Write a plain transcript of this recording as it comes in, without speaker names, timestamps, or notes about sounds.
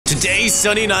Today,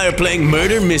 Sonny and I are playing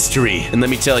Murder Mystery. And let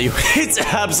me tell you, it's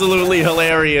absolutely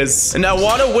hilarious. And I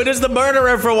want to win as the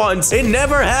murderer for once. It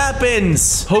never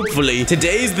happens. Hopefully,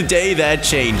 today's the day that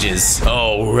changes.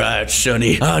 All right,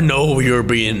 Sonny. I know you're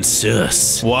being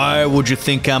sus. Why would you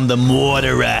think I'm the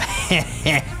murderer?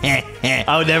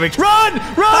 I'll never— Run!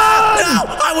 Run! No!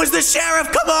 I was the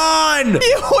sheriff! Come on!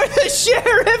 You were the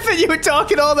sheriff and you were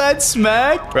talking all that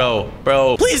smack? Bro,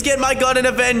 please get my gun and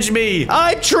avenge me.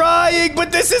 I'm trying,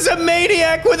 but this is a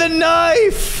maniac with a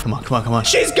knife. Come on.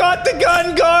 She's got the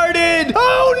gun guarded.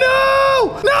 Oh,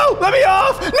 no! No! Let me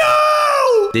off!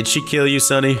 No! Did she kill you,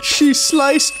 Sonny? She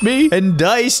sliced me and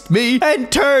diced me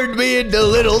and turned me into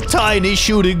little tiny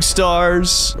shooting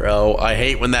stars. Bro, I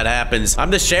hate when that happens.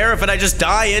 I'm the sheriff and I just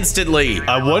die instantly.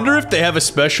 I wonder if they have a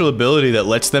special ability that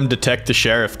lets them detect the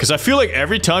sheriff, because I feel like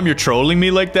every time you're trolling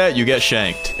me like that, you get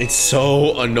shanked. It's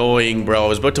so annoying, bro. I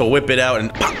was about to whip it out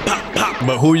and pop, pop, pop.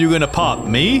 But who are you gonna pop?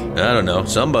 Me? I don't know.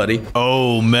 Somebody.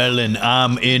 Oh, Melon,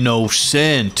 I'm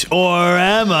innocent. Or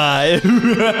am I?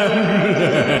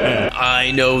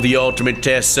 I know the ultimate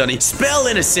test, Sonny. Spell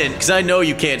innocent, because I know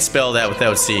you can't spell that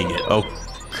without seeing it. Oh,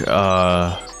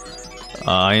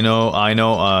 I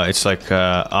know, it's like,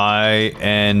 I-N-W-N-O-W,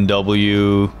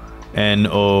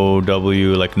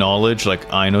 like knowledge, like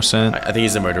innocent. I think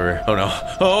he's a murderer. Oh no.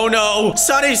 Oh no!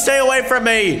 Sonny, stay away from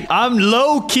me! I'm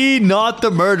low-key not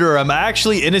the murderer. I'm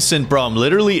actually innocent, bro. I'm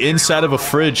literally inside of a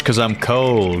fridge because I'm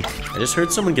cold. I just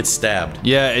heard someone get stabbed.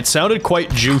 Yeah, it sounded quite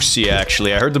juicy,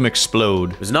 actually. I heard them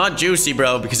explode. It was not juicy,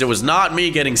 bro, because it was not me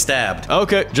getting stabbed.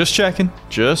 Okay, just checking.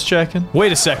 Just checking.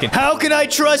 Wait a second. How can I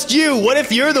trust you? What if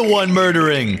you're the one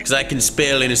murdering? Because I can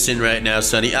spell innocent right now,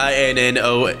 Sonny.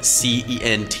 I-N-N-O-C-E-N-T.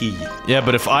 Yeah,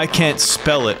 but if I can't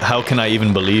spell it, how can I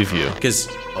even believe you? Because,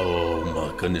 oh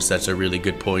my goodness, that's a really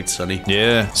good point, Sonny.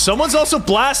 Yeah. Someone's also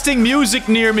blasting music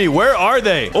near me. Where are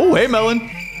they? Oh, hey, Melon.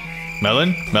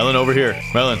 Melon over here.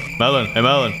 Melon, hey Melon, hey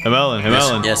Melon.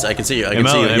 Yes, I can see you. I can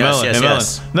see you.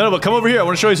 Yes. No, but come over here. I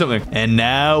want to show you something. And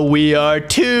now we are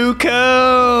too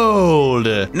cold.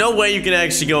 No way you can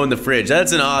actually go in the fridge.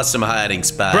 That's an awesome hiding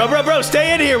spot. Bro,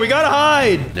 stay in here. We gotta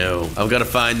hide. No, I've got to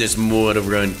find this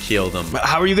murderer and kill them.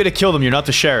 How are you gonna kill them? You're not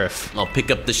the sheriff. I'll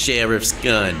pick up the sheriff's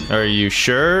gun. Are you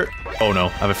sure? Oh no, I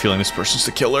have a feeling this person's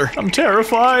the killer. I'm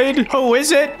terrified. Who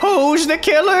is it? Who's the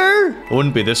killer? It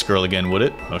wouldn't be this girl again, would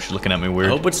it? Oh, she's looking at me weird. I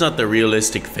hope it's not the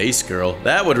realistic face girl.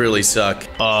 That would really suck.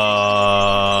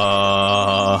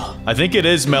 I think it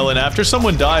is, Melon. After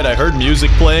someone died, I heard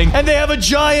music playing, and they have a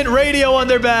giant radio on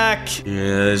their back.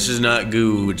 Yeah, this is not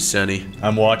good, Sonny.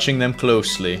 I'm watching them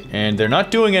closely, and they're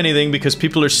not doing anything because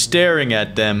people are staring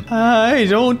at them. I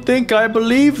don't think I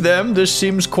believe them. This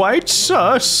seems quite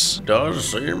sus.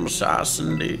 Does seem sus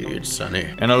indeed, Sonny.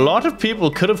 And a lot of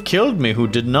people could have killed me who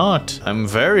did not. I'm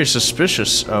very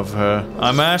suspicious of her.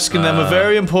 I'm asking them a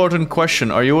very important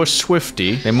question. Are you a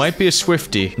Swiftie? They might be a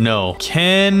Swiftie. No.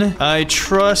 Can I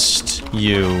trust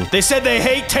you? They said they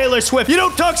hate Taylor Swift. You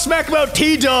don't talk smack about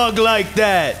T-Dog like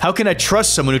that. How can I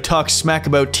trust someone who talks smack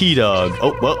about T-Dog?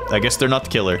 Oh, well, I guess they're not the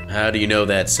killer. How do you know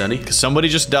that, Sonny? Because somebody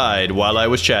just died while I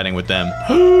was chatting with them.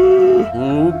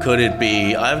 Who could it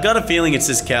be? I've got a feeling it's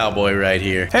this cowboy right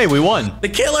here. Hey, we won. The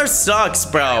killer sucks,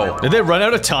 bro. Did they run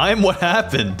out of time? What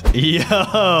happened?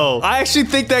 Yo, I actually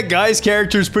think that guy's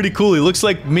character is pretty cool. He looks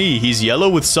like me. He's yellow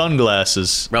with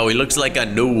sunglasses. Bro, he looks like a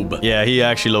noob. Yeah, he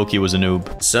actually low-key was a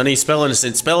noob. Sonny, spell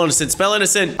innocent, spell innocent, spell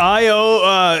innocent.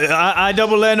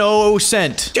 I-double-N-O-O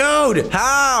cent. Dude,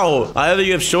 how? Either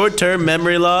you have short-term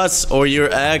memory loss or you're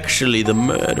actually the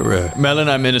murderer. Melon,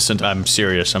 I'm innocent. I'm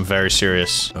serious. I'm very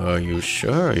serious. Are you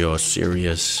sure you're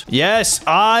serious? Yes,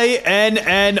 I-N-N-O-C-E-N-T.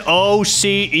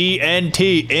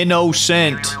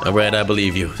 Innocent. All right, I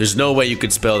believe you. There's no way you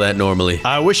could spell that normally.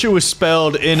 I wish it was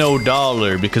spelled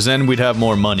 $dollar because then we'd have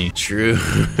more money. True.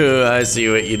 I see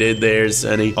what you did there,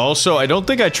 Sonny. Also, I don't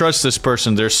think I trust this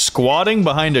person. They're squatting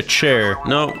behind a chair.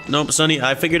 Nope, Sonny.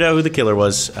 I figured out who the killer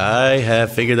was. I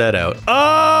have figured that out.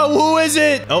 Oh, who is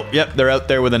it? Oh, yep, they're out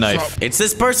there with a knife. It's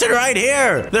this person right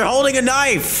here. They're holding a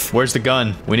knife. Where's the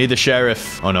gun? We need the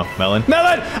sheriff. Oh no, Melon.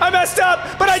 Melon, I messed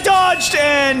up, but I dodged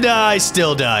and I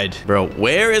still died. Bro,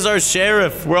 where is our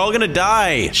sheriff? We're all gonna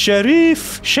die.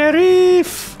 Sheriff.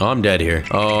 Oh, I'm dead here.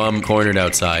 Oh, I'm cornered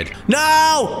outside.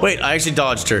 No! Wait, I actually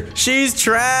dodged her. She's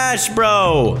trash,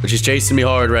 bro. But she's chasing me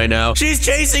hard right now. She's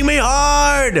chasing me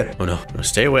hard. Oh no,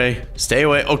 stay away. Stay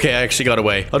away. Okay, I actually got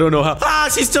away. I don't know how. Ah,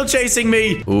 she's still chasing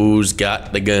me. Who's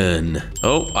got the gun?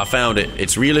 Oh, I found it.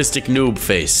 It's realistic noob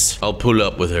face. I'll pull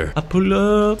up with her. I pull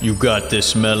up. You got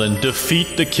this, Melon.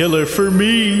 Defeat the killer for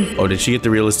me. Oh, did she get the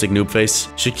realistic noob face?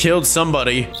 She killed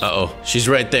somebody. Uh-oh, she's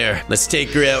right there. Let's take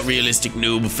her out, realistic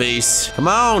noob face. Come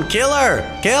on, kill her!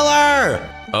 Kill her!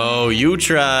 Oh, you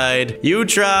tried. You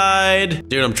tried.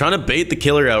 Dude, I'm trying to bait the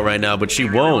killer out right now, but she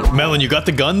won't. Melon, you got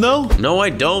the gun, though? No, I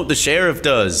don't. The sheriff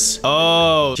does.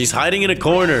 Oh. She's hiding in a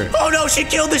corner. Oh, no, she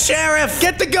killed the sheriff.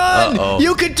 Get the gun. Uh-oh.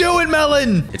 You could do it,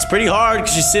 Melon. It's pretty hard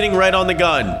because she's sitting right on the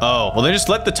gun. Oh, well, then just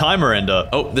let the timer end up.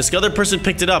 Oh, this other person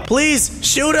picked it up. Please,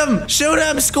 shoot him. Shoot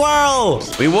him, squirrel.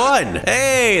 We won.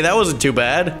 Hey, that wasn't too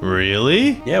bad.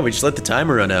 Really? Yeah, we just let the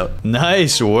timer run out.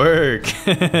 Nice work.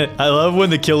 I love when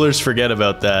the killers forget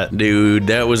about that. Dude,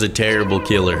 that was a terrible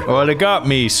killer. Well, it got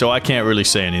me, so I can't really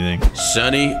say anything.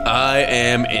 Sonny, I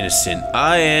am innocent.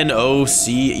 I-N-O-C-E-N-T.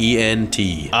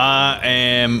 I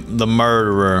am the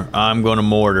murderer. I'm gonna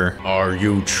mortar. Are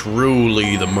you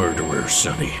truly the murderer,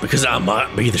 Sonny? Because I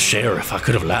might be the sheriff. I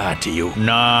could have lied to you.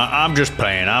 Nah, I'm just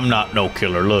playing. I'm not no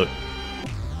killer. Look.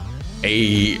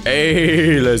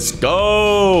 Hey, let's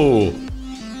go.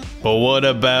 But what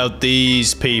about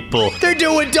these people? They're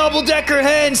doing double-decker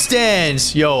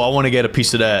handstands. Yo, I want to get a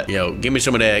piece of that. Yo, give me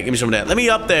some of that. Give me some of that. Let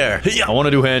me up there. I want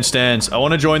to do handstands. I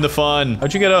want to join the fun.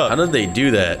 How'd you get up? How did they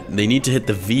do that? They need to hit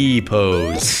the V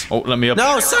pose. Oh, let me up.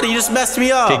 No, Sonny, you just messed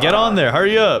me up. Okay, get on there.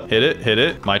 Hurry up. Hit it. Hit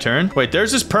it. My turn. Wait,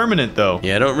 theirs is permanent, though.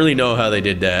 Yeah, I don't really know how they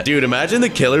did that. Dude, imagine the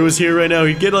killer was here right now.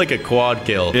 He'd get like a quad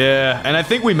kill. Yeah, and I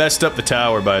think we messed up the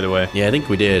tower, by the way. Yeah, I think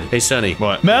we did. Hey, Sonny.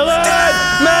 What? Melon!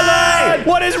 Melon!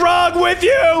 What is wrong with you?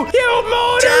 You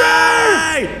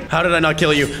murderer! How did I not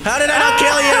kill you? How did I not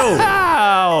kill you?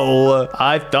 How?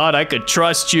 I thought I could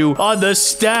trust you on the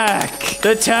stack.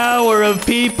 The tower of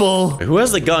people. Who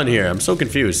has the gun here? I'm so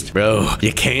confused. Bro,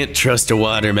 you can't trust a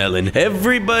watermelon.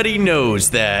 Everybody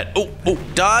knows that. Oh,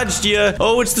 dodged you.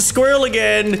 Oh, it's the squirrel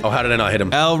again. Oh, how did I not hit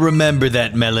him? I'll remember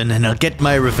that, Melon, and I'll get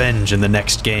my revenge in the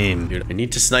next game. Dude, I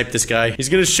need to snipe this guy. He's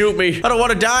gonna shoot me. I don't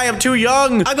want to die. I'm too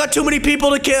young. I've got too many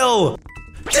people to kill.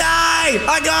 Die!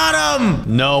 I got him!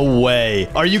 No way.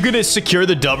 Are you gonna secure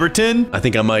the Dubberton? I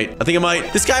think I might.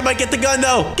 This guy might get the gun,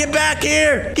 though. Get back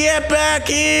here! Get back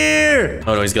here!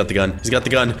 Oh, no, he's got the gun. He's got the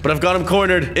gun. But I've got him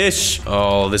cornered. Ish.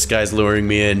 Oh, this guy's luring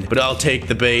me in. But I'll take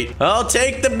the bait. I'll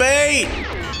take the bait!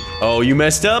 Oh, you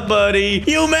messed up, buddy.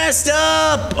 You messed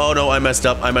up! Oh, no, I messed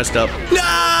up.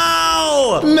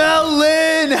 No!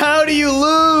 Melon, how do you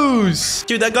lose?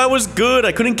 Dude, that guy was good.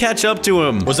 I couldn't catch up to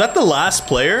him. Was that the last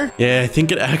player? Yeah, I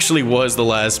think it actually was the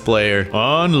last player.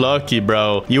 Unlucky,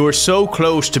 bro. You were so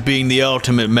close to being the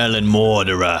ultimate melon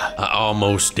murderer. I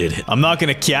almost did it. I'm not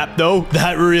gonna cap, though.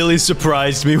 That really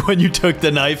surprised me when you took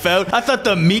the knife out. I thought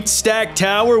the meat stack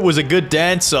tower was a good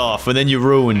dance-off, and then you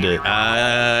ruined it.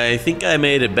 I think I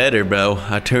made it better, bro.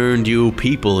 I turned you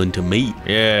people into meat.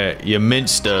 Yeah, you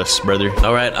minced us, brother.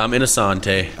 All right, I'm innocente.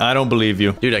 I don't believe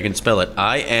you. Dude, I can spell it.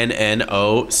 I-N-N-O-C-E-N-T.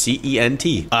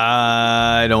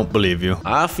 I don't believe you.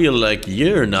 I feel like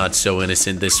you're not so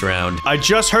innocent this round. I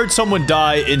just heard someone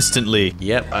die instantly.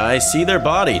 Yep, I see their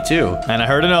body, too. And I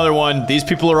heard another one. These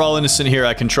people are all innocent here.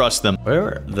 I can trust them.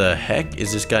 Where the heck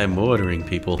is this guy murdering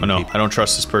people? Oh, no. I don't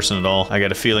trust this person at all. I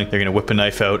got a feeling they're gonna whip a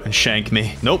knife out and shank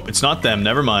me. Nope, it's not them.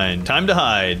 Never mind. Time to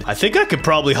hide. I think I could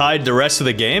probably hide the rest of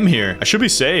the game here. I should be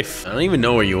safe. I don't even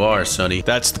know where you are, Sonny.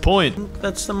 That's the point.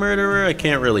 That's the murderer? I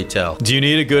can't really tell. Do you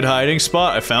need a good hiding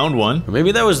spot? I found one. Or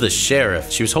maybe that was the sheriff.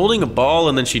 She was holding a ball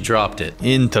and then she dropped it.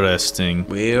 Interesting.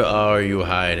 Where are you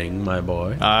hiding, my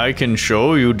boy? I can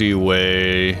show you the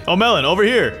way. Oh, Melon, over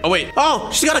here. Oh, wait.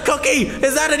 Oh, she's got a cookie.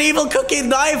 Is that an evil cookie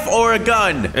knife or a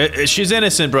gun? She's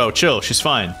innocent, bro. Chill. She's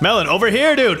fine. Melon, over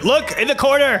here, dude. Look in the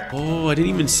corner. Oh, I didn't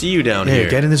even see you down here.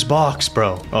 Get in this box,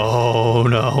 bro. Oh,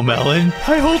 no, Melon.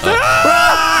 I hope that.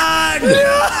 Run!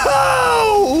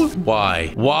 No!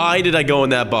 Why? Why did I go in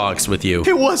that box with you?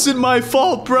 It wasn't my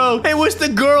fault, bro. It was the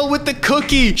girl with the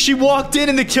cookie. She walked in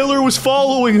and the killer was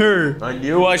following her. I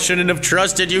knew I shouldn't have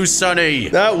trusted you, Sonny.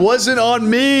 That wasn't on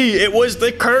me. It was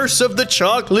the curse of the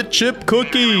chocolate chip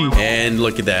cookie. And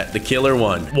look at that. The killer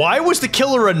won. Why was the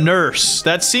killer a nurse?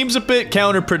 That seems a bit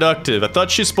counterproductive. I thought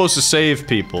she's supposed to save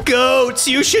people. Goats,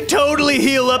 you should totally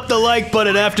heal up the like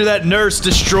button after that nurse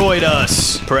destroyed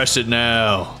us. Press it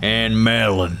now. And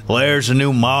Melon, there's a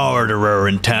new murderer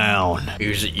in town.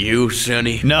 Is it you,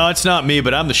 Sonny? No, it's not me,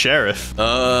 but I'm the sheriff.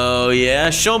 Oh, yeah?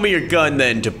 Show me your gun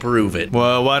then to prove it.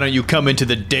 Well, why don't you come into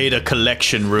the data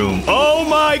collection room? Oh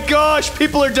my gosh,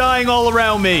 people are dying all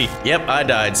around me. Yep, I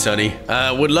died, Sonny.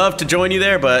 Would love to join you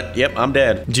there, but yep, I'm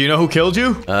dead. Do you know who killed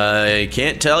you? I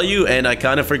can't tell you, and I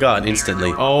kind of forgot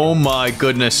instantly. Oh my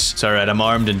goodness. It's alright, I'm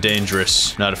armed and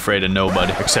dangerous. Not afraid of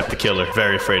nobody, except the killer.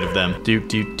 Very afraid of them.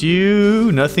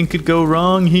 Nothing could go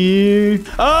wrong here.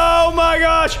 Oh my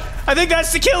gosh! I think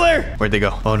that's the killer. Where'd they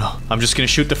go? Oh no. I'm just gonna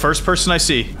shoot the first person I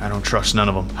see. I don't trust none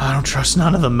of them. I don't trust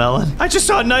none of them, Melon. I just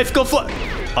saw a knife go fly.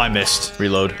 I missed.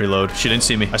 Reload, reload. She didn't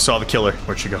see me. I saw the killer.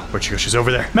 Where'd she go? Where'd she go? She's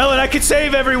over there. Melon, I could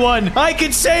save everyone. I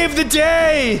could save the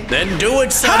day. Then do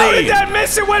it, Sonny. How did that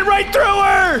miss? It went right through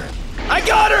her. I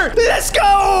got her! Let's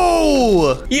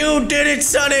go! You did it,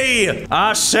 Sonny!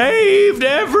 I saved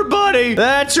everybody!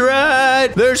 That's right!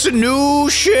 There's a new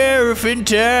sheriff in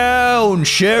town,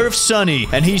 Sheriff Sonny,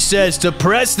 and he says to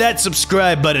press that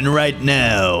subscribe button right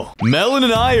now. Melon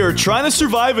and I are trying to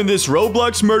survive in this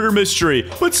Roblox murder mystery,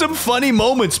 but some funny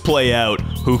moments play out.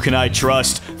 Who can I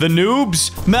trust? The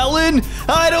noobs? Melon?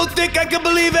 I don't think I can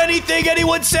believe anything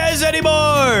anyone says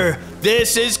anymore!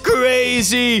 This is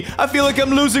crazy! I feel like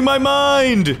I'm losing my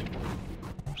mind!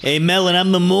 Hey, Melon,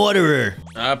 I'm the mortarer.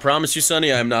 I promise you,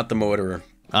 Sonny, I'm not the murderer.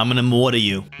 I'm gonna mortar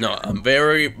you. No, I'm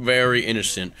very, very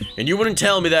innocent. And you wouldn't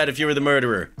tell me that if you were the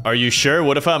murderer. Are you sure?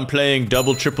 What if I'm playing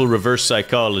double, triple, reverse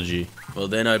psychology? Well,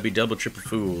 then I'd be double, triple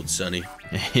fooled, Sonny.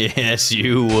 Yes,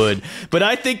 you would. But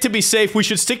I think to be safe, we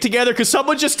should stick together because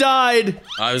someone just died!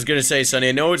 I was gonna say, Sonny,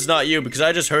 I know it's not you because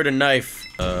I just heard a knife.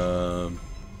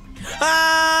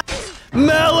 Ah!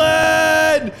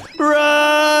 Melon!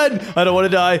 Run! I don't want to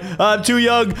die. I'm too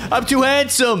young. I'm too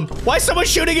handsome. Why is someone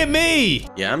shooting at me?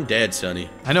 Yeah, I'm dead, Sonny.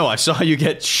 I know, I saw you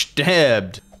get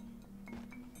stabbed.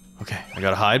 Okay, I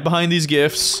gotta hide behind these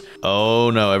gifts.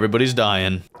 Oh no, everybody's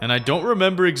dying. And I don't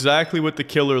remember exactly what the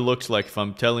killer looks like if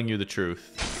I'm telling you the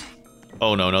truth.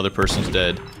 Oh no, another person's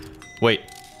dead. Wait,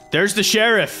 there's the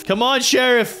sheriff. Come on,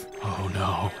 sheriff. Oh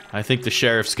no, I think the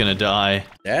sheriff's gonna die.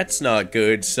 That's not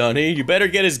good, Sonny. You better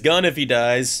get his gun if he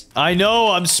dies. I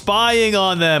know, I'm spying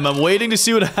on them. I'm waiting to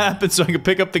see what happens so I can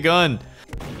pick up the gun.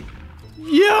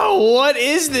 Yo, what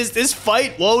is this? This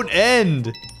fight won't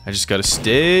end. I just gotta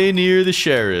stay near the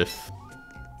sheriff.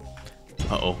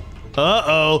 Uh-oh.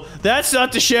 Uh-oh, that's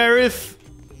not the sheriff.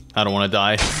 I don't want to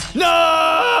die.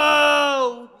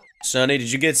 No! Sonny,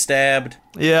 did you get stabbed?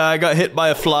 Yeah, I got hit by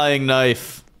a flying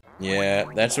knife. Yeah,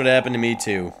 that's what happened to me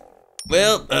too.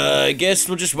 Well, I guess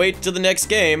we'll just wait till the next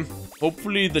game.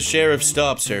 Hopefully the sheriff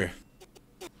stops her.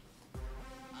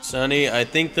 Sonny, I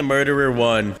think the murderer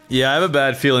won. Yeah, I have a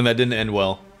bad feeling that didn't end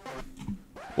well.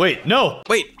 Wait, no!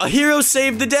 Wait, a hero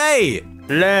saved the day!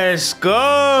 Let's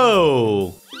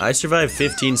go! I survived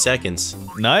 15 seconds.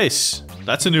 Nice.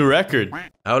 That's a new record.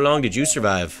 How long did you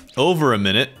survive? Over a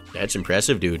minute. That's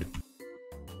impressive, dude.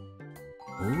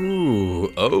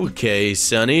 Ooh, okay,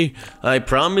 Sonny. I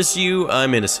promise you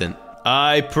I'm innocent.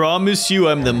 I promise you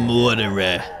I'm the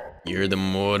murderer. You're the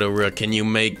murderer. Can you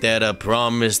make that a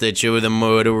promise that you're the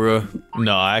murderer?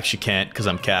 No, I actually can't because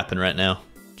I'm capping right now.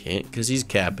 Can't because he's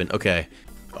capping. Okay.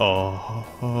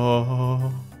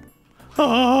 Oh.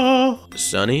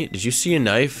 Sonny, did you see a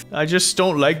knife? I just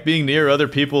don't like being near other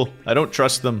people. I don't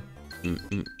trust them.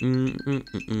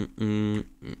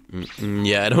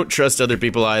 Yeah, I don't trust other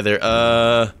people either.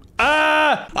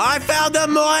 I found the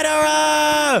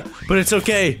murderer! But it's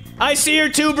okay. I see her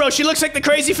too, bro. She looks like the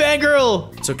crazy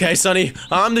fangirl. It's okay, Sonny.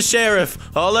 I'm the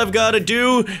sheriff. All I've got to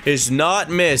do is not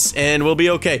miss, and we'll be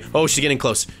okay. Oh, she's getting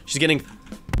close. She's getting...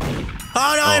 Oh,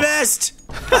 no, I missed!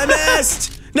 I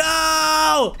missed!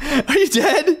 No! Are you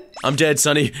dead? I'm dead,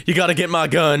 Sonny. You gotta get my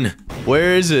gun.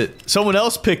 Where is it? Someone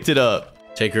else picked it up.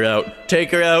 Take her out.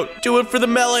 Take her out. Do it for the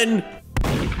melon.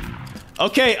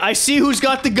 Okay, I see who's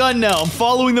got the gun now. I'm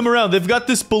following them around. They've got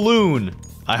this balloon.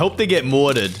 I hope they get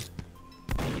mortared.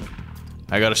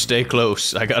 I gotta stay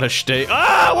close. I gotta stay-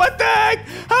 Ah, what the heck?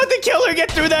 How'd the killer get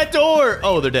through that door?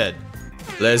 Oh, they're dead.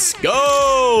 Let's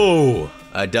go!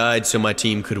 I died so my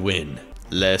team could win.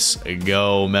 Let's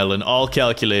go, Melon. All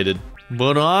calculated.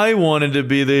 But I wanted to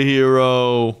be the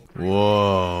hero.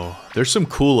 Whoa. There's some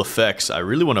cool effects. I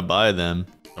really want to buy them.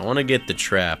 I want to get the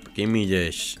trap. Give me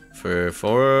this. For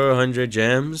 400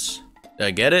 gems? Did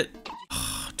I get it?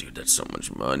 Oh, dude, that's so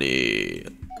much money.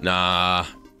 Nah.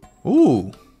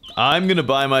 Ooh. I'm gonna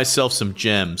buy myself some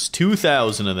gems.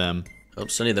 2,000 of them. Oh,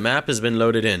 Sonny, the map has been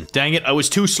loaded in. Dang it, I was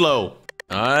too slow.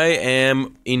 I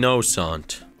am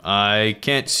innocent. I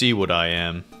can't see what I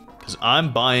am. Because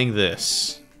I'm buying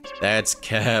this. That's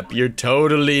cap. You're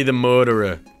totally the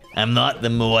murderer. I'm not the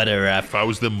murderer. If I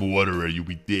was the murderer, you'd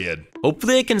be dead.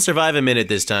 Hopefully I can survive a minute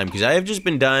this time, because I have just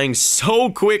been dying so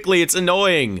quickly, it's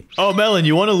annoying. Oh, Melon,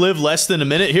 you want to live less than a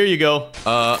minute? Here you go.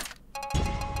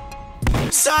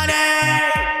 Sonny!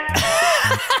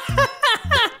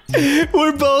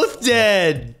 We're both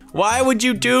dead. Why would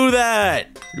you do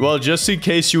that? Well, just in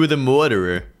case you were the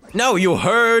murderer. No, you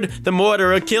heard the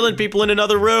mortar killing people in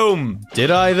another room.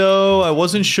 Did I though? I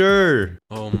wasn't sure.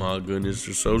 Oh my goodness,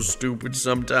 you're so stupid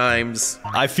sometimes.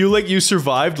 I feel like you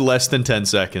survived less than 10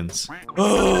 seconds.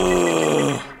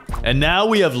 And now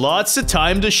we have lots of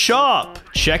time to shop.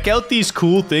 Check out these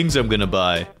cool things I'm gonna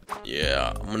buy.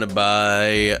 Yeah, I'm gonna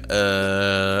buy,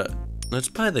 let's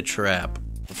buy the trap.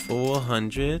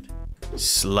 400.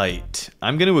 Slight.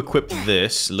 I'm gonna equip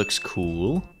this. Looks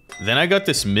cool. Then I got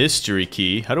this mystery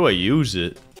key. How do I use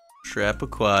it? Trap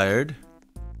acquired.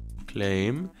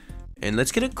 Claim. And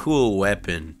let's get a cool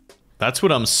weapon. That's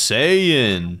what I'm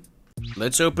saying.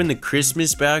 Let's open the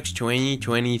Christmas box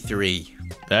 2023.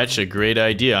 That's a great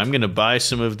idea. I'm gonna buy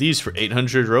some of these for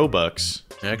 800 Robux.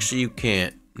 Actually, you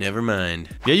can't. Never mind.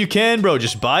 Yeah, you can, bro.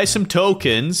 Just buy some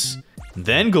tokens,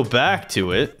 then go back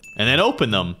to it, and then open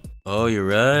them. Oh, you're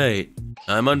right.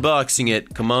 I'm unboxing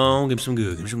it. Come on, give me some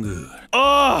good, give me some good.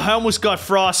 Oh, I almost got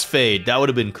frost fade. That would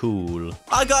have been cool.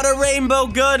 I got a rainbow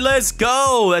good, let's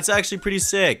go! That's actually pretty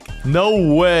sick.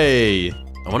 No way.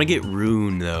 I want to get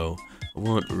rune, though. I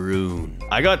want rune.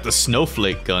 I got the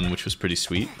snowflake gun, which was pretty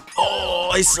sweet. Oh,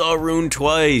 I saw rune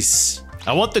twice.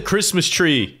 I want the Christmas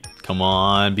tree. Come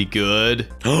on, be good.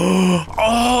 Oh,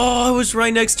 I was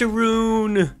right next to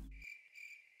rune.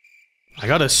 I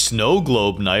got a snow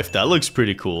globe knife. That looks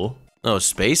pretty cool. Oh,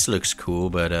 space looks cool,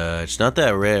 but it's not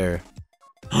that rare.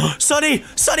 Sonny!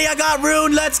 Sonny, I got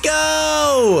rune! Let's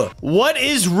go! What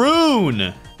is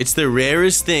rune? It's the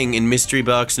rarest thing in mystery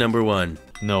box number 1.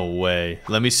 No way.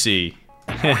 Let me see.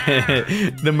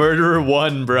 The murderer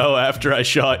won, bro, after I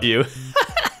shot you.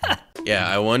 Yeah,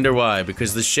 I wonder why.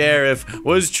 Because the sheriff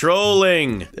was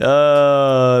trolling.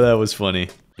 Oh, that was funny.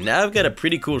 Now I've got a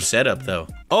pretty cool setup, though.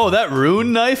 Oh, that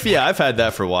rune knife? Yeah, I've had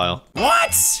that for a while.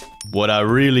 What? What I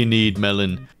really need,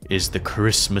 Melon, is the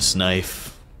Christmas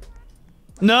knife.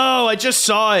 No, I just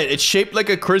saw it. It's shaped like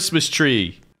a Christmas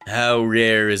tree. How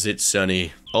rare is it,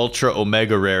 Sonny? Ultra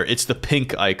Omega Rare. It's the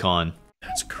pink icon.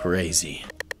 That's crazy.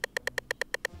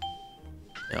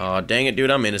 Aw, dang it, dude,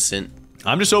 I'm innocent.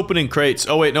 I'm just opening crates.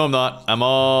 Oh, wait, no, I'm not. I'm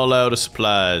all out of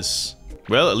supplies.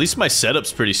 Well, at least my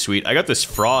setup's pretty sweet. I got this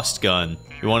frost gun.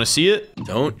 You want to see it?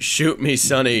 Don't shoot me,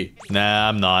 Sonny. Nah,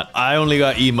 I'm not. I only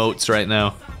got emotes right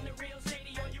now.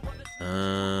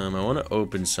 I want to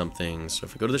open something. So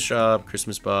if I go to the shop,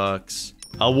 Christmas box.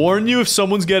 I'll warn you if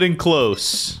someone's getting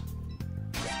close.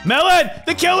 Melon!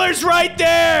 The killer's right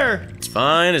there! It's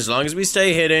fine, as long as we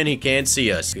stay hidden, he can't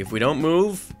see us. If we don't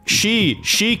move... She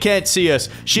can't see us.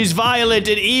 She's violent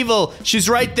and evil. She's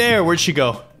right there. Where'd she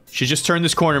go? She just turned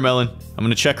this corner, Melon. I'm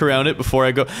gonna check around it before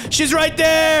I go. She's right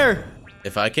there!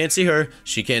 If I can't see her,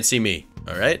 she can't see me.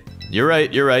 Alright? You're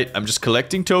right, you're right. I'm just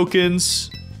collecting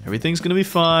tokens. Everything's gonna be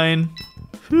fine.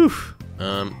 Whew.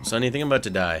 Sonny, I think I'm about to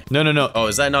die. No, no, no. Oh,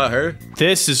 is that not her?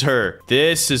 This is her.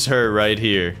 This is her right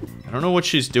here. I don't know what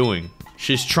she's doing.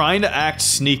 She's trying to act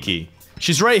sneaky.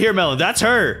 She's right here, Melon. That's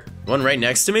her. The one right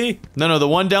next to me? No, no, the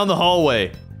one down the hallway.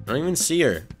 I don't even see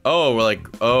her. Oh, we're like,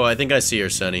 oh, I think I see her,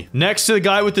 Sonny. Next to the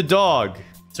guy with the dog.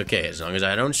 It's okay, as long as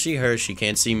I don't see her, she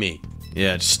can't see me.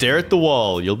 Yeah, just stare at the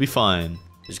wall. You'll be fine.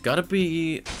 There's gotta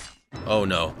be... Oh,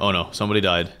 no. Oh, no. Somebody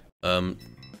died.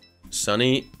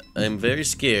 Sonny, I'm very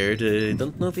scared. I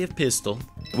don't know if you have pistol.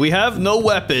 We have no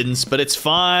weapons, but it's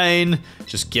fine.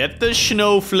 Just get the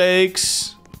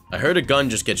snowflakes. I heard a gun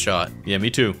just get shot. Yeah, me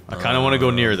too. I kind of want to go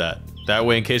near that. That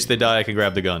way, in case they die, I can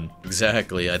grab the gun.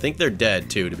 Exactly. I think they're dead,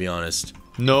 too, to be honest.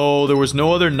 No, there was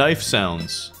no other knife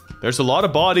sounds. There's a lot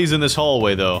of bodies in this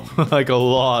hallway, though. Like, a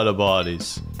lot of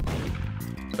bodies.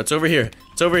 It's over here.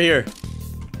 It's over here.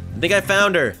 I think I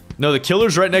found her. No, the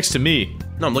killer's right next to me.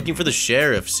 No, I'm looking for the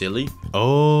sheriff, silly.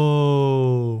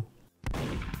 Oh.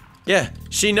 Yeah,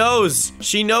 she knows.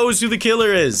 She knows who the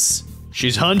killer is.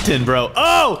 She's hunting, bro.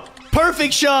 Oh!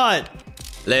 Perfect shot!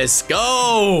 Let's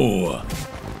go!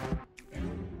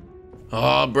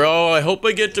 Oh, bro, I hope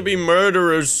I get to be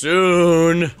murderer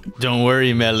soon. Don't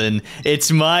worry, Melon.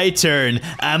 It's my turn.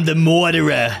 I'm the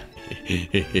murderer.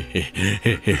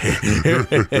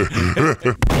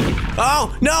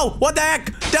 Oh, no! What the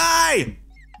heck? Die!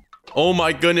 Oh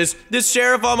my goodness, this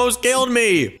sheriff almost killed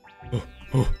me!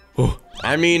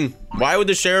 I mean, why would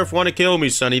the sheriff want to kill me,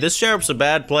 Sonny? This sheriff's a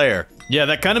bad player. Yeah,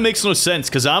 that kind of makes no sense,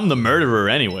 because I'm the murderer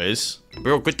anyways.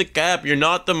 Bro, quit the cap. You're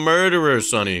not the murderer,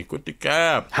 Sonny. Quit the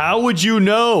cap. How would you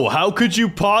know? How could you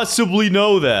possibly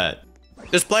know that?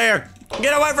 This player,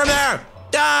 get away from there!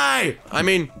 Die! I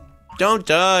mean, don't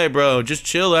die, bro. Just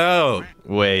chill out.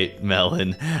 Wait,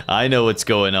 Melon. I know what's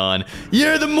going on.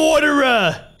 You're the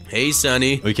murderer! Hey,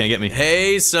 Sonny. Oh, you can't get me.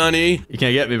 Hey, Sonny. You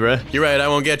can't get me, bruh. You're right, I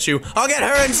won't get you. I'll get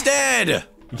her instead!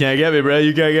 You can't get me, bruh.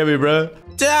 You can't get me,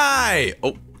 bruh. Die!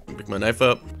 Oh, pick my knife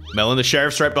up. Melon, the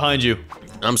sheriff's right behind you.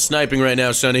 I'm sniping right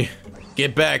now, Sonny.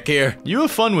 Get back here. You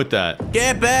have fun with that.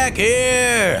 Get back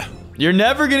here. You're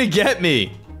never gonna get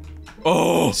me.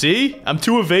 Oh. See? I'm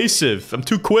too evasive. I'm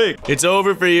too quick. It's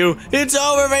over for you. It's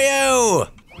over for you.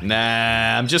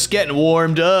 Nah, I'm just getting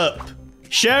warmed up.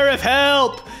 Sheriff,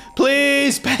 help!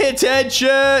 Please pay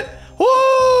attention!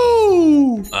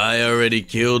 Woo! I already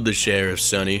killed the sheriff,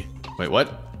 Sonny. Wait, what?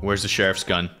 Where's the sheriff's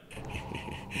gun?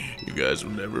 You guys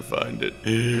will never find it.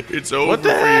 It's over What the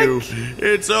for heck? you.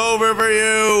 It's over for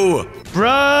you.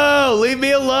 Bro, leave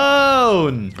me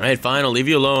alone! All right, fine. I'll leave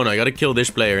you alone. I gotta kill this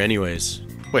player anyways.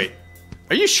 Wait,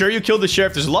 are you sure you killed the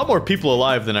sheriff? There's a lot more people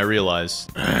alive than I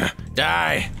realized.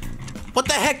 Die. What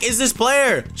the heck is this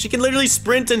player? She can literally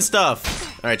sprint and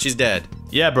stuff. All right, she's dead.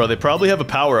 Yeah, bro, they probably have a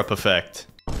power-up effect.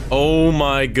 Oh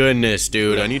my goodness,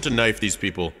 dude. I need to knife these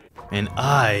people. And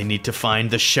I need to find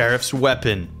the sheriff's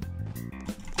weapon.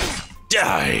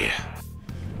 Die.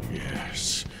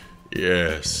 Yes.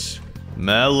 Yes.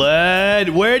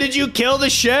 Melon, where did you kill the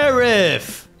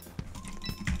sheriff?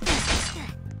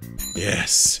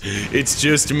 Yes. It's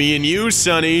just me and you,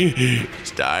 Sonny.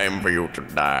 It's time for you to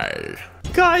die.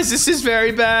 Guys, this is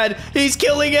very bad. He's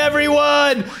killing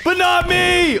everyone, but not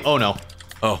me. Oh, no.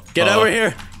 Oh, get over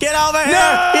here. Get over here.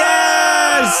 No!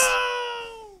 Yes.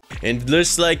 And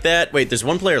just like that. Wait, there's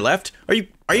one player left? Are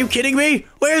you kidding me?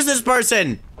 Where's this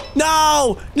person?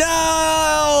 No!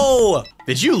 No!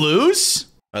 Did you lose?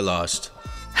 I lost.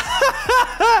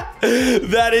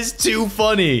 That is too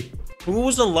funny. Who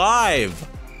was alive?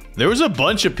 There was a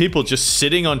bunch of people just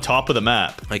sitting on top of the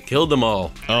map. I killed them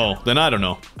all. Oh, then I don't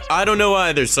know. I don't know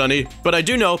either, Sonny, but I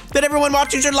do know that everyone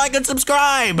watching should like and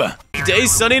subscribe. Today,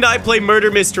 Sonny and I play Murder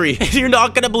Mystery, and you're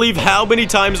not gonna believe how many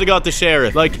times I got the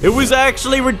sheriff. Like, it was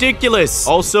actually ridiculous.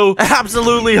 Also,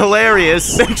 absolutely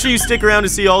hilarious. Make sure you stick around to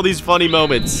see all these funny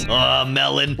moments.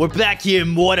 Melon, we're back here in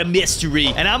Murder Mystery,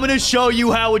 and I'm gonna show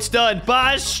you how it's done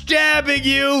by stabbing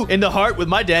you in the heart with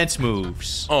my dance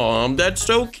moves. That's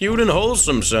so cute and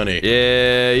wholesome, Sonny.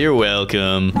 Yeah, you're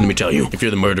welcome. Let me tell you, if you're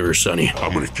the murderer, Sonny.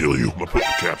 I'm gonna kill you. I'm gonna put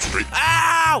the cap straight.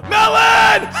 Ow!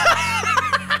 Melon!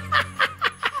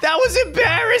 That was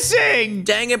embarrassing!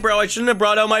 Dang it, bro, I shouldn't have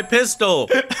brought out my pistol.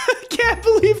 Can't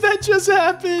believe that just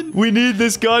happened. We need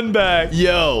this gun back.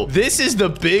 Yo, this is the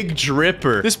big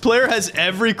dripper. This player has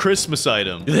every Christmas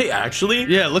item. Do they actually?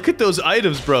 Yeah, look at those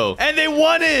items, bro. And they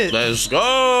won it! Let's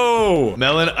go!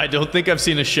 Melon, I don't think I've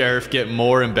seen a sheriff get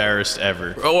more embarrassed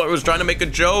ever. Bro, I was trying to make a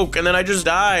joke, and then I just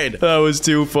died. That was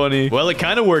too funny. Well, it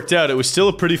kind of worked out. It was still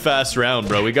a pretty fast round,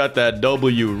 bro. We got that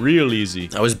W real easy.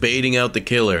 I was baiting out the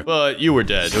killer. But you were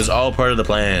dead. It was all part of the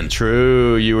plan.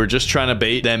 True, you were just trying to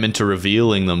bait them into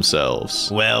revealing themselves.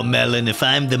 Well, Melon, if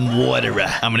I'm the murderer,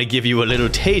 I'm gonna give you a little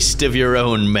taste of your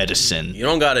own medicine. You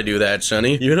don't gotta do that,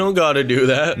 Sonny. You don't gotta do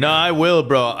that. No, I will,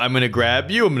 bro. I'm gonna grab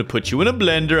you, I'm gonna put you in a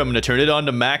blender, I'm gonna turn it on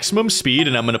to maximum speed,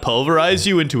 and I'm gonna pulverize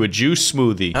you into a juice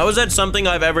smoothie. How is that something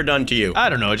I've ever done to you? I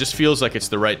don't know, it just feels like it's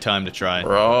the right time to try.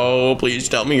 Bro, please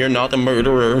tell me you're not the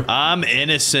murderer. I'm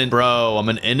innocent, bro. I'm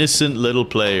an innocent little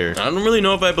player. I don't really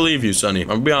know if I believe you, Sonny.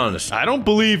 I'll be honest. I don't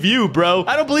believe you, bro.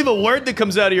 I don't believe a word that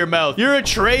comes out of your mouth. You're a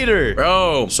traitor.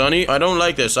 Bro, Sonny, I don't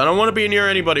like this. I don't want to be near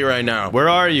anybody right now. Where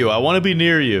are you? I want to be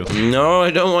near you. No,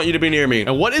 I don't want you to be near me.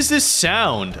 And what is this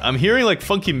sound? I'm hearing like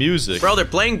funky music. Bro, they're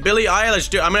playing Billie Eilish,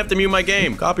 dude. I'm gonna have to mute my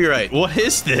game. Copyright. What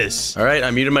is this? All right,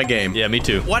 I muted my game. Yeah, me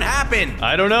too. What happened?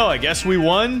 I don't know. I guess we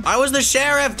won. I was the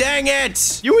sheriff, dang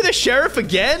it! You were the sheriff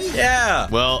again? Yeah.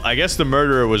 Well, I guess the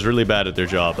murderer was really bad at their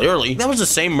job. Clearly. That was the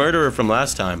same murderer from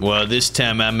last time. Well, this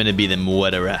time I'm gonna be the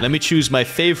murderer. Let me choose my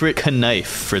favorite knife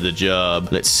for the job.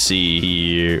 Let's see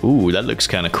here. Ooh, that looks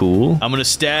kind of cool. I'm gonna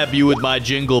stab you with my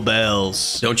jingle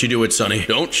bells. Don't you do it, Sonny.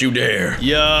 Don't you dare.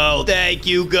 Yo, thank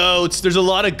you, goats. There's a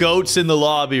lot of goats in the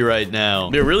lobby right now.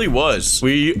 There really was.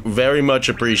 We very much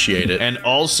appreciate it. And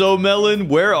also, Melon,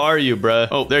 where are you, bruh?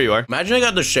 Oh, there you are. Imagine I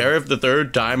got the sheriff the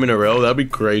third time in a row. That'd be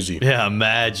crazy. Yeah,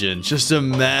 imagine. Just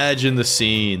imagine the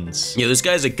scenes. Yeah, this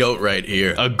guy's a goat right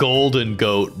here. A golden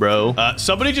goat, bro.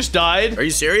 Somebody just died. Are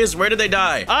you serious? Where did they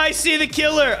die? I see the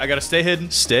killer. I gotta stay hidden.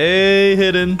 Stay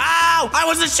hidden. Ow! I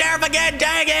was the sheriff again,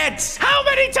 dang it! How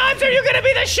many times are you gonna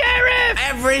be the sheriff?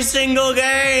 Every single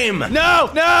game! No,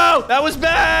 no, that was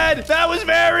bad. That was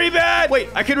very bad. Wait,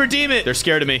 I can redeem it. They're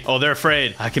scared of me. Oh, they're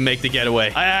afraid. I can make the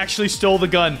getaway. I actually stole the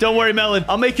gun. Don't worry, Melon.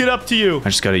 I'll make it up to you. I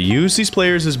just gotta use these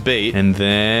players as bait, and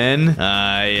then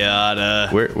I gotta...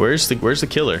 Where's the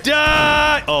killer?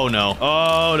 Die! Oh, no.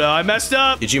 Oh, no. I messed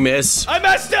up. Did you miss? I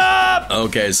messed up!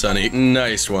 Okay, Sonny.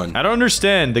 Nice one. I don't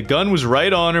understand. The gun was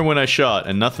right on her when I shot,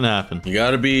 and nothing happened. happen. You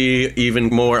gotta be even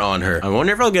more on her. I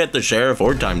wonder if I'll get the sheriff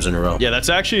 4 times in a row. Yeah, that's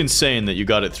actually insane that you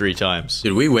got it 3 times.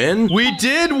 Did we win? We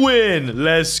did win!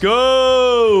 Let's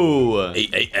go!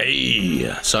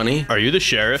 Hey, Sonny? Are you the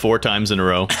sheriff 4 times in a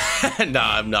row?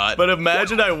 Nah, I'm not. But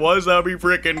imagine I was, that'd be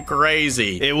freaking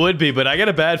crazy. It would be, but I got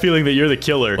a bad feeling that you're the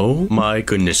killer. Oh my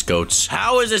goodness, goats.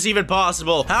 How is this even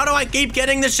possible? How do I keep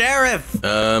getting the sheriff?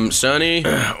 Sonny,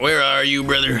 where are you,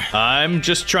 brother? I'm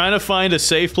just trying to find a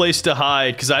safe place to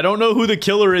hide, because I don't know who the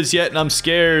killer is yet, and I'm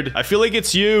scared. I feel like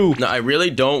it's you. No, I really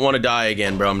don't want to die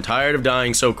again, bro. I'm tired of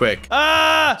dying so quick.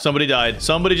 Ah! Somebody died.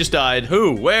 Somebody just died.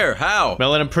 Who? Where? How?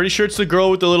 Melon, I'm pretty sure it's the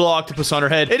girl with the little octopus on her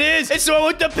head. It is! It's the one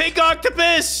with the pink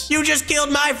octopus! You just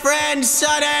killed my friend,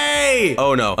 Sonny!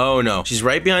 Oh no. Oh no. She's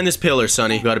right behind this pillar,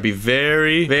 Sonny. You gotta be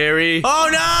very, very... Oh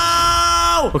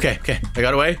no! Okay, I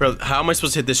got away. Bro, how am I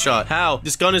supposed to hit this shot? How?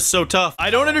 This gun is so tough. I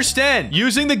don't understand.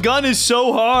 Using the gun is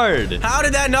so hard. How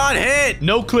did that not hit?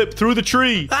 No clip through the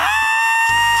tree. Ah!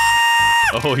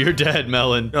 Oh, you're dead,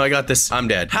 Melon. No, I got this. I'm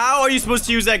dead. How are you supposed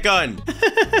to use that gun?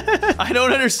 I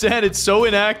don't understand. It's so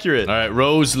inaccurate. All right,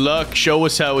 Rose Luck, show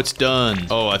us how it's done.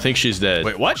 Oh, I think she's dead.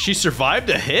 Wait, what? She survived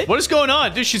a hit? What is going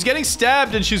on? Dude, she's getting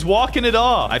stabbed and she's walking it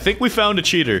off. I think we found a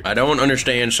cheater. I don't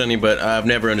understand, Sonny, but I've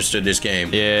never understood this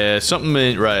game. Yeah, something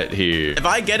ain't right here. If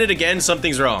I get it again,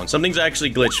 something's wrong. Something's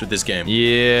actually glitched with this game.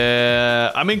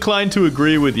 Yeah, I'm inclined to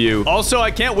agree with you. Also,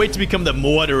 I can't wait to become the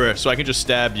murderer so I can just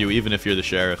stab you even if you're the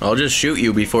sheriff. I'll just shoot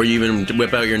you before you even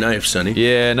whip out your knife, Sonny.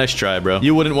 Yeah, nice try, bro.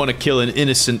 You wouldn't want to kill an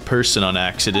innocent person on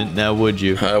accident, now would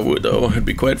you? I would, though. It'd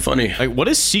be quite funny. Like, what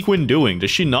is Sequin doing?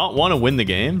 Does she not want to win the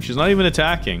game? She's not even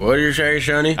attacking. What do you say,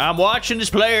 Sonny? I'm watching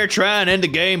this player try and end the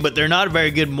game, but they're not a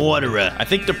very good murderer. I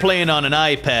think they're playing on an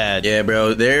iPad. Yeah,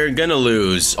 bro, they're gonna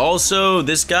lose. Also,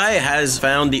 this guy has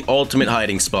found the ultimate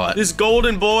hiding spot. This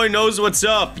golden boy knows what's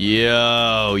up.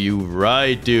 Yo, you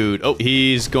right, dude. Oh,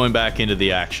 he's going back into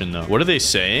the action, though. What are they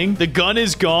saying? The gun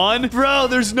is gone? Bro,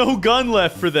 there's no gun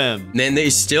left for them. And they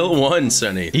still won,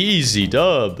 Sonny. Easy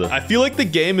dub. I feel like the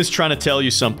game is trying to tell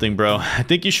you something, bro. I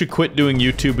think you should quit doing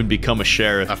YouTube and become a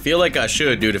sheriff. I feel like I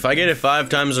should, dude. If I get it 5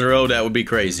 times in a row, that would be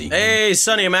crazy. Hey,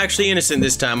 Sonny, I'm actually innocent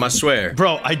this time, I swear.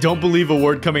 Bro, I don't believe a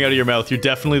word coming out of your mouth. You're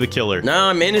definitely the killer. No,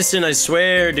 I'm innocent, I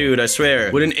swear, dude, I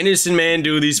swear. Would an innocent man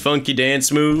do these funky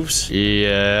dance moves?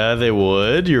 Yeah, they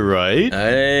would. You're right.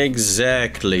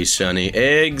 Exactly, Sonny.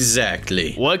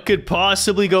 Exactly. What could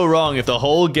possibly go wrong if the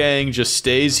whole gang just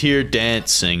stays here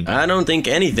dancing? I don't think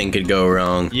anything could go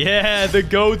wrong. Yeah, the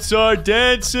goats are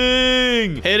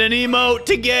dancing! Hit an emote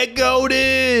to get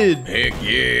goated! Heck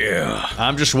yeah.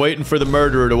 I'm just waiting for the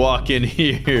murderer to walk in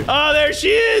here. Oh, there she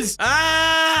is!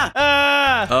 Ah!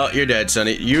 Ah! Oh, you're dead,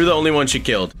 Sonny. You're the only one she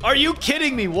killed. Are you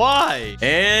kidding me? Why?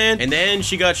 And then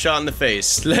she got shot in the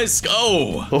face. Let's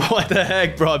go. What the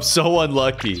heck, bro? I'm so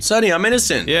unlucky. Sonny, I'm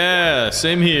innocent. Yeah,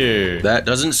 same here. That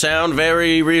doesn't sound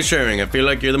very reassuring. I feel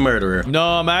like you're the murderer. No,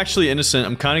 I'm actually innocent.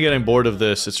 I'm kind of getting bored of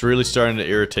this. It's really starting to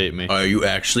irritate me. Are you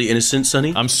actually innocent,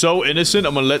 Sonny? I'm so innocent,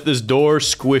 I'm gonna let this door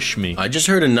squish me. I just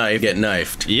heard a knife get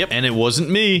knifed. Yep, and it wasn't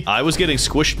me. I was getting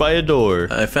squished by a door.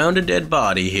 I found a dead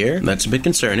body here. That's a bit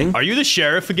concerning. Are you the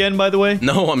sheriff again, by the way?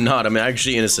 No, I'm not. I'm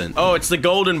actually innocent. Oh, it's the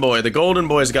golden boy. The golden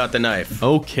boy's got the knife.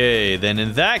 Okay, then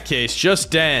in that case,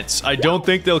 just dance. I don't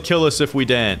think they'll kill us if we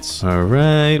dance. All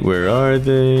right, where are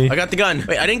they? I got the gun.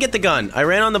 Wait, I didn't get the gun. I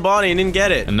ran on the body and didn't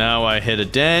get it. And now I hit a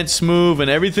dance move and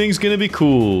everything's gonna be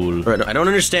cool. Bro, I don't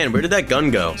understand. Where did that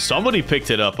gun go? Somebody picked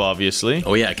it up, obviously.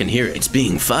 Oh yeah, I can hear it. It's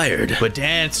being fired. But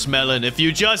dance, Melon. If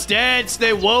you just dance,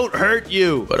 they won't hurt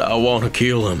you. But I want to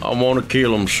kill him. I want to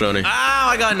kill him, Sonny. Ow,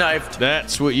 I got knifed.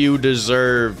 That's what you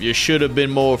deserve. You should have been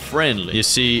more friendly. You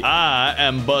see, I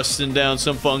am busting down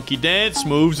some funky dance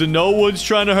moves and no one's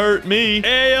trying to hurt me.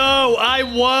 Ayo, I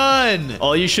won.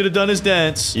 All you should have done is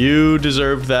dance. You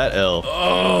deserved that L.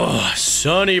 Oh,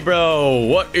 Sonny, bro.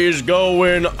 What is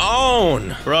going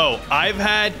on? Bro, I've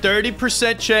had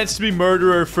 30% chance to be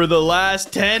murderer for the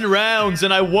last 10 rounds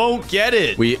and I won't get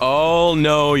it. We all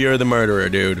know you're the murderer,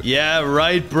 dude. Yeah,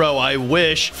 right, bro. I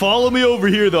wish. Follow me over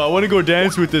here, though. I want to go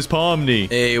dance with this Pomni.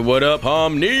 Hey, what up,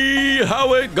 Pomni?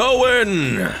 How it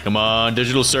going? Come on,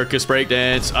 digital circus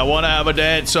breakdance. I want to have a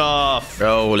dance off.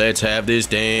 Bro, let's have this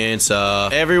dance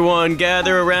off. Everyone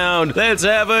gather around. Let's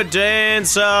have a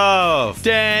dance off.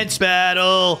 Dance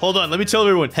battle. Hold on, let me tell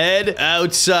everyone. Head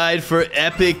outside for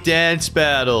epic dance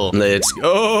battle. Let's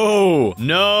go.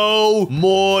 No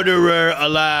murderer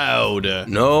allowed.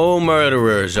 No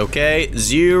murderers, okay?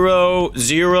 Zero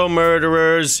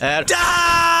murderers at...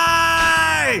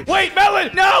 Die! Wait, Melon!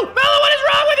 No! Melon, what is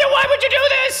wrong with you? Why would you do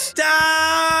this?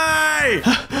 Die!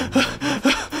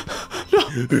 No,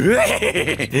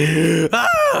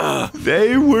 Ah!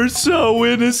 They were so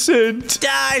innocent.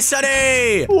 Die,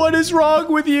 Sonny! What is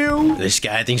wrong with you? This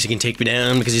guy thinks he can take me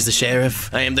down because he's the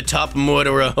sheriff. I am the top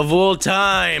murderer of all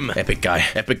time. Epic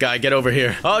guy, get over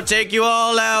here. I'll take you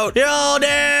all out. You're all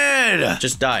dead.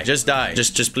 Just die, just die.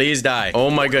 Just please die. Oh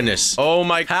my goodness. Oh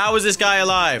my, how is this guy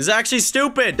alive? This is actually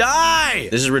stupid. Die!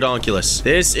 This is redonkulous.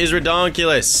 This is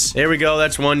redonkulous. Here we go,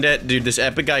 that's one dead. Dude, this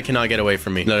epic guy cannot get away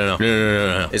from me. No.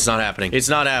 It's not happening. It's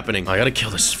not happening. I gotta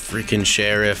kill this freaking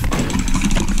sheriff.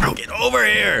 Bro, get over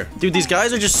here. Dude, these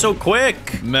guys are just so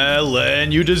quick.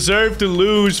 Melon, you deserve to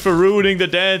lose for ruining the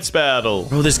dance battle.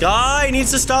 Bro, this guy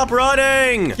needs to stop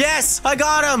running. Yes, I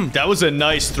got him. That was a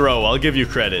nice throw. I'll give you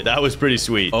credit. That was pretty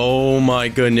sweet. Oh my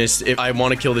goodness. If I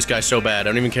want to kill this guy so bad. I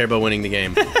don't even care about winning the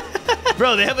game.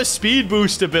 Bro, they have a speed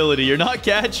boost ability. You're not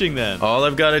catching them. All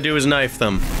I've got to do is knife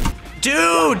them.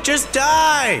 Dude, just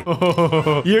die!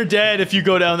 You're dead if you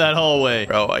go down that hallway.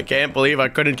 Bro, I can't believe I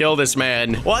couldn't kill this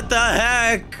man. What the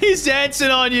heck? He's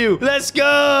dancing on you. Let's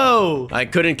go. I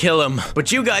couldn't kill him,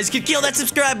 but you guys can kill that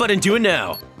subscribe button. Do it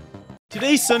now.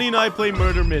 Today, Sunny and I play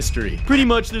Murder Mystery. Pretty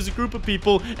much, there's a group of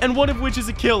people, and one of which is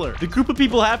a killer. The group of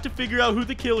people have to figure out who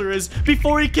the killer is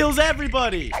before he kills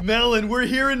everybody. Melon, we're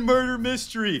here in Murder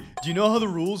Mystery. Do you know how the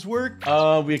rules work?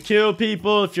 We kill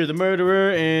people if you're the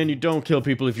murderer, and you don't kill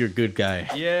people if you're a good guy.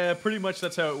 Yeah, pretty much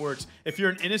that's how it works. If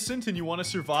you're an innocent and you want to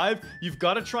survive, you've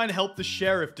got to try and help the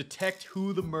sheriff detect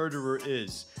who the murderer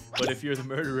is. But if you're the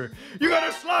murderer, you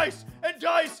gotta slice and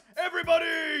dice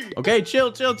everybody! Okay, chill.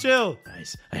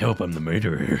 Guys, I hope I'm the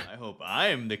murderer. I hope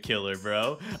I'm the killer,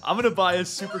 bro. I'm gonna buy a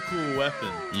super cool weapon.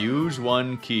 Use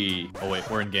one key. Oh wait,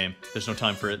 we're in game. There's no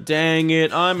time for it. Dang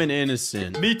it, I'm an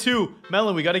innocent. Me too.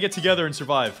 Melon, we gotta get together and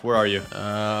survive. Where are you?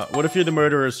 What if you're the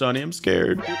murderer, Sonny? I'm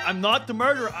scared. I'm not the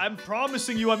murderer. I'm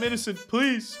promising you I'm innocent.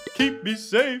 Please, keep me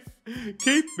safe.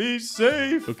 Keep me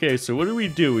safe. Okay, so what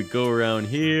do? We go around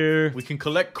here. We can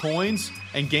collect coins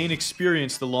and gain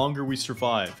experience the longer we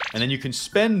survive. And then you can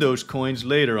spend those coins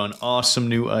later on awesome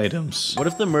new items. What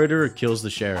if the murderer kills the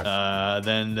sheriff?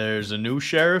 Then there's a new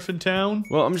sheriff in town.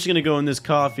 Well, I'm just gonna go in this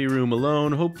coffee room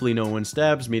alone. Hopefully no one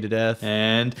stabs me to death.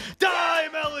 And die,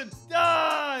 Melon!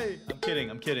 Die!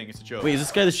 I'm kidding. It's a joke. Wait, is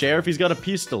this guy the sheriff? He's got a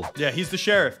pistol. Yeah, he's the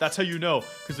sheriff. That's how you know.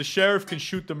 Because the sheriff can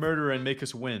shoot the murderer and make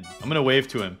us win. I'm gonna wave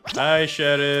to him. Hi,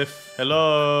 sheriff.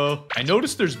 Hello. I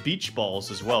noticed there's beach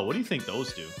balls as well. What do you think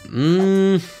those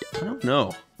do? I don't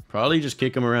know. Probably just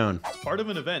kick him around. It's part of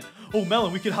an event. Oh,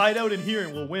 Melon, we could hide out in here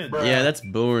and we'll win. Yeah, that's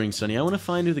boring, Sonny. I want to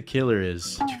find who the killer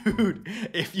is. Dude,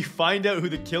 if you find out who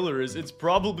the killer is, it's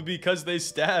probably because they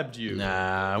stabbed you.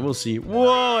 Nah, we'll see.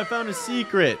 Whoa, I found a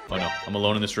secret. Oh no, I'm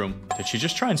alone in this room. Did she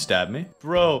just try and stab me?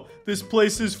 Bro, this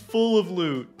place is full of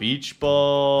loot. Beach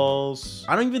balls.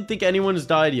 I don't even think anyone's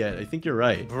died yet. I think you're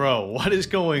right. Bro, what is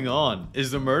going on?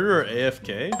 Is the murderer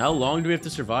AFK? How long do we have to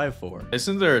survive for?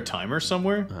 Isn't there a timer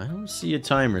somewhere? I don't see a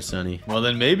timer, Sonny. Well,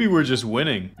 then maybe we're just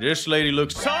winning. This lady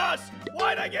looks sus!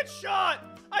 Why'd I get shot?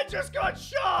 I just got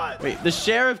shot! Wait, the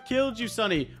sheriff killed you,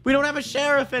 Sonny. We don't have a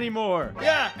sheriff anymore.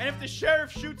 Yeah, and if the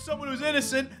sheriff shoots someone who's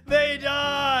innocent, they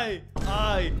die!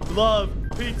 I love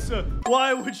pizza.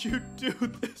 Why would you do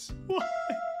this? Why?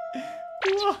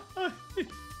 Why?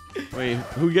 Wait,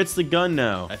 who gets the gun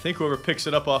now? I think whoever picks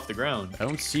it up off the ground. I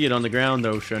don't see it on the ground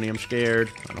though, Shani. I'm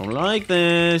scared. I don't like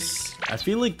this. I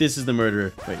feel like this is the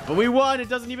murderer. Wait, but we won. It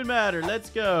doesn't even matter. Let's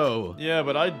go. Yeah,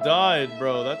 but I died,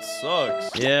 bro. That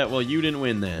sucks. Yeah, well, you didn't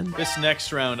win then. This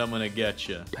next round, I'm gonna get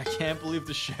you. I can't believe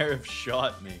the sheriff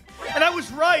shot me. And I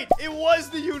was right. It was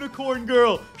the unicorn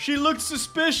girl. She looked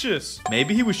suspicious.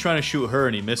 Maybe he was trying to shoot her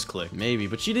and he misclicked. Maybe,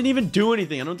 but she didn't even do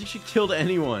anything. I don't think she killed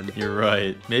anyone. You're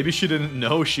right. Maybe she didn't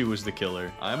know she was the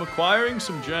killer. I'm acquiring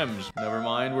some gems. Never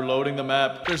mind, we're loading the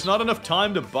map. There's not enough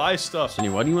time to buy stuff. Sonny,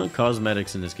 why do you want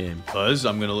cosmetics in this game? Cause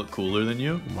I'm gonna look cooler than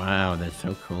you. Wow, that's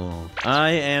so cool.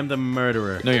 I am the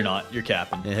murderer. No, you're not. You're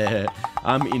capping.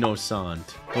 I'm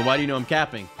innocent. But why do you know I'm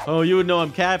capping? Oh, you would know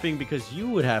I'm capping because you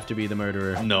would have to be the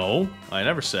murderer. No, I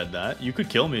never said that. You could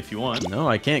kill me if you want. No,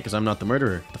 I can't because I'm not the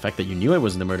murderer. The fact that you knew I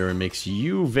wasn't the murderer makes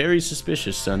you very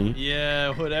suspicious, Sonny.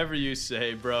 Yeah, whatever you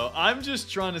say, bro. I'm just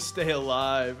trying to stay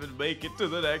alive and make it to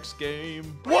the next game.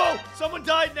 Whoa! Someone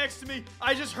died next to me.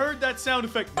 I just heard that sound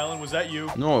effect. Melon, was that you?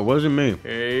 No, it wasn't me.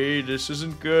 Hey, this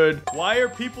isn't good. Why are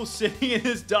people sitting in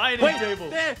this dining table?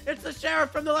 There, it's the sheriff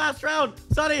from the last round.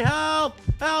 Sonny, help!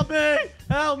 Help me!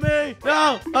 Help me!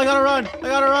 No! I gotta run! I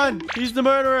gotta run! He's the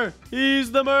murderer!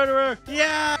 He's the murderer!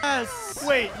 Yes!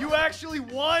 Wait, you actually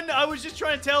won? I was just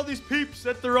trying to tell these peeps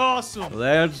that they're awesome.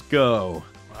 Let's go.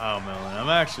 Wow, Melon, I'm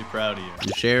actually proud of you.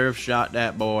 The sheriff shot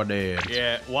that boy dead.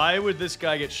 Yeah, why would this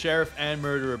guy get sheriff and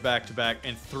murderer back to back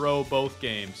and throw both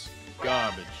games?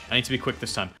 Garbage. I need to be quick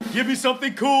this time. Give me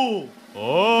something cool.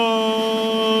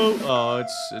 Oh,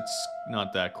 it's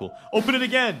not that cool. Open it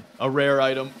again. A rare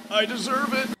item. I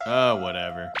deserve it.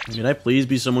 Whatever. Can I please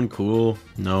be someone cool?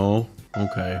 No.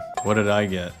 Okay. What did I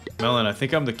get? Melon, I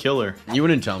think I'm the killer. You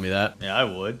wouldn't tell me that. Yeah, I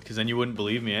would, because then you wouldn't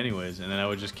believe me anyways, and then I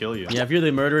would just kill you. Yeah, if you're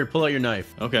the murderer, pull out your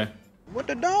knife. Okay. What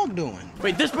the dog doing?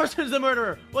 Wait, this person's the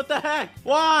murderer. What the heck?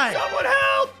 Why? Someone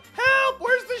help! Help!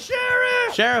 Where's the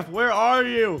sheriff? Sheriff, where are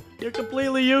you? You're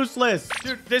completely useless.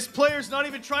 Dude, this player's not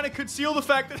even trying to conceal the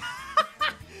fact that...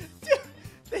 Dude,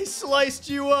 they sliced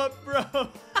you up, bro.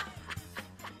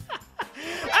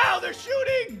 Ow, they're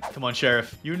shooting! Come on,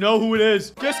 Sheriff. You know who it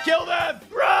is. Just kill them!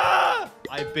 Rah!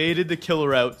 I baited the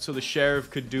killer out so the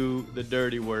sheriff could do the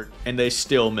dirty work, and they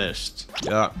still missed.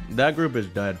 Yeah, that group is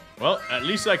dead. Well, at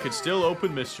least I could still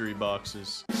open mystery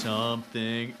boxes.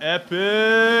 Something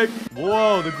epic!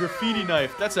 Whoa, the graffiti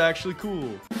knife. That's actually cool.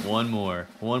 One more.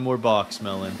 One more box,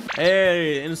 Melon.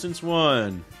 Hey, Innocence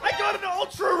won. I got an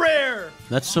ultra rare!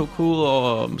 That's so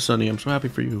cool, Sonny. I'm so happy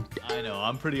for you. I know,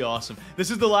 I'm pretty awesome.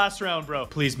 This is the last round, bro.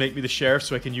 Please make me the sheriff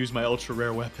so I can use my ultra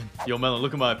rare weapon. Yo, Melon,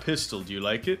 look at my pistol. Do you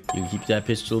like it? You can keep that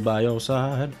pistol by your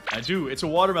side. I do. It's a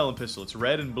watermelon pistol. It's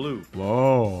red and blue.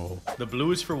 Whoa. The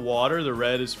blue is for water. The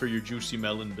red is for your juicy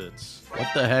melon bits. What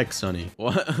the heck, Sonny?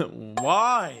 What?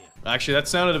 Why? Actually, that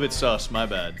sounded a bit sus. My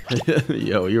bad.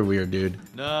 Yo, you're weird, dude.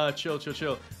 Nah, chill, chill,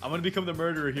 chill. I'm gonna become the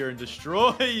murderer here and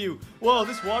destroy you. Whoa,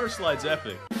 this water slide's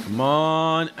epic. Come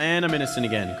on. And I'm innocent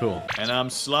again. Cool. And I'm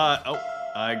Oh,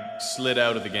 I slid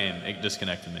out of the game. It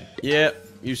disconnected me. Yeah,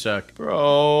 you suck.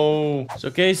 Bro. It's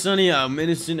okay, Sonny. I'm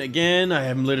innocent again. I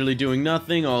am literally doing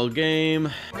nothing all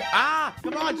game. Ah!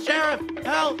 Come on, Sheriff!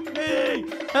 Help me!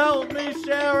 Help me,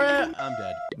 Sheriff! I'm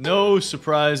dead. No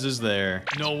surprises there.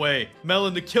 No way.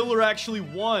 Melon, the killer actually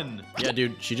won. Yeah,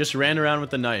 dude. She just ran around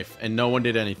with a knife, and no one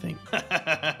did anything.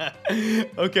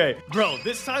 Okay. Bro,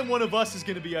 this time one of us is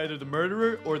gonna be either the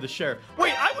murderer or the sheriff.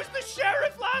 Wait, I was the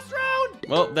sheriff last round?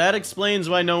 Well, that explains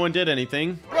why no one did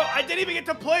anything. Bro, I didn't even get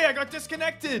to play. I got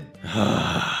disconnected.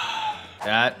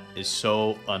 That is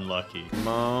so unlucky. Come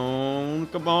on,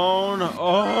 come on.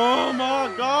 Oh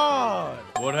my god.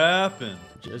 What happened?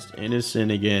 Just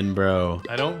innocent again, bro.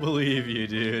 I don't believe you,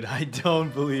 dude. I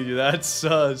don't believe you. That's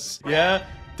sus. Yeah?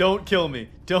 Don't kill me.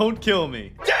 Don't kill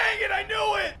me. Dang it, I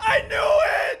knew it! I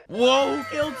knew it! Whoa, who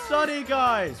killed Sonny,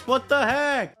 guys? What the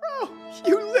heck? Bro,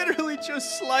 you literally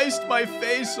just sliced my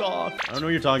face off. I don't know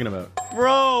what you're talking about.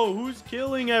 Bro, who's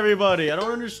killing everybody? I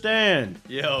don't understand.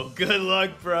 Yo, good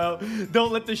luck, bro.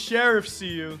 Don't let the sheriff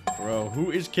see you. Bro,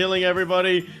 who is killing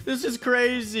everybody? This is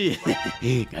crazy.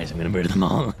 Guys, I'm gonna murder them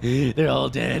all. They're all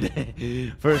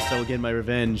dead. First, I'll get my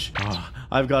revenge. Oh,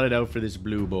 I've got it out for this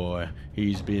blue boy.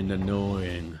 He's been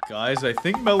annoying. Guys, I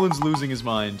think Melon's losing his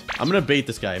mind. I'm gonna bait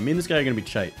this guy. Me and this guy are gonna be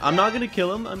tight. I'm not gonna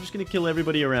kill him. I'm just gonna kill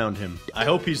everybody around him. I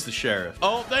hope he's the sheriff.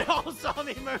 Oh, they all saw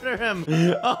me murder him.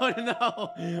 Oh,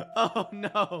 no. Oh,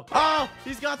 no. Oh,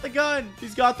 he's got the gun.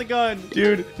 He's got the gun.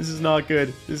 Dude, this is not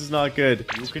good. This is not good.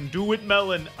 You can do it,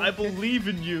 Melon. I believe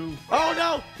in you. Oh,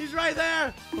 no. He's right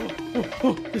there.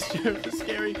 Oh, this sheriff is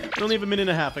scary. I only have a minute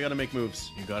and a half. I gotta make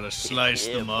moves. You gotta slice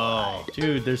them all.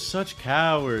 Dude, they're such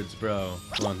cowards, bro.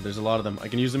 Come on, there's a lot of them. I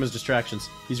can use them as distractions.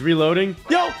 He's reloading.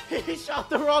 Yo, he shot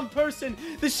the wrong person.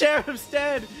 The sheriff's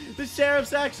dead. The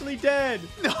sheriff's actually dead.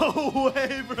 No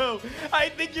way, bro. I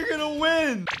think you're gonna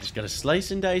win. Just gotta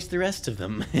slice and dice the rest of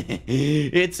them.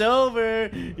 It's over.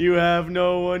 You have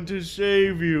no one to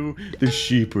save you. The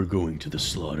sheep are going to the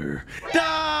slaughter.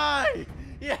 Die!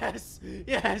 Yes!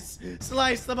 Yes!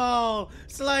 Slice them all!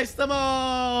 Slice them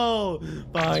all!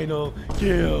 Final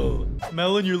kill.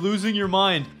 Melon, you're losing your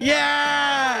mind.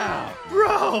 Yeah!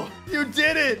 Bro, you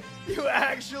did it! You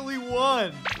actually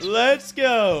won! Let's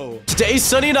go! Today,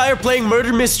 Sunny and I are playing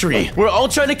Murder Mystery. We're all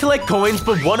trying to collect coins,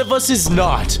 but one of us is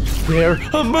not. They're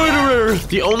a murderer!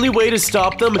 The only way to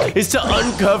stop them is to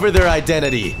uncover their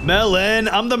identity. Melon,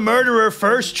 I'm the murderer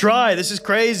first try. This is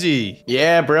crazy.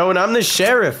 Yeah, bro, and I'm the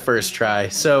sheriff first try.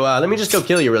 So, let me just go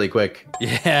kill you really quick.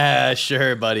 Yeah,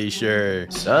 sure, buddy, sure.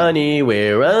 Sunny,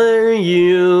 where are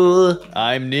you?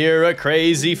 I'm near a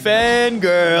crazy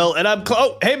fangirl, and I'm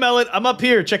oh, hey, Melon, I'm up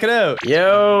here. Check it out.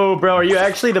 Yo, bro, are you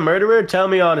actually the murderer? Tell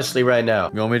me honestly right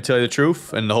now. You want me to tell you the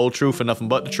truth and the whole truth and nothing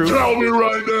but the truth? Tell me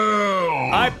right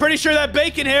now! I'm pretty sure that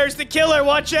bacon hair is the killer.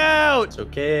 Watch out! It's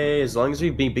okay. As long as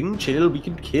we being chill, we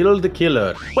can kill the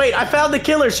killer. Wait, I found the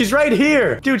killer. She's right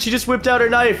here. Dude, she just whipped out her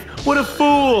knife. What a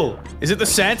fool. Is it the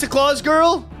Santa Claus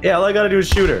girl? Yeah, all I gotta do is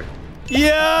shoot her.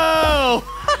 Yo!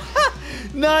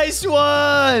 Nice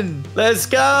one! Let's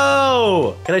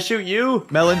go! Can I shoot you?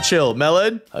 Melon, chill.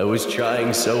 Melon? I was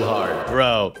trying so hard.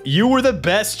 Bro, you were the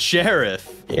best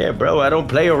sheriff. Yeah, bro, I don't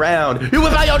play around. You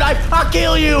whip out your knife, I'll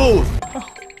kill you!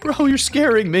 Bro, you're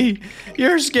scaring me.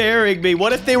 You're scaring me.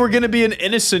 What if they were gonna be an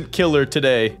innocent killer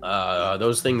today?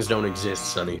 Those things don't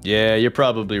exist, Sonny. Yeah, you're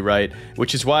probably right.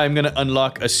 Which is why I'm gonna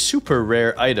unlock a super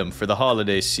rare item for the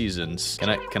holiday seasons.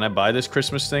 Can I buy this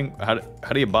Christmas thing? How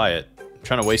do you buy it? I'm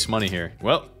trying to waste money here.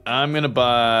 Well, I'm gonna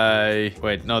buy...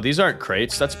 Wait, no, these aren't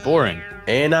crates. That's boring.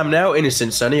 And I'm now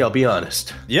innocent, Sonny, I'll be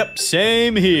honest. Yep,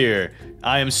 same here.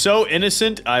 I am so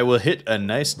innocent, I will hit a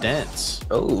nice dance.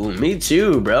 Oh, me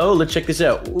too, bro. Let's check this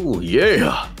out. Ooh,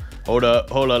 yeah. Hold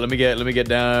up. Let me get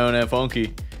down and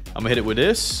funky. I'm gonna hit it with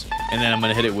this, and then I'm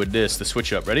gonna hit it with this. The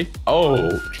switch up. Ready?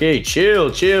 Oh, okay,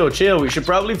 chill. We should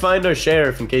probably find our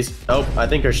sheriff in case... Oh, I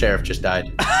think our sheriff just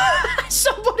died.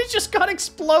 Somebody just got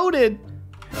exploded.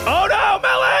 Oh no,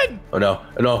 Melon! Oh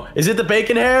no. Is it the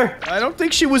bacon hair? I don't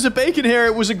think she was a bacon hair.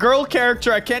 It was a girl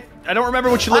character. I don't remember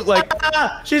what she looked like.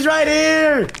 She's right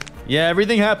here! Yeah,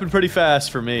 everything happened pretty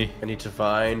fast for me. I need to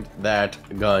find that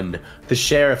gun. The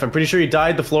sheriff, I'm pretty sure he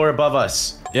died the floor above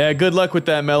us. Yeah, good luck with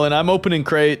that, Melon. I'm opening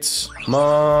crates. Come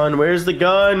on, where's the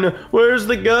gun? Where's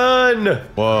the gun?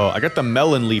 Whoa, I got the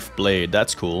melon leaf blade.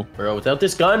 That's cool. Bro, without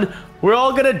this gun, we're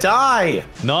all gonna die.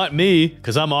 Not me,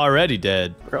 because I'm already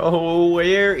dead. Bro,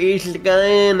 where is the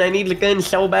gun? I need the gun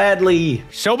so badly.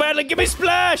 So badly, give me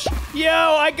splash! Yo,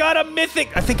 I got a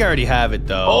mythic. I think I already have it,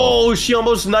 though. Oh, she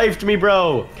almost knifed me,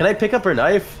 bro. Can I pick up her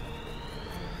knife?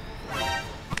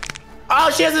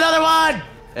 Oh, she has another one!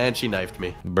 And she knifed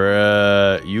me.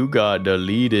 Bruh, you got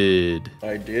deleted.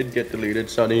 I did get deleted,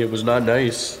 Sonny. It was not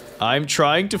nice. I'm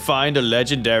trying to find a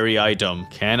legendary item.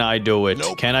 Can I do it?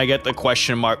 Nope. Can I get the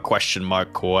question mark, question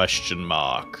mark, question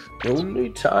mark? Only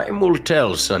time will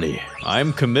tell, Sonny.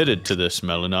 I'm committed to this,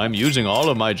 Melon. I'm using all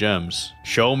of my gems.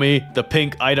 Show me the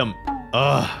pink item.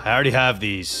 Ugh, I already have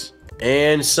these.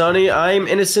 And Sonny, I'm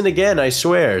innocent again, I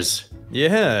swears.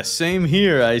 Yeah, same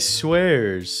here, I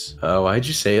swears. Oh, why'd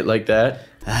you say it like that?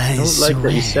 I don't like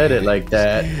that you said it like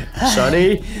that.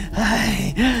 Sonny?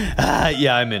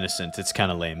 Yeah, I'm innocent. It's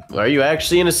kind of lame. Are you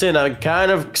actually innocent? I'm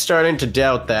kind of starting to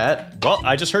doubt that. Well,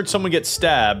 I just heard someone get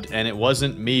stabbed, and it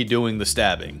wasn't me doing the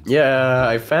stabbing. Yeah,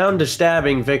 I found a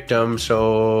stabbing victim,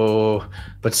 so...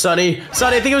 But Sonny,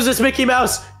 I think it was this Mickey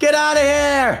Mouse. Get out of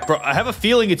here! Bro, I have a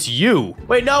feeling it's you.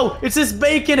 Wait, no, it's this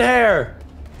bacon hair.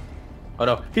 Oh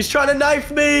no, he's trying to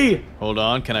knife me. Hold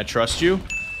on, can I trust you?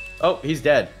 Oh, he's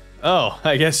dead. Oh,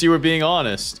 I guess you were being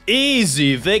honest.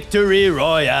 Easy victory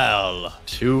royale.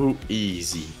 Too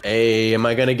easy. Hey, am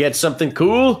I gonna get something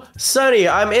cool? Sonny,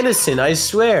 I'm innocent, I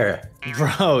swear.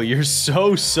 Bro, you're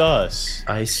so sus.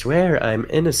 I swear I'm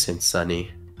innocent,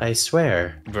 Sonny. I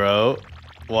swear. Bro,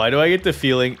 why do I get the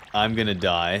feeling I'm gonna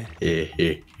die?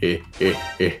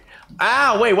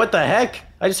 Ah, wait, what the heck?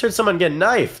 I just heard someone get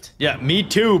knifed. Yeah, me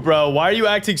too, bro. Why are you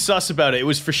acting sus about it? It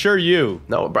was for sure you.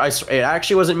 No, bro, it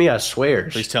actually wasn't me, I swear.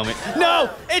 Please tell me. No,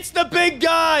 it's the big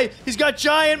guy. He's got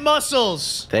giant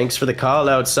muscles. Thanks for the call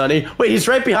out, Sonny. Wait, he's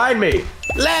right behind me.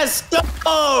 Let's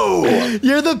go!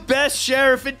 You're the best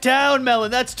sheriff in town,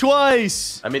 Melon. That's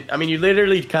twice. I mean, you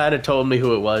literally kind of told me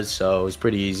who it was, so it was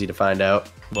pretty easy to find out.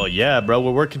 Well, yeah, bro.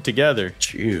 We're working together.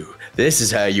 Phew. This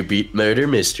is how you beat murder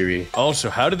mystery. Also,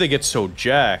 how did they get so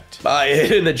jacked? I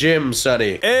hit in the gym,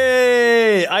 Sonny.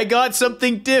 Hey, I got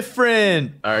something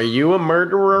different. Are you a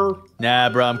murderer? Nah,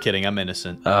 bro, I'm kidding. I'm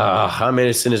innocent. I'm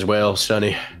innocent as well,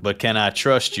 Sonny. But can I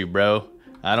trust you, bro?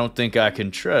 I don't think I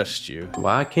can trust you.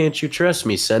 Why can't you trust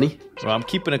me, Sonny? Well, I'm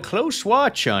keeping a close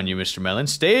watch on you, Mr. Melon.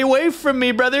 Stay away from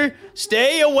me, brother.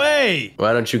 Stay away.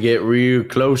 Why don't you get real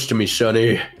close to me,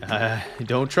 Sonny? I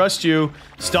don't trust you.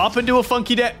 Stop and do a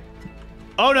funky dance.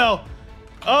 Oh, no.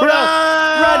 Oh,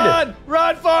 Run! no.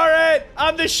 Run for it.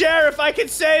 I'm the sheriff. I can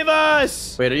save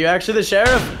us. Wait, are you actually the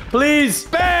sheriff? Please!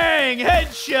 Bang!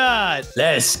 Headshot.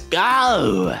 Let's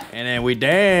go! And then we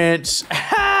dance.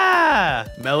 Ha!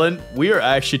 Melon, we are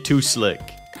actually too slick.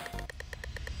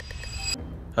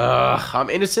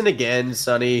 I'm innocent again,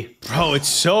 Sonny. Bro, it's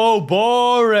so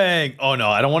boring. Oh no,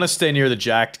 I don't want to stay near the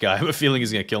jacked guy. I have a feeling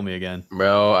he's gonna kill me again.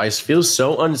 Bro, I feel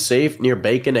so unsafe near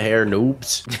bacon hair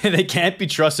noobs. They can't be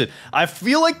trusted. I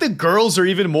feel like the girls are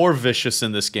even more vicious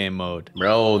in this game mode.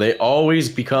 Bro, they always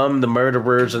become the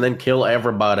murderers and then kill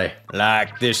everybody.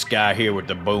 Like this guy here with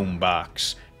the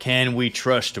boombox. Can we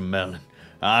trust him, Melon?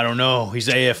 I don't know. He's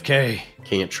AFK.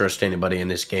 Can't trust anybody in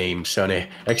this game, Sonny.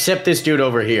 Except this dude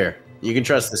over here. You can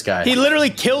trust this guy. He literally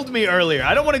killed me earlier.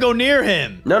 I don't want to go near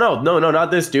him. No,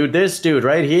 not this dude. This dude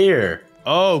right here.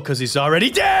 Oh, because he's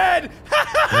already dead.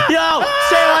 Yo,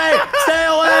 stay away! Stay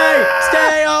away!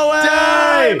 Stay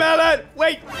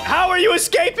you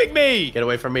escaping me? Get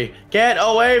away from me. Get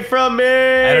away from me!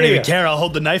 I don't even care. I'll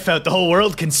hold the knife out. The whole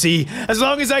world can see. As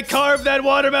long as I carve that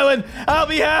watermelon, I'll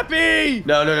be happy.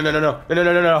 No.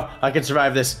 I can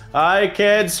survive this. I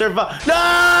can survive.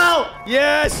 No!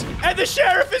 Yes, and the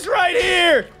sheriff is right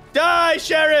here. Die,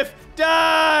 sheriff,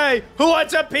 die. Who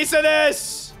wants a piece of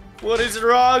this? What is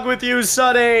wrong with you,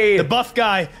 Sonny? The buff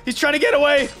guy. He's trying to get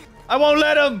away. I won't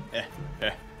let him.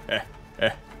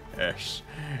 Yes.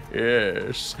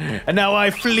 Yes. And now I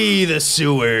flee the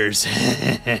sewers.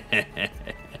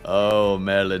 Oh,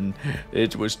 Melon,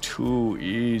 it was too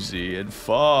easy and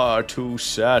far too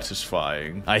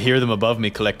satisfying. I hear them above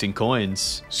me collecting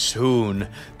coins. Soon,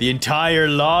 the entire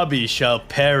lobby shall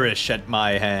perish at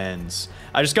my hands.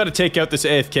 I just gotta take out this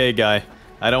AFK guy.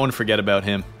 I don't want to forget about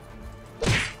him.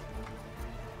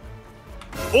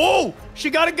 Oh! She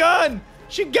got a gun!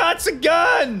 She got a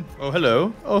gun! Oh,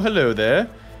 hello. Oh, hello there.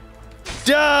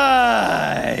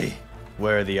 Die!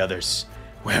 Where are the others?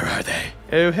 Where are they?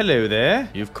 Oh, hello there.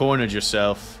 You've cornered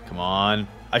yourself. Come on.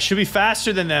 I should be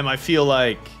faster than them, I feel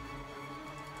like.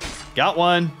 Got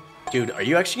one. Dude, are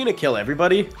you actually gonna kill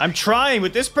everybody? I'm trying,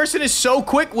 but this person is so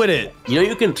quick with it. You know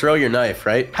you can throw your knife,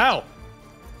 right? How?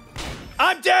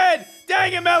 I'm dead!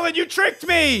 Dang it, Melon, you tricked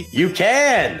me! You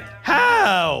can!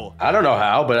 How? I don't know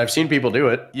how, but I've seen people do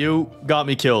it. You got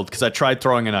me killed because I tried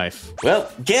throwing a knife.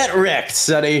 Well, get wrecked,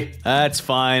 Sonny. That's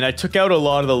fine. I took out a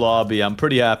lot of the lobby. I'm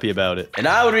pretty happy about it. And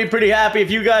I would be pretty happy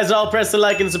if you guys all press the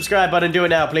like and subscribe button. Do it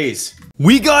now, please.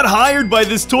 We got hired by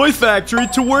this toy factory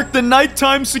to work the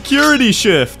nighttime security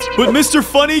shift. But Mr.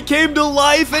 Funny came to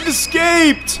life and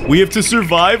escaped. We have to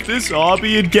survive this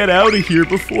hobby and get out of here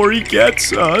before he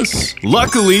gets us.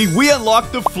 Luckily, we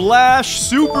unlocked the Flash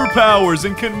superpowers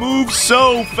and can move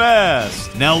so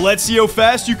fast. Now let's see how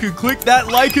fast you can click that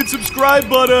like and subscribe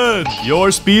button.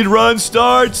 Your speed run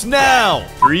starts now.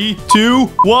 3, 2,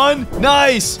 1.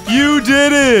 Nice. You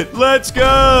did it. Let's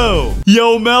go.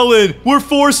 Yo, Melon, we're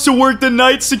forced to work the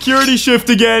night security shift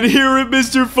again here at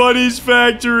Mr. Funny's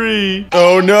factory.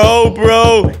 Oh no,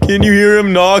 bro. Can you hear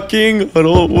him knocking? I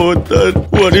don't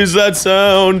what is that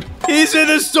sound? He's in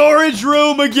the storage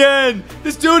room again.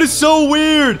 This dude is so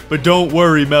weird. But don't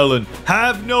worry, Melon.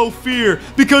 Have no fear,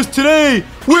 because today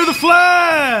we're the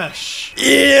Flash.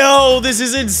 Yo, this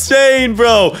is insane,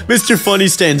 bro. Mr. Funny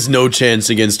stands no chance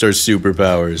against our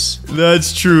superpowers.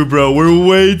 That's true, bro. We're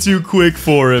way too quick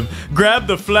for him. Grab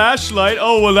the flashlight.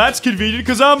 Oh, well, that's convenient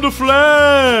because I'm the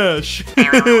Flash.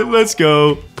 Let's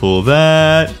go. Pull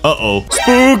that. Uh-oh.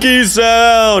 Spooky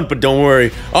sound. But don't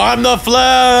worry. I'm the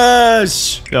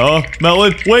Flash. Oh,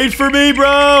 Melon, wait for me,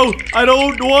 bro. I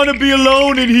don't want to be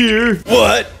alone in here.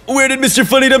 What? Where did Mr.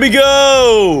 Funny Dummy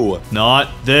go? Not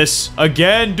this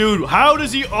again, dude. How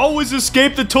does he always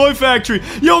escape the toy factory?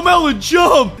 Yo, Melon,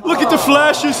 jump. Look at the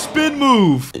Flash's spin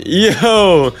move.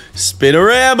 Yo,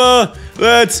 spinorama.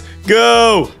 Let's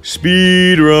go.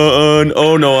 Speed run.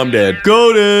 Oh no, I'm dead.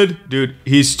 Goated. Dude,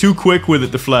 he's too quick with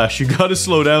it, the Flash. You gotta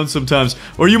slow down sometimes,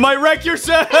 or you might wreck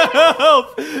yourself.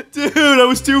 Dude, I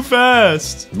was too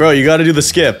fast. Bro, you gotta do the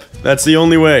skip. That's the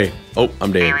only way. Oh,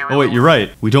 I'm dead. Oh, wait, you're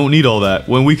right. We don't need all that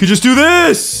when we could just do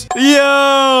this.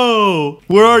 Yo!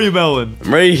 Where are you, Melon?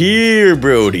 I'm right here,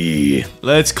 Brody.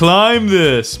 Let's climb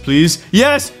this, please.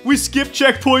 Yes, we skipped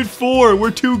checkpoint 4.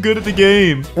 We're too good at the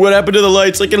game. What happened to the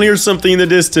lights? I can hear something in the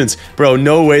distance. Bro,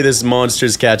 no way this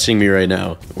monster's catching me right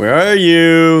now. Where are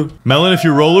you? Melon, if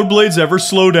your rollerblades ever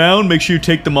slow down, make sure you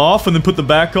take them off and then put them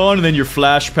back on, and then your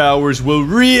Flash powers will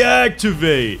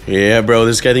reactivate. Yeah, bro,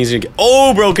 this guy thinks he's gonna get—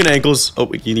 Oh, broken ankles. Oh,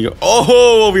 wait, you need to go—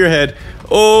 Oh, over your head.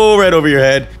 Oh, right over your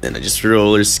head. Then I just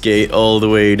roller skate all the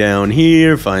way down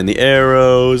here. Find the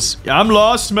arrows. I'm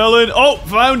lost, Melon. Oh,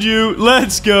 found you.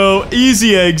 Let's go.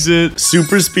 Easy exit.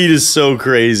 Super speed is so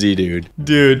crazy, dude.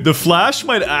 Dude, the Flash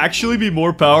might actually be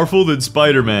more powerful than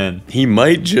Spider-Man. He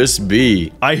might just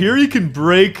be. I hear he can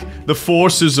break the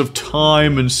forces of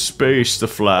time and space, the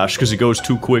Flash, because he goes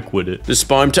too quick with it. The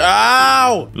spawn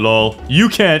Ow! Lol. You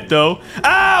can't, though.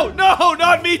 Ow! No,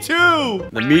 not me too!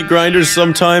 The meat grinder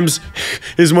sometimes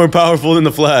is more powerful than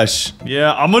the Flash.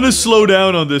 Yeah, I'm gonna slow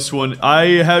down on this one. I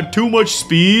had too much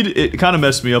speed. It kind of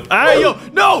messed me up. Ah, yo!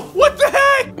 No! What the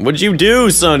heck? What'd you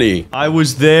do, Sonny? I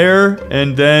was there,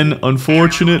 and then,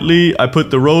 unfortunately, I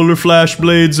put the roller flash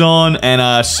blades on, and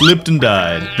I slipped and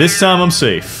died. This time, I'm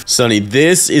safe. Sonny,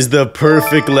 this is the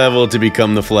perfect level to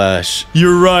become the Flash.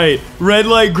 You're right. Red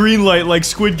light, green light, like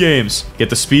Squid Games. Get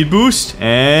the speed boost,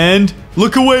 and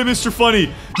look away, Mr.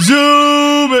 Funny.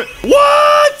 Zoom zoom it.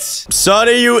 What?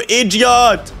 Sonny, you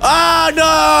idiot. Ah,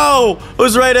 no. It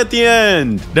was right at the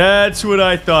end. That's what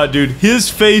I thought, dude. His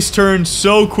face turned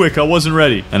so quick. I wasn't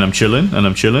ready. And I'm chilling.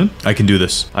 I can do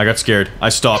this. I got scared. I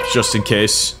stopped just in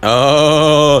case.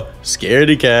 Oh,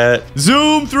 scaredy cat.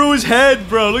 Zoom through his head,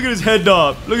 bro. Look at his head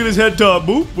top.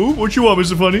 Boop, boop. What you want,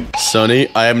 Mr. Funny? Sonny,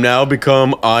 I am now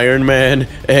become Iron Man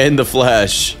and the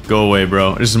Flash. Go away,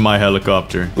 bro. This is my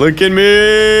helicopter. Look at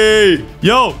me.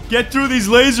 Yo, get through these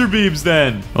laser beams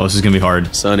then. Oh, this is gonna be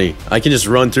hard. Sonny, I can just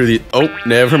run through the... Oh,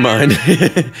 never mind.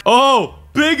 Oh,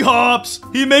 big hops.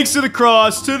 He makes it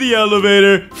across to the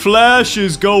elevator. Flash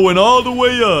is going all the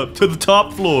way up to the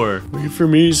top floor. Wait for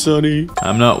me, Sonny.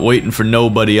 I'm not waiting for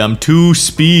nobody. I'm too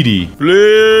speedy.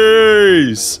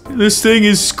 Please. This thing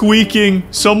is squeaking.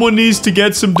 Someone needs to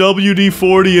get some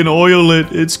WD-40 and oil it.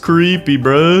 It's creepy,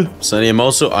 bruh. Sonny, I'm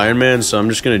also Iron Man, so I'm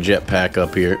just gonna jetpack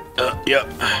up here.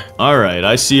 Yep. Alright,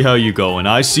 I see how you're going.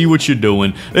 I see what you're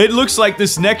doing. It looks like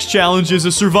this next challenge is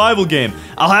a survival game.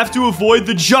 I'll have to avoid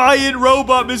the giant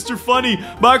robot, Mr. Funny,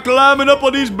 by climbing up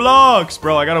on these blocks.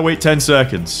 Bro, I gotta wait 10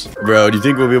 seconds. Bro, do you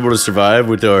think we'll be able to survive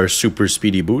with our super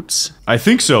speedy boots? I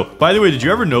think so. By the way, did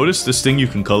you ever notice this thing you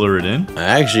can color it in?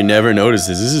 I actually never noticed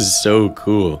this. This is so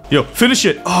cool. Yo, finish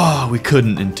it. Oh, we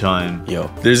couldn't in time. Yo,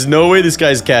 there's no way this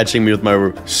guy's catching me with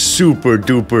my super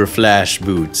duper flash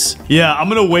boots. Yeah, I'm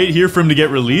gonna wait here for him to get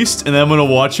released, and then I'm gonna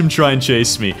watch him try and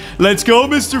chase me. Let's go,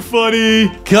 Mr. Funny.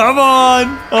 Come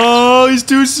on. Oh, he's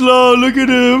too slow. Look at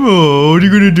him. Oh, what are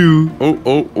you gonna do?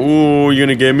 Oh, you're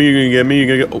gonna get me, you're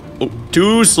gonna get... Oh,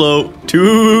 too slow.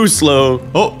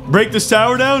 Oh, break this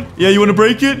tower down? Yeah, you wanna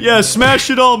break it? Yeah, smash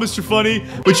it all, Mr. Funny,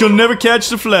 but you'll never catch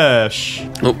the Flash.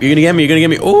 Oh, you're gonna get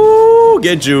me. Oh,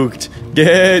 get juked.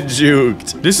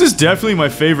 This is definitely my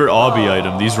favorite obby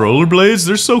item. These rollerblades,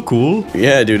 they're so cool.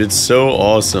 Yeah, dude, it's so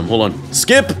awesome. Hold on.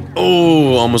 Skip.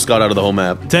 Oh, almost got out of the whole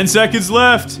map. 10 seconds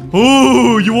left.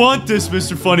 Ooh, you want this,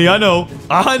 Mr. Funny. I know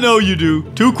you do.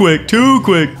 Too quick.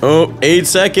 Oh, 8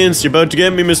 seconds. You're about to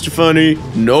get me, Mr. Funny.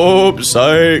 Nope,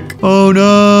 psych. Oh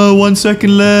no, 1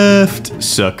 second left.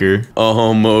 Sucker.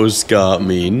 Almost got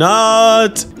me.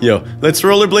 Not. Yo, let's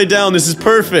rollerblade down. This is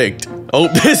perfect. Oh,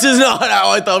 this is not how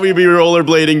I thought we'd be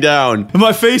rollerblading down.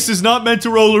 My face is not meant to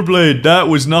rollerblade. That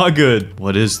was not good.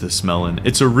 What is this, Melon?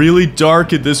 It's a really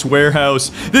dark in this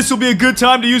warehouse. This will be a good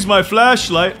time to use my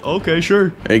flashlight. Okay,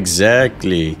 sure.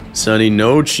 Exactly. Sonny,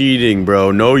 no cheating,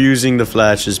 bro. No using the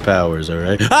Flash's powers,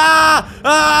 alright?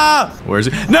 Where is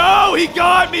he? No, he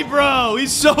got me, bro.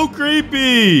 He's so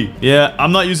creepy. Yeah,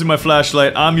 I'm not using my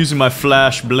flashlight. I'm using my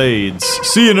flash blades.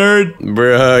 See you, nerd.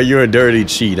 Bruh, you're a dirty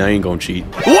cheat. I ain't gonna cheat.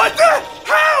 What the?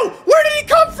 How? Where did he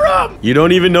come from? You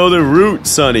don't even know the route,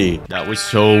 Sonny. That was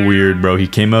so weird, bro. He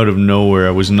came out of nowhere.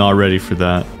 I was not ready for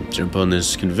that. Jump on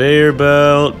this conveyor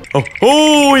belt.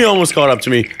 Oh, he almost caught up to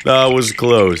me. That was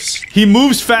close. He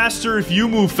moves faster if you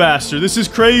move faster. This is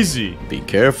crazy. Be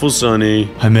careful, Sonny.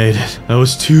 I made it. That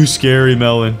was too scary,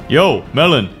 Melon. Yo,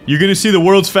 Melon, you're gonna see the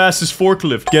world's fastest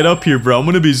forklift. Get up here, bro. I'm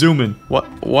gonna be zooming. What?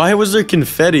 Why was there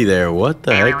confetti there? What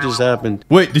the heck just happened?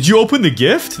 Wait, did you open the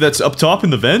gift that's up top in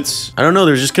the vents? I don't know.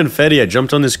 There's just confetti. I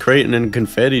jumped on this crate and then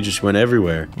confetti just went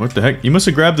everywhere. What the heck? You must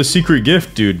have grabbed the secret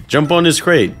gift, dude. Jump on this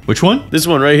crate. Which one? This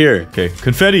one right here. Okay,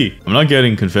 confetti. I'm not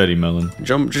getting confetti, Melon.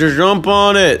 Just jump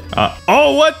on it.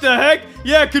 Oh, what the heck?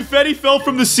 Yeah, confetti fell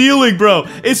from the ceiling, bro.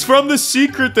 It's from the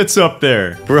secret that's up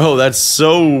there. Bro, that's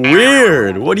so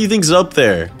weird. What do you think's up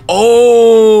there?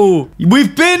 Oh,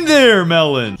 we've been there,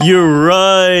 Melon. You're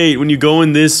right. When you go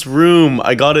in this room,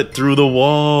 I got it through the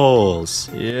walls.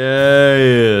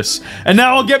 Yes. And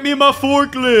now I'll get me my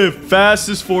forklift.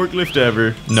 Fastest forklift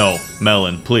ever. No,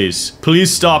 Melon, please.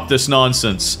 Please stop this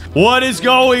nonsense. What is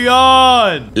going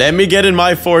on? Let me get in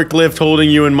my forklift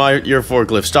holding you in your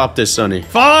forklift. Stop this, Sonny.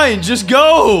 Fine, just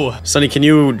go. Sonny, can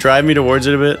you drive me towards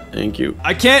it a bit? Thank you.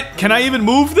 I can't. Can I even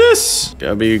move this?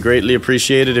 That'd be greatly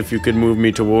appreciated if you could move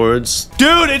me towards.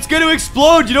 Dude, it's gonna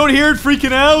explode. You don't hear it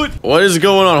freaking out? What is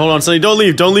going on? Hold on, Sonny. Don't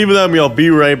leave. Don't leave without me. I'll be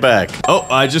right back. Oh,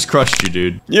 I just crushed you,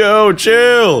 dude. Yo,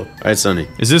 chill. All right, Sonny.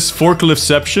 Is this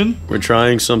forkliftception? We're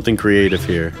trying something creative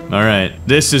here. All right.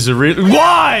 This is a real...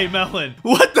 Why, Melon?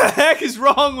 What the heck is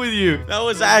wrong with you? That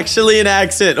was actually an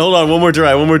accent. Hold on. One more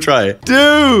try.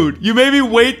 Dude, you made me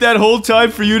wait that whole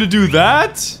time for you to do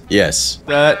that? Yes.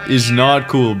 That is not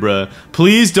cool, bruh.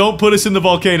 Please don't put us in the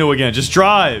volcano again. Just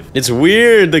drive. It's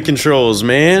weird, the controls,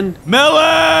 man.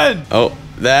 Melon! Oh,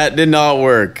 that did not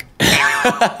work.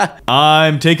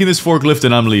 I'm taking this forklift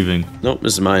and I'm leaving. Nope,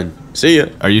 this is mine. See ya.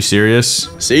 Are you serious?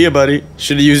 See ya, buddy.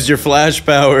 Should've used your flash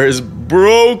powers.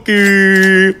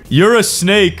 Brokey. You're a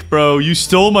snake, bro. You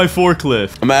stole my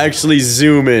forklift. I'm actually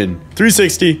zooming.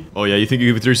 360. Oh, yeah? You think you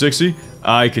give it 360?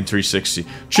 I can 360.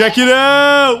 Check it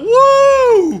out!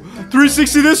 Woo!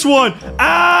 360 this one!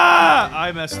 Ah!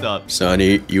 I messed up.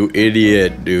 Sonny, you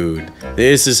idiot, dude.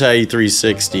 This is how you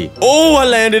 360. Oh, I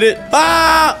landed it.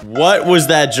 Ah! What was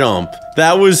that jump?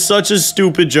 That was such a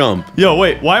stupid jump. Yo,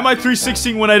 wait, why am I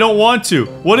 360ing when I don't want to?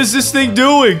 What is this thing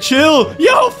doing? Chill!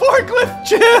 Yo, forklift,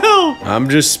 chill! I'm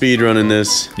just speedrunning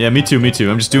this. Yeah, me too, me too.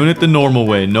 I'm just doing it the normal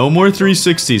way. No more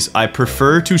 360s. I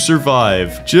prefer to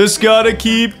survive. Just gotta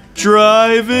keep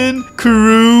driving,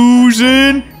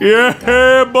 cruising.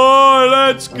 Yeah, boy,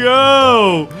 let's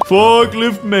go.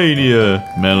 Forklift mania.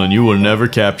 Melon, you will never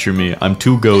capture me. I'm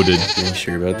too goated. You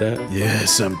sure about that?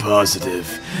 Yes, I'm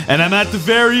positive. And I'm at the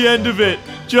very end of it.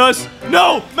 Just,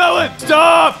 no, Melon,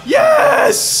 stop.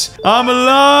 Yes, I'm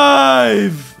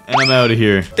alive. And I'm out of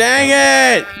here. Dang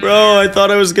it! Bro, I thought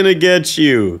I was gonna get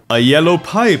you. A yellow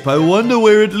pipe. I wonder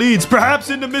where it leads. Perhaps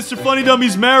into Mr. Funny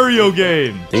Dummy's Mario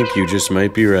game. I think you just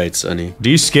might be right, Sonny.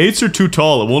 These skates are too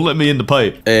tall. It won't let me in the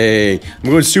pipe. Hey, I'm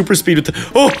going super speed with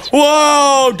the— oh,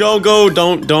 whoa! Don't go,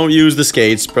 don't use the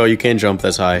skates, bro. You can't jump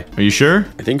this high. Are you sure?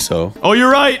 I think so. Oh,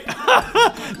 you're right.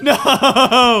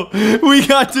 No, we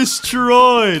got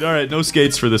destroyed. All right, no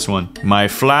skates for this one. My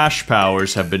flash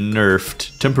powers have been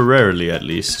nerfed, temporarily at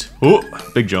least. Oh,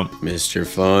 big jump. Mr.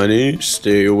 Funny,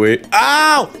 stay away.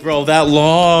 Ow! Bro, that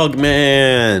log,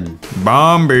 man.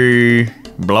 Bombi.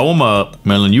 Blow him up.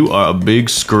 Melon, you are a big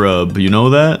scrub. You know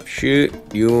that? Shut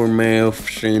your mouth,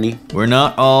 Sonny. We're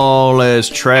not all as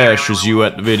trash as you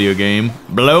at the video game.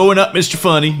 Blowing up Mr.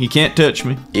 Funny. You can't touch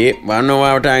me. Yep, I know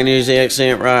our Chinese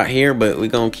accent right here, but we're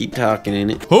gonna keep talking in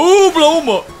it. Oh, blow him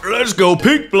up. Let's go.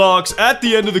 Pink blocks at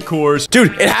the end of the course.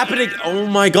 Dude, it happened. Oh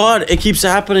my god, it keeps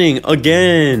happening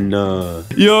again.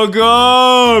 You're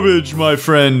garbage, my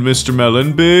friend, Mr.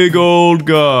 Melon. Big old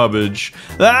garbage.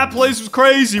 That place was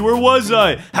crazy. Where was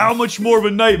I? How much more of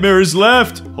a nightmare is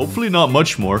left? Hopefully not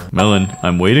much more. Melon,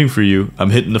 I'm waiting for you. I'm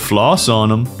hitting the floss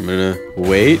on him. I'm gonna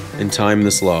wait and time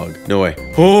this log. No way.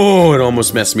 Oh, it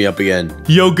almost messed me up again.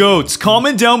 Yo, goats,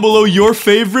 comment down below your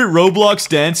favorite Roblox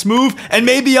dance move, and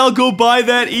maybe I'll go buy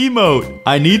that emote.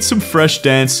 I need some fresh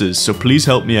dances, so please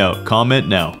help me out. Comment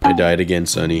now. I died again,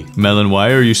 Sonny. Melon,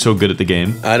 why are you so good at the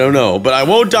game? I don't know, but I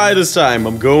won't die this time.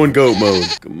 I'm going goat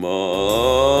mode. Come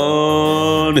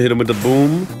on. Hit him with the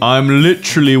boom. I'm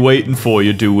literally waiting for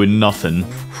you doing nothing.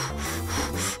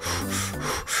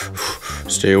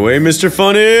 Stay away, Mr.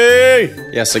 Funny!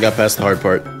 Yes, I got past the hard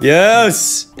part.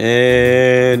 Yes!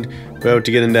 And about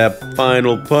to get in that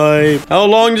final pipe. How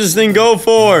long does this thing go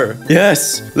for?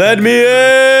 Yes! Let me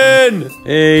in!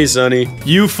 Hey, Sonny.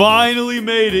 You finally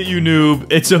made it, you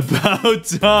noob. It's about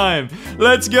time.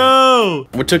 Let's go!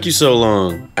 What took you so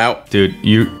long? Ow. Dude,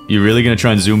 you really gonna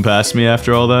try and zoom past me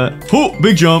after all that? Oh,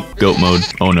 big jump. Goat mode.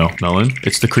 Oh no, Melon.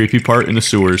 It's the creepy part in the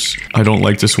sewers. I don't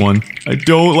like this one. I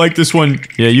don't like this one.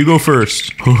 Yeah, you go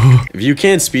first. If you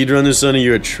can't speedrun this, Sonny,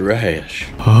 you're trash.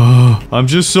 I'm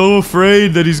just so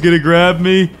afraid that he's gonna grab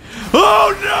me.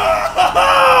 Oh no!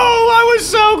 I was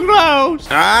so close!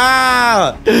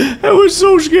 Ah! That was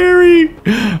so scary.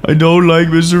 I don't like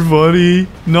Mr. Funny.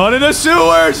 Not in the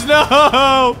sewers,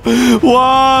 no!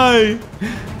 Why?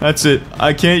 That's it.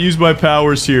 I can't use my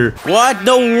powers here. What?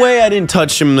 No way I didn't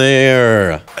touch him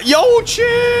there. Yo,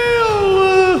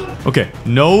 chill! Okay,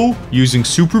 no using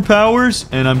superpowers,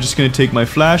 and I'm just gonna take my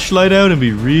flashlight out and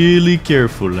be really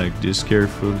careful like this.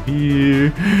 Careful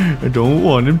here. I don't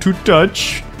want him to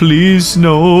touch. Please,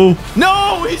 no.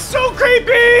 No, he's so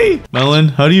creepy! Melon,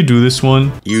 how do you do this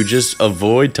one? You just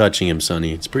avoid touching him,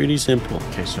 Sonny. It's pretty simple.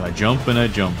 Okay, so I jump and I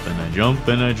jump and I jump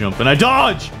and I jump and I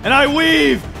dodge and I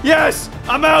weave. Yes,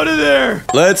 I'm out of there.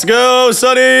 Let's go,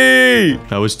 Sonny!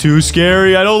 That was too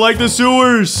scary. I don't like the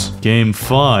sewers. Game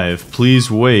 5. Please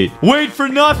wait. Wait for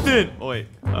nothing. Oh, wait.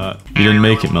 You didn't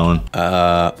make it, Melon.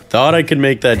 Thought I could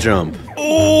make that jump.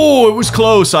 Oh, it was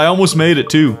close. I almost made it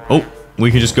too. Oh,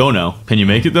 we can just go now. Can you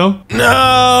make it though?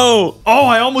 No! Oh,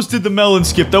 I almost did the melon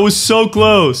skip. That was so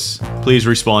close. Please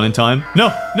respawn in time. No,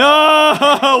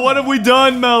 no! What have we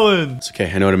done, Melon? It's okay.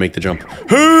 I know how to make the jump.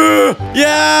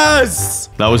 Yes!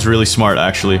 That was really smart,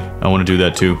 actually. I want to do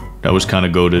that too. That was kind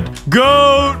of goated.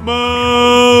 Goat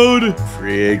mode!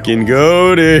 Freaking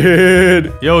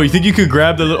goated! Yo, you think you could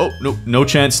grab the little— oh, no, no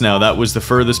chance now. That was the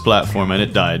furthest platform and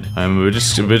it died. I'm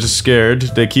just a bit scared.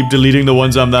 They keep deleting the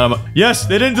ones I'm— yes,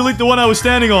 they didn't delete the one I was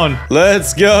standing on.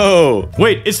 Let's go!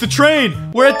 Wait, it's the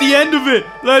train! We're at the end of it!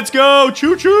 Let's go!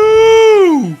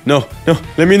 Choo-choo! No, no,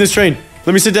 let me in this train.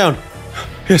 Let me sit down.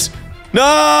 Yes.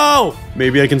 No!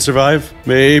 Maybe I can survive.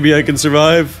 Maybe I can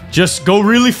survive. Just go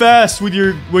really fast with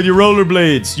your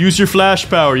rollerblades. Use your flash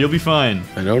power. You'll be fine.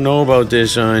 I don't know about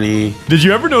this, honey. Did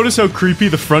you ever notice how creepy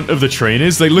the front of the train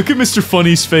is? Like, look at Mr.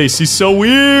 Funny's face. He's so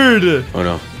weird. Oh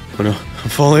no. Oh no. I'm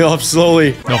falling off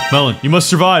slowly. No, Melon, you must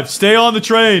survive. Stay on the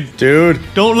train. Dude.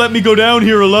 Don't let me go down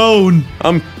here alone.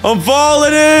 I'm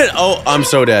falling in. Oh, I'm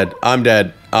so dead. I'm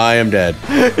dead. I am dead.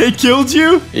 It killed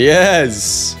you?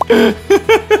 Yes.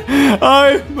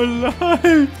 I'm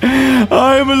alive.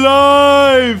 I'm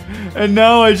alive. And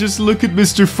now I just look at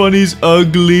Mr. Funny's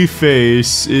ugly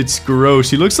face. It's gross.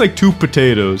 He looks like 2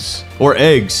 potatoes. Or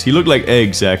eggs. He looked like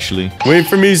eggs, actually. Wait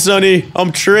for me, Sonny.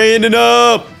 I'm training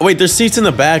up. Wait, there's seats in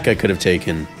the back I could have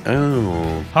taken.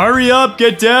 Oh. Hurry up.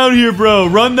 Get down here, bro.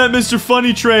 Run that Mr.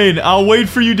 Funny train. I'll wait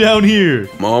for you down here.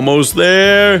 I'm almost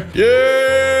there.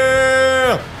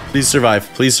 Yeah. Please survive.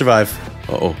 Please survive.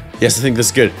 Uh-oh. Yes, I think this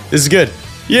is good. This is good.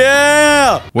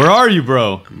 Yeah! Where are you,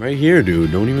 bro? I'm right here,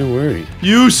 dude. Don't even worry.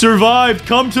 You survived.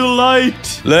 Come to the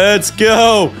light. Let's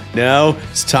go. Now,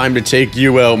 it's time to take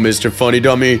you out, Mr. Funny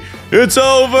Dummy. It's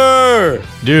over!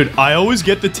 Dude, I always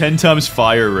get the 10 times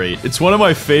fire rate. It's one of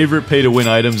my favorite pay-to-win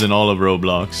items in all of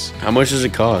Roblox. How much does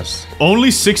it cost?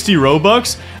 Only 60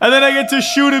 Robux, and then I get to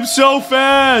shoot him so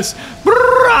fast.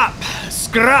 Brrrap!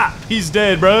 Scrap! He's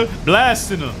dead, bro.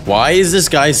 Blasting him. Why is this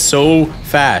guy so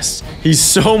fast? He's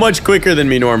so much quicker than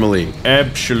me normally.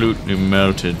 Absolutely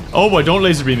melted. Oh boy, don't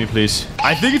laser beam me, please.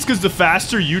 I think it's because the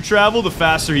faster you travel, the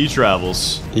faster he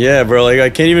travels. Yeah, bro, like I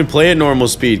can't even play at normal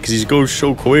speed because he goes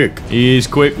so quick. He's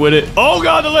quick with it. Oh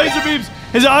god, the laser beams!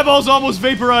 His eyeballs almost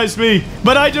vaporized me,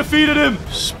 but I defeated him.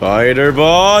 Spider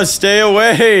boss, stay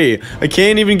away. I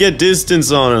can't even get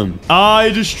distance on him. I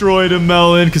destroyed him,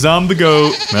 Melon, because I'm the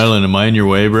GOAT. Melon, am I in your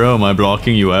way, bro? Am I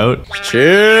blocking you out?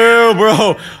 Chill,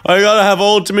 bro. I gotta have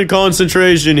ultimate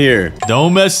concentration here.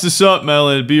 Don't mess this up,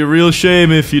 Melon. It'd be a real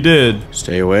shame if you did.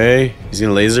 Stay away. He's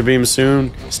gonna laser beam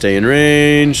soon. Stay in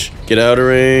range. Get out of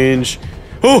range.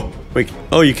 Oh! Wait,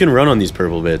 oh, you can run on these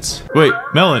purple bits. Wait,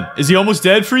 Melon, is he almost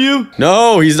dead for you?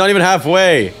 No, he's not even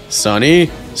halfway.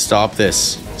 Sonny, stop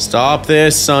this. Stop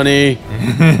this, Sonny.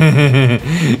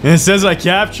 It says I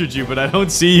captured you, but I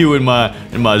don't see you in my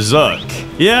Zuck.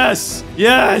 Yes!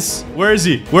 Yes! Where is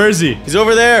he? Where is he? He's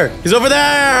over there. He's over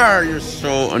there. You're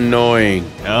so annoying.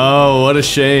 Oh, what a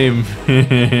shame.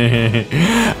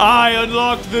 I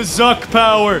unlocked the Zuck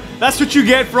power. That's what you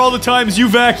get for all the times you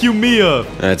vacuum me up.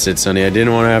 That's it, Sonny. I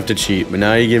didn't want to have to cheat, but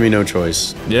now you give me no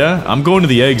choice. Yeah, I'm going to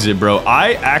the exit, bro.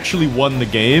 I actually won the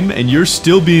game, and you're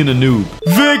still being a noob.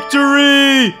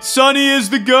 Victory! Sonny is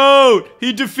the GOAT.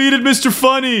 He defeated Mr.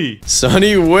 Funny.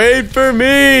 Sonny, wait for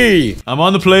me. I'm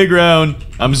on the playground.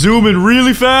 I'm zooming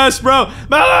really fast, bro.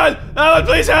 Melon! Melon,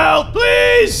 please help!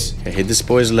 Please! Okay, hit this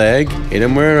boy's leg. Hit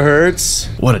him where it hurts.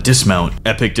 What a dismount.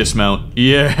 Epic dismount.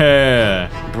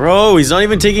 Yeah. Bro, he's not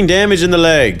even taking damage in the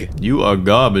leg. You are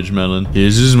garbage, Melon.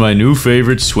 This is my new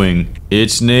favorite swing.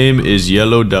 Its name is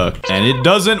Yellow Duck. And it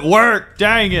doesn't work!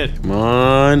 Dang it! Come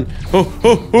on. Ho,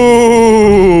 ho,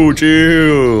 ho!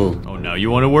 Chill. Oh, now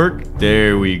you want to work?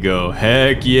 There we go.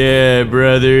 Heck yeah,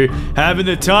 brother. Having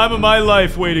the time of my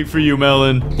life waiting for you,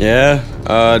 Melon. Yeah,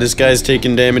 this guy's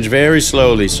taking damage very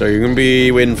slowly, so you're gonna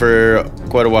be waiting for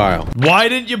quite a while. Why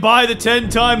didn't you buy the 10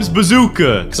 times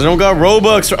bazooka? Because I don't got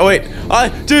Robux. Oh, wait. I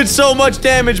did so much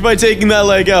damage by taking that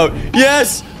leg out.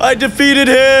 Yes, I defeated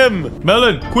him.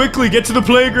 Melon, quickly get to the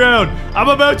playground. I'm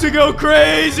about to go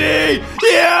crazy.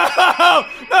 Yeah!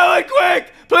 Melon,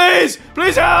 quick! Please!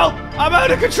 Please help! I'm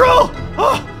out of control!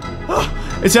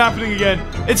 It's happening again.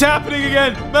 It's happening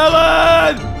again.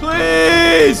 Melon!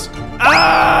 Please!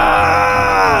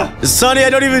 Ah! Sonny, I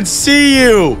don't even see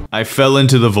you. I fell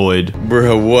into the void.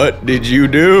 Bro, what did you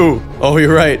do? Oh,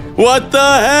 you're right. What the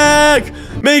heck?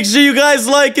 Make sure you guys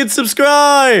like and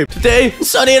subscribe. Today,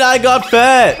 Sonny and I got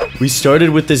fat. We started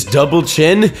with this double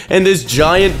chin and this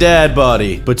giant dad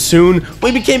body. But soon,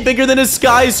 we became bigger than a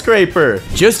skyscraper.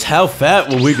 Just how fat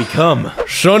will we become?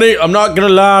 Sonny, I'm not gonna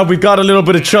lie. We've got a little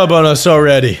bit of chub on us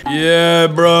already. Yeah,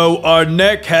 bro. Our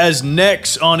neck has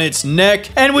necks on its neck,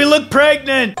 and we look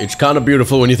pregnant. It's kind of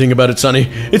beautiful when you think about it, Sonny.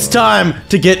 It's time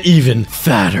to get even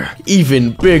fatter,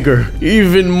 even bigger,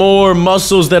 even more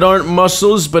muscles that aren't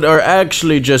muscles, but are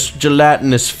actually just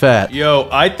gelatinous fat. Yo,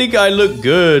 I think I look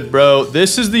good, bro.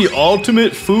 This is the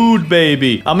ultimate food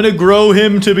baby. I'm gonna grow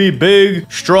him to be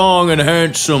big, strong, and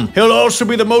handsome. He'll also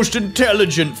be the most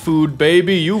intelligent food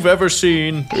baby you've ever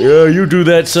seen. Yeah, you do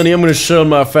that, Sonny. I'm gonna sell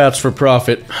my fats for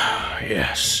profit.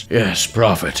 Yes,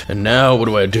 profit. And now what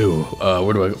do I do?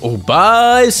 Where do I go? Oh,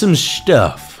 buy some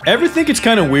stuff. Ever think it's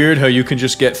kind of weird how you can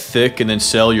just get thick and then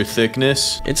sell your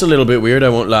thickness? It's a little bit weird, I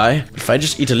won't lie. If I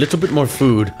just eat a little bit more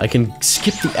food, I can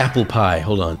skip the apple pie.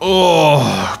 Hold on.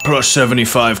 Oh, plus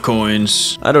 75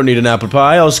 coins. I don't need an apple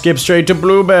pie. I'll skip straight to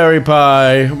blueberry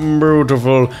pie.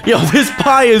 Beautiful. Yo, this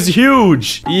pie is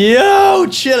huge. Yo,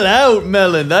 chill out,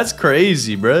 Melon. That's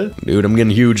crazy, bruh. Dude, I'm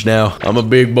getting huge now. I'm a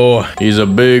big boy. He's a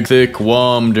big, thick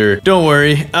womder. Don't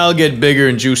worry, I'll get bigger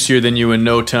and juicier than you in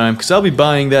no time, because I'll be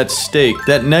buying that steak,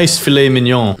 that nice filet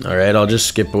mignon. All right, I'll just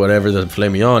skip whatever the filet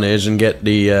mignon is and get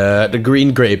the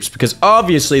green grapes, because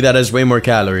obviously that has way more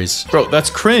calories. Bro, that's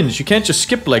cringe. You can't just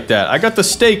skip like that. I got the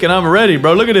steak and I'm ready,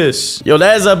 bro. Look at this. Yo,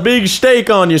 there's a big steak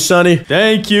on you, Sonny.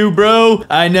 Thank you, bro.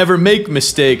 I never make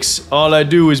mistakes. All I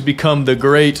do is become the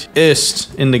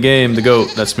greatest in the game. The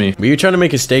GOAT. That's me. Were you trying to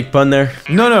make a steak pun there?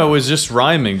 No, it was just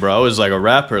rhyming, bro. I was like a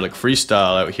rapper, like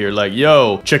freestyle out here. Like,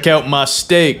 yo, check out my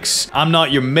steaks. I'm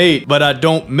not your mate, but I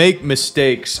don't make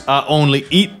mistakes. I only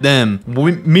eat them.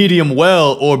 Medium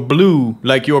well or blue,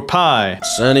 like your pie.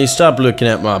 Sonny, stop looking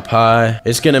at my pie.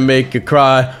 It's gonna make you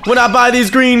cry when I buy these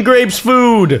green grapes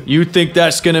food. You think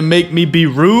that's gonna make me be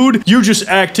rude? You just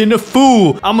acting a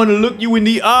fool. I'm gonna look you in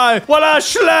the eye while I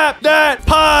slap that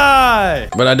pie.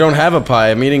 But I don't have a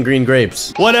pie. I'm eating green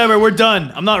grapes. Whatever, we're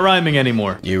done. I'm not rhyming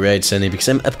anymore. You're right, Sonny, because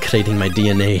I'm upgrading my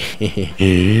DNA.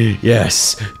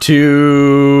 Yes,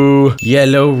 to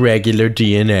yellow regular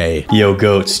DNA. Yo,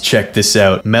 goats, check this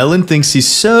out. Melon thinks he's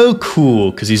so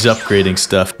cool because he's upgrading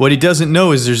stuff. What he doesn't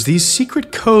know is there's these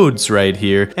secret codes right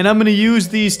here, and I'm gonna use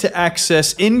these to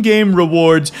access in-game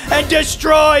rewards and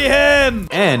destroy him!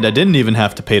 And I didn't even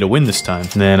have to pay to win this time.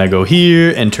 And then I go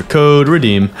here, enter code,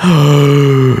 redeem.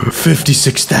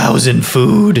 56,000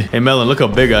 food. Hey, Melon, look how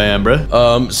big I am,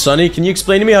 bruh. Sonny, can you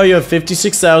explain to me how you have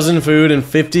 56,000 food and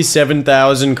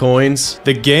 57,000 coins?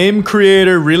 The game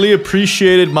creator really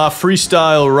appreciated my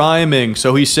freestyle rhyming,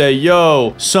 so he said,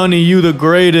 yo, Sonny, you the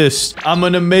greatest. I'm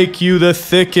gonna make you the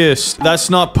thickest. That's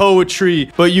not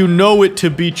poetry, but you know it to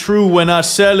be true when I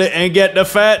sell it and get the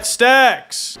fat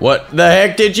stacks. What the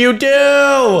heck did you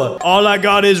do? All I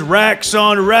got is racks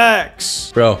on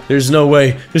racks. Bro, there's no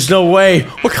way. There's no way.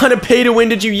 What kind of pay to win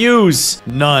did you use?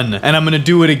 None. And I'm gonna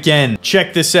do it again.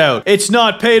 Check this out. It's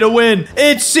not pay to win.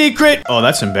 It's secret. Oh,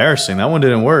 that's embarrassing. That one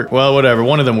didn't work. Well, whatever.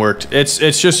 One of them worked. It's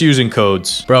just using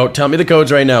codes. Bro, tell me the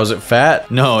codes right now. Is it fat?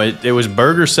 No, it was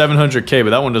burger 700k,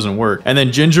 but that one doesn't work. And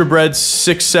then gingerbread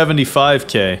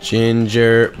 675k.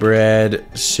 Gingerbread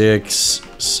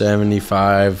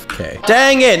 675k.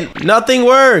 Dang it! Nothing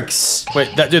works!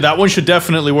 Wait, that one should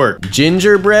definitely work.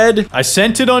 Gingerbread? I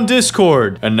sent it on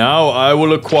Discord. And now I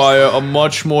will acquire a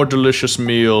much more delicious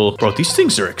meal. Bro, these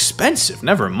things are expensive.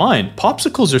 Never mind.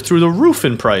 Popsicles are through the roof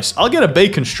in price. I'll get a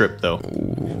bacon strip, though.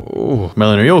 Ooh.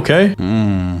 Melon, are you okay?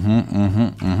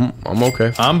 I'm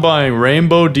okay. I'm buying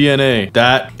rainbow DNA.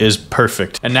 That is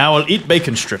perfect. And now I'll eat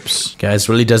bacon strips. Guys,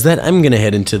 while he does that, I'm gonna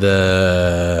head into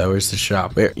the... Where's the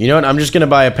shop? Where? You know what? I'm just gonna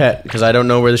buy a pet because I don't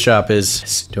know where the shop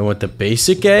is. Do I want the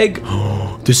basic egg?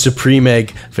 The supreme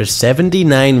egg for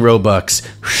 79 Robux.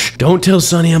 Don't tell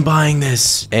Sonny I'm buying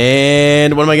this.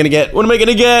 And what am I gonna get? What am I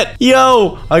gonna get?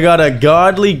 Yo, I got a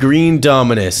godly green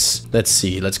Dominus. Let's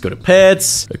see. Let's go to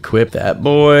pets. Equip that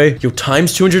boy. Yo,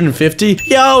 times 250.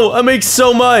 Yo, I make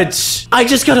so much. I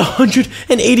just got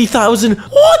 180,000.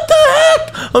 What the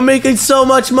heck? I'm making so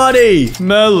much money.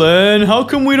 Melon, how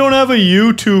come we don't have a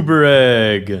YouTuber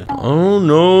egg? Oh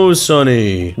no,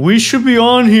 Sonny. We should be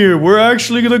on here. We're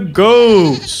actually the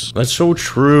goats. That's so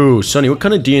true. Sonny, what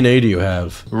kind of DNA do you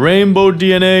have? Rainbow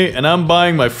DNA, and I'm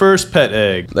buying my first pet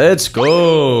egg. Let's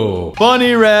go.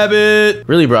 Bunny rabbit.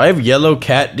 Really, bro, I have yellow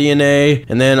cat DNA,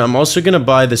 and then I'm also gonna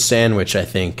buy the sandwich, I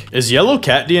think. Is yellow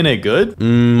cat DNA good?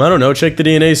 I don't know. Check the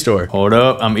DNA store. Hold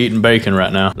up. I'm eating bacon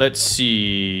right now. Let's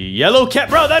see. Yellow cat.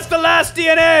 Bro, that's the last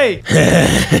DNA.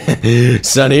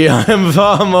 Sonny, I'm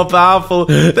far more powerful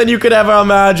than you could ever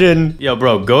imagine. Yo,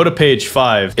 bro, go to page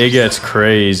 5. It gets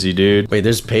crazy, dude. Wait,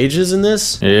 there's pages in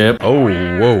this? Yep. Oh,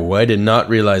 whoa. I did not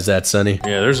realize that, Sonny.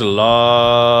 Yeah, there's a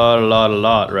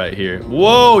lot right here.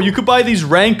 Whoa, you could buy these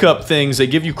rank up things that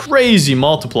give you crazy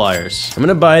multipliers. I'm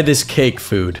gonna buy this cake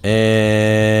food.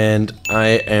 And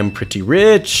I am pretty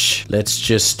rich. Let's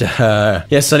just,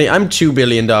 yeah, Sonny, I'm $2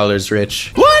 billion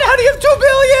rich. What? How do you have 2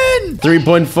 billion?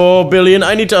 3.4 billion.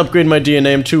 I need to upgrade my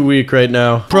DNA. I'm too weak right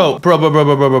now. Bro,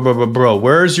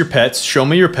 where's your pets? Show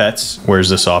me your pets. Where's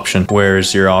this option?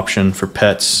 Where's your option for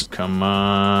pets? Come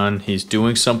on. He's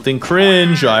doing something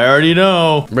cringe. I already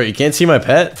know. Bro, you can't see my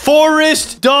pet?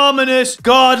 Forest Dominus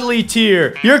Godly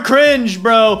Tier. You're cringe,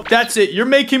 bro. That's it. You're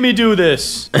making me do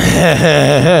this.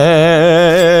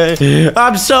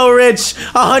 I'm so rich.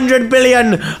 100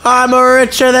 billion. I'm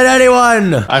richer than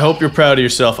anyone. I hope you're proud of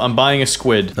yourself. I'm buying a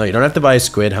squid. No, you don't have to buy a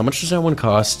squid. How much does that one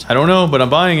cost? I don't know, but I'm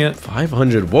buying it.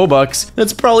 500 Wobucks.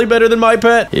 That's probably better than my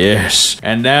pet. Yes.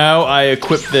 And now I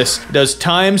equip this. Does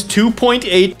times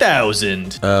 2.8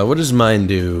 thousand. What does mine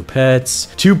do? Pets.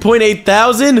 2.8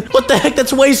 thousand? What the heck?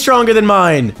 That's way stronger than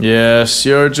mine. Yes,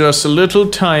 you're just a little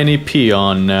tiny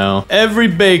peon now. Every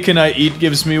bacon I eat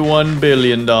gives me $1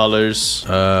 billion.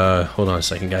 Hold on a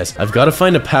second, guys. I've got to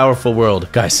find a powerful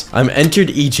world. Guys, I'm entered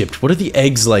Egypt. What are the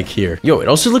eggs like here? Yo, it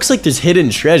also looks like there's hidden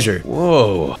treasure.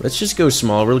 Whoa. Let's just go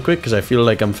small real quick because I feel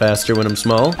like I'm faster when I'm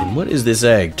small. And what is this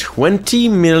egg? 20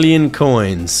 million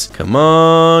coins. Come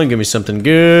on, give me something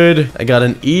good. I got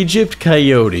an Egypt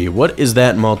coyote. What is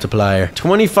that multiplier?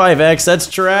 25x, that's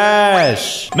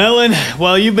trash. Melon,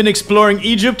 while you've been exploring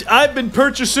Egypt, I've been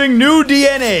purchasing new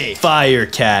DNA. Fire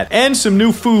cat. And some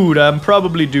new food. I'm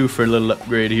probably due for a little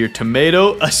upgrade here.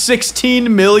 Tomato. A $16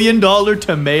 million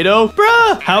tomato?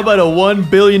 Bruh. How about a $1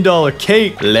 billion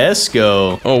cake? Let's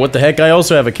go. Oh, what the heck? I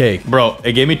also have a cake. Bro,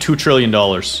 it gave me $2 trillion.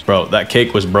 Bro, that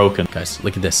cake was broken. Guys,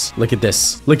 look at this. Look at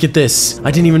this. Look at this.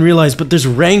 I didn't even realize, but there's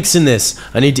ranks in this.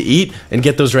 I need to eat and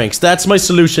get those ranks. That's my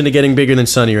solution to getting bigger than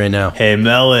Sunny right now. Hey,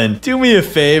 Melon, do me a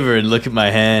favor and look at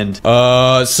my hand.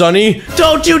 Sunny?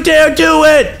 Don't you dare do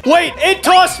it! Wait, it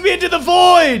tossed me into the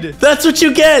void! That's what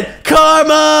you get!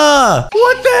 Karma!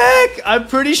 What the heck? I'm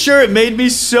pretty sure it made me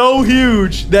so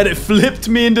huge that it flipped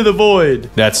me into the void.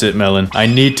 That's it, Melon. I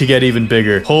need to get even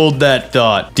bigger. Hold that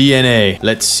thought. DNA.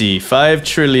 Let's see. $5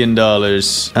 trillion.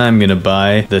 I'm gonna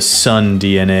buy the sun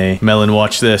DNA. Melon,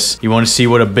 watch this. You want to see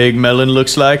what a big melon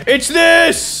looks like? It's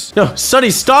this! No, Sunny,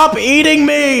 stop eating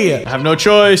me! I have no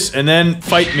choice. And then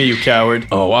fight me, you coward.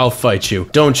 Oh, I'll fight you.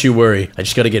 Don't you worry. I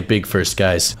just gotta get big first,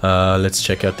 guys. Let's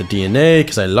check out the DNA,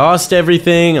 because I lost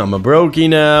everything. I'm a brokey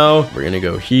now. We're gonna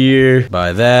go here.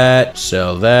 Buy that.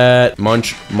 Sell that.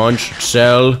 Munch, munch,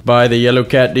 sell. Buy the yellow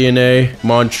cat DNA.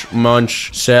 Munch,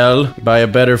 munch, sell. Buy a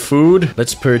better food.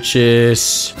 Let's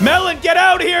purchase... Melon, get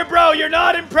out here, bro! You're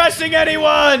not impressing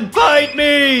anyone! Fight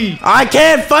me! I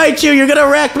can't fight you! You're gonna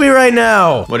wreck me right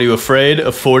now! What are you afraid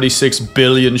of? 46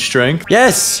 billion strength?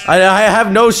 Yes! I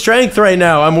have no strength right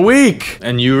now. I'm weak!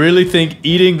 And you really think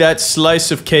eating that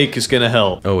slice of cake is gonna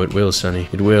help? Oh, it will, Sunny.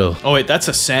 It will. Oh, wait, that's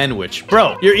a sandwich.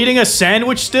 Bro, you're eating a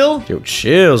sandwich still? Yo,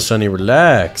 chill, Sunny.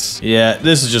 Relax. Yeah,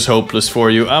 this is just hopeless for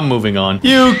you. I'm moving on.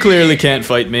 You clearly can't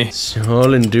fight me. It's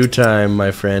all in due time,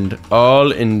 my friend.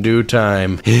 All in due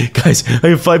time. Guys, I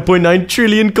have 5.9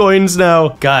 trillion coins now.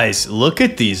 Guys, look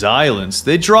at these islands.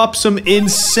 They drop some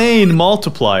insane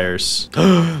multipliers.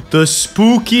 The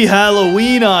spooky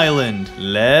Halloween island.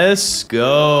 Let's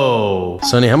go.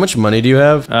 Sunny, how much money do you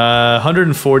have?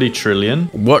 140 trillion.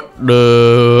 What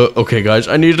the... Okay, guys,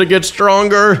 I need to get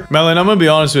stronger. Melon, I'm gonna be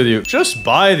honest with you. Just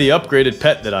buy the upgraded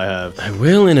pet that I have. I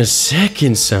will in a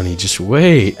second, Sunny. Just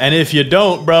wait. And if you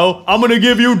don't, bro, I'm gonna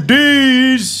give you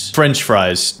these French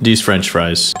fries. These French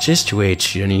fries. Just wait,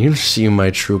 Sunny. You'll see my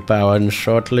true power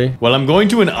shortly. Well, I'm going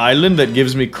to an island that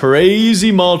gives me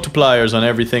crazy multipliers on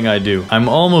everything I do. I'm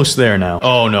almost there now.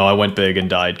 Oh no, I went big and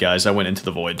died, guys. I went into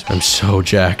the void. I'm so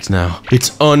jacked now.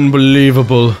 It's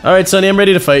unbelievable. All right, Sunny, I'm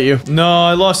ready to fight you. No,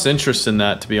 I lost interest in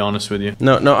that, to be honest with you.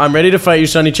 No, I'm ready to fight you,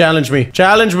 Sunny. Challenge me.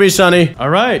 Challenge me, Sunny. All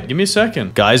right, give me a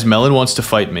second. Guys, Melon wants to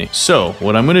fight me. So,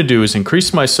 what I'm gonna do is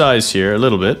increase my size here a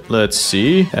little bit. Let's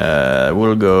see.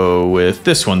 We'll go with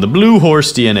this one, the blue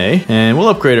horse DNA. And we'll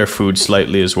upgrade our food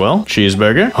slightly as well.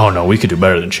 Cheeseburger. Oh no, we could do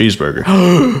better than cheeseburger.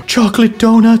 Chocolate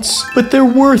donuts, but they're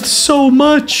worth so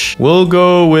much. We'll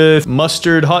go with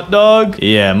mustard hot dog.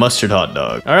 Yeah, mustard hot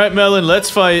dog. All right, Melon, let's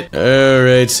fight. All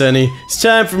right, Sunny. It's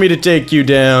time for me to take you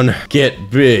down. Get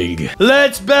big.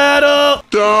 Let's battle.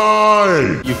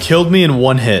 Die! You killed me in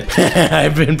one hit.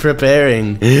 I've been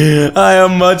preparing. I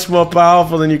am much more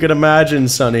powerful than you could imagine,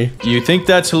 Sunny. You think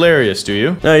that's hilarious, do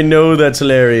you? I know that's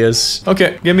hilarious.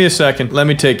 Okay, give me a second. Let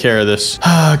me take care of this.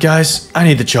 Guys, I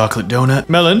need the chocolate donut.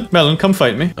 Melon, come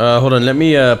fight me. Hold on. Let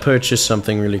me purchase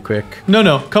something really quick.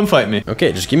 No, come fight me.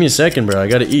 Okay, just give me a second, bro. I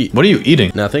gotta eat. What are you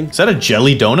eating? Nothing. Is that a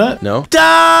jelly donut? No.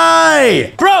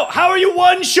 Die! Bro, How are you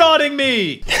one-shotting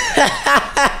me?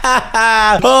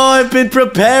 Oh, I've been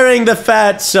preparing the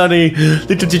fat, Sonny.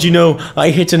 Little did you know, I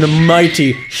hit a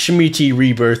mighty schmeaty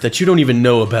rebirth that you don't even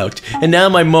know about. And now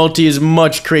my multi is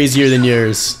much crazier than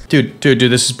yours. Dude,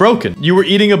 this is broken. You were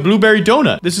eating a blueberry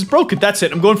donut. This is broken. That's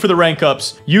it. I'm going for the rank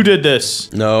ups. You did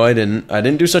this. No, I didn't. I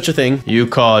didn't do such a thing. You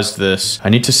caused this. I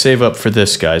need to save up for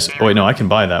this, guys. Oh, wait, no, I can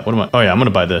buy that. What am I? Oh, yeah, I'm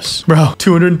gonna buy this. Bro,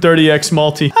 230x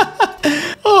multi.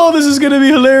 Oh, this is gonna be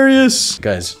hilarious.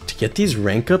 Guys, to get these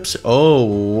rank ups, oh,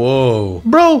 whoa.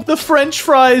 Bro, the French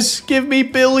fries give me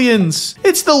billions.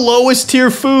 It's the lowest tier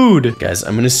food. Guys,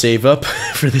 I'm gonna save up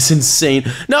for this insane.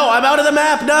 No, I'm out of the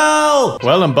map, no!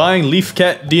 Well, I'm buying Leaf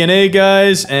Cat DNA,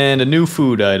 guys, and a new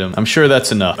food item. I'm sure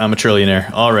that's enough. I'm a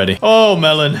trillionaire already. Oh,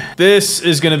 Melon, this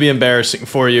is gonna be embarrassing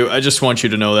for you. I just want you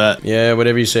to know that. Yeah,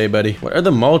 whatever you say, buddy. What are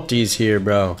the multis here,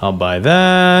 bro? I'll buy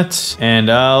that,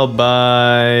 and I'll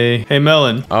buy... Hey,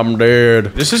 Melon. I'm dead.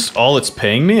 This is all it's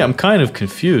paying me? I'm kind of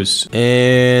confused.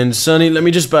 And Sonny, let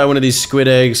me just buy one of these squid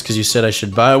eggs because you said I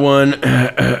should buy one. 500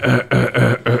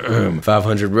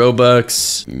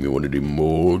 Robux. Give me one of them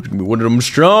more. Give me one of them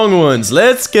strong ones.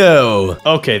 Let's go.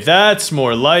 Okay, that's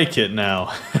more like it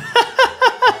now.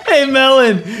 Hey,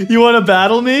 Melon, you want to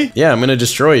battle me? Yeah, I'm gonna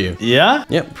destroy you. Yeah?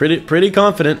 Yep, pretty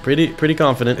confident. Pretty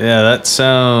confident. Yeah, that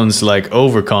sounds like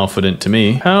overconfident to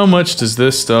me. How much does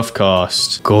this stuff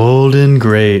cost? Golden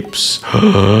grapes.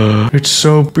 It's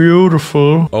so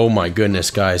beautiful. Oh my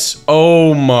goodness, guys.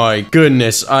 Oh my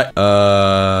goodness.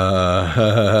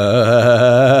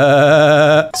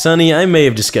 Sonny, I may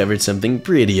have discovered something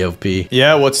pretty OP.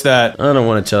 Yeah, what's that? I don't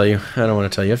want to tell you.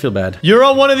 I feel bad. You're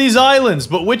on one of these islands,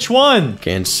 but which one?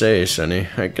 Can't say, Sonny.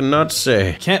 I cannot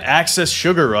say. Can't access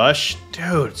Sugar Rush.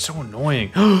 Dude, it's so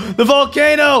annoying. The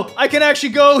volcano! I can actually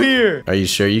go here! Are you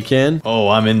sure you can? Oh,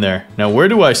 I'm in there. Now, where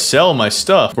do I sell my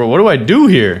stuff? Bro, what do I do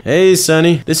here? Hey,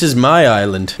 Sonny. This is my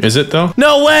island. Is it, though?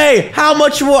 No way!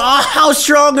 How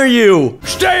strong are you?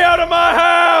 Stay out of my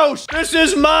house! This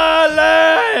is my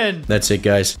land! That's it,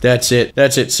 guys. That's it.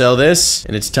 Sell this,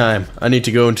 and it's time. I need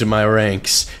to go into my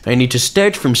ranks. I need to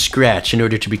start from scratch in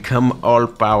order to become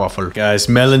all-powerful. Guys,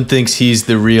 Melon thinks he's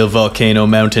the real volcano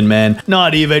mountain man.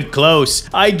 Not even close.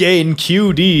 I gain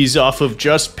QDs off of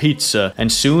just pizza,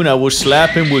 and soon I will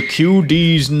slap him with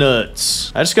QD's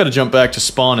nuts. I just gotta jump back to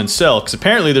spawn and sell, because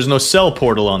apparently there's no sell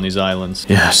portal on these islands.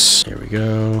 Yes. Here we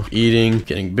go. Eating,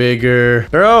 getting bigger.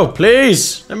 Bro,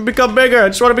 please! Let me become bigger. I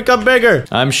just want to become bigger.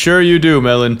 I'm sure you do,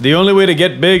 Melon. The only way to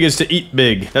get big is to eat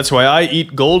big. That's why I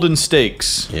eat golden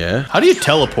steaks. Yeah? How do you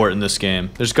teleport in this game?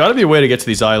 There's gotta be a way to get to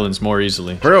these islands more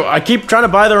easily. Bro, I keep trying to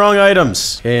buy the wrong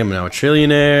items. Okay, I'm now a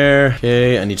trillionaire.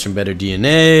 Okay, I need some better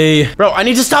DNA. Bro, I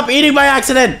need to stop eating by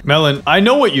accident. Melon, I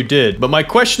know what you did, but my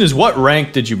question is, what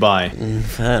rank did you buy? I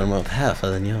don't know half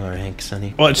of the your rank,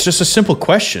 Sonny. Well, it's just a simple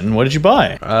question. What did you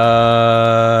buy?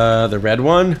 The red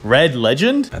one? Red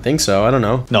Legend? I think so. I don't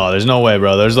know. No, there's no way,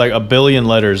 bro. There's like a billion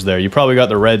letters there. You probably got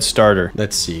the red starter.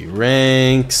 Let's see.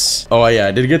 Ranks. Oh, yeah,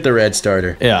 I did get the red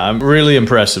starter. Yeah, I'm really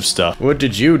impressive stuff. What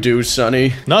did you do,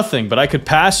 Sonny? Nothing, but I could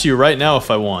pass you right now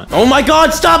if I want. Oh my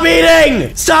god, stop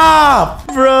eating! Stop!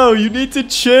 Bro, you need to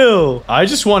chill. I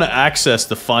just want to access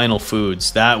the final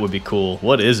foods. That would be cool.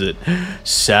 What is it?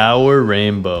 Sour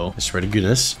rainbow. I swear to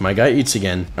goodness, my guy eats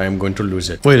again. I am going to lose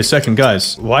it. Wait a second,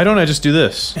 guys. Why don't I just do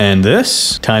this? And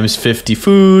this times 50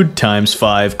 food times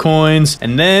 5 coins.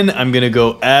 And then I'm gonna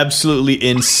go absolutely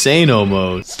insano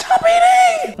mode. Stop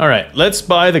eating! All right, let's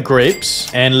buy the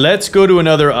grapes and let's go to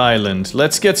another island.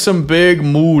 Let's get some big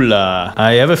moolah.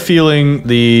 I have a feeling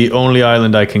the only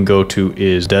island I can go to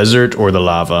is desert or the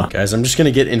lava. Guys, I'm just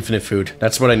gonna get infinite food.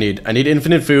 That's what I need. I need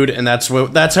infinite food, and that's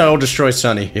how I'll destroy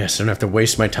Sonny. Yes, I don't have to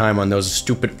waste my time on those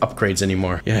stupid upgrades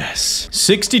anymore. Yes.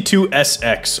 62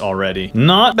 SX already.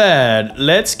 Not bad.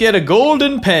 Let's get a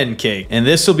golden pancake. And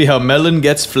this will be how Melon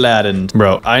gets flattened.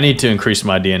 Bro, I need to increase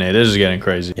my DNA. This is getting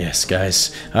crazy. Yes,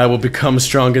 guys. I will become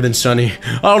stronger than Sonny.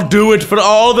 I'll do it for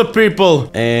all the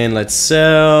people. And let's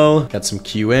sell. Got some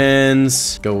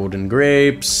QNs. Golden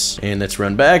grapes. And let's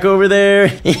run back over there.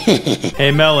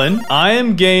 Hey, Melon. I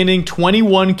am gaining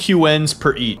 21 QNs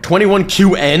per eat. 21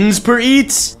 QNs per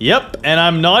eat? Yep. And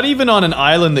I'm not even on an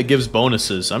island that gives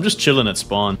bonuses. I'm just chilling at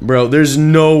spawn. Bro, there's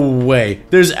no way.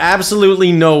 There's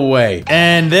absolutely no way.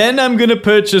 And then I'm gonna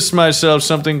purchase myself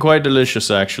something quite delicious,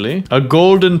 actually. A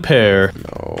golden pear.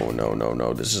 No.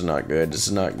 This is not good. This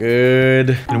is not not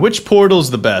good. And which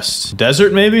portal's the best?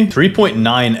 Desert, maybe?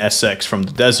 3.9 SX from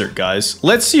the desert, guys.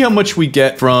 Let's see how much we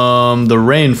get from the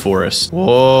rainforest.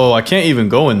 Whoa, I can't even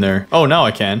go in there. Oh, now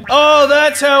I can. Oh,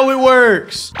 that's how it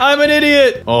works. I'm an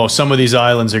idiot. Oh, some of these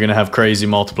islands are gonna have crazy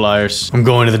multipliers. I'm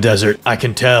going to the desert. I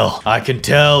can tell. I can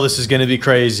tell this is gonna be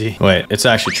crazy. Wait, it's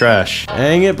actually trash.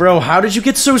 Dang it, bro. How did you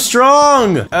get so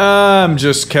strong? I'm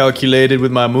just calculated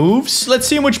with my moves. Let's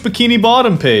see how much Bikini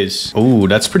Bottom pays. Ooh,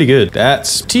 that's pretty good.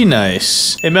 That's pretty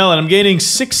nice. Hey, Melon, I'm gaining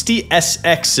 60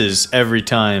 SXs every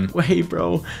time. Wait,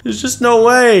 bro. There's just no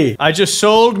way. I just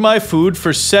sold my food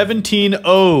for 17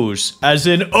 O's. As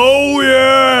in, oh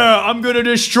yeah, I'm gonna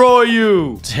destroy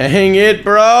you. Dang it,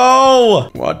 bro.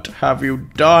 What have you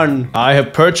done? I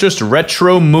have purchased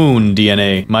Retro Moon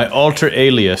DNA, my alter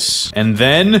alias. And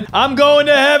then, I'm going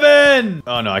to heaven.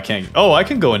 Oh, no, I can't. Oh, I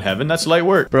can go in heaven. That's light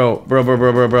work. Bro.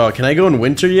 Can I go in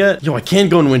winter yet? Yo, I can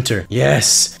go in winter.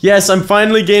 Yes. Yes, I'm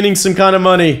finally gaining some kind of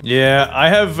money. Yeah, I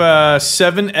have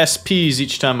 7 SPs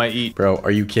each time I eat. Bro,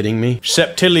 are you kidding me?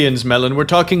 Septillions, Melon. We're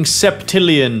talking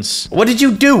septillions. What did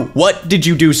you do? What did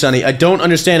you do, Sonny? I don't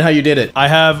understand how you did it. I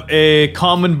have a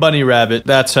common bunny rabbit.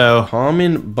 That's how.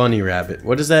 Common bunny rabbit.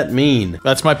 What does that mean?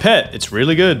 That's my pet. It's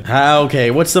really good.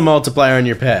 Okay, what's the multiplier on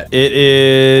your pet? It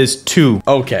is 2.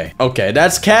 Okay,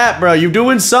 that's cat, bro. You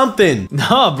doing something.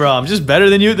 Nah, bro. I'm just better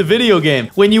than you at the video game.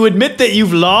 When you admit that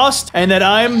you've lost and that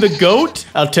I'm the GOAT,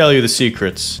 I'll tell you the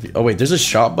secrets. Oh, wait, there's a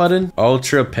shop button?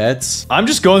 Ultra pets? I'm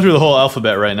just going through the whole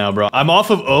alphabet right now, bro. I'm off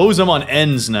of O's. I'm on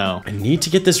N's now. I need to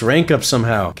get this rank up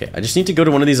somehow. Okay, I just need to go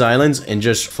to one of these islands and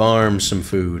just farm some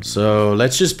food. So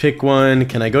let's just pick one.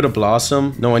 Can I go to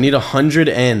Blossom? No, I need 100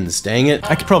 N's. Dang it.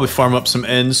 I could probably farm up some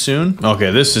N's soon.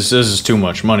 Okay, this is too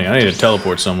much money. I need to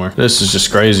teleport somewhere. This is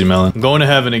just crazy, Melon. I'm going to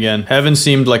heaven again. Heaven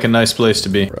seemed like a nice place to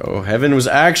be. Bro, heaven was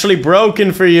actually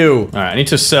broken for you. All right, I need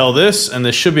to sell this, and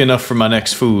this should be enough for my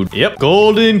next food. Yep,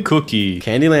 golden cookie.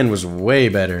 Candyland was way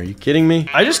better. Are you kidding me?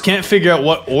 I just can't figure out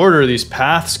what order these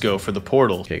paths go for the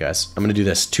portal. Okay, guys, I'm gonna do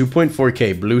this.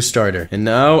 2.4K blue starter. And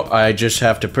now I just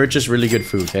have to purchase really good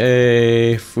food.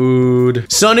 Hey, food.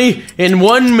 Sonny, in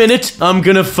 1 minute, I'm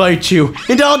gonna fight you,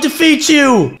 and I'll defeat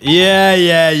you.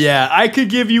 Yeah. I could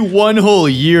give you 1 whole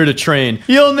year to train.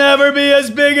 You'll never be as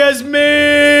big as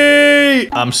me.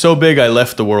 I'm so big, I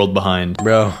left the world behind.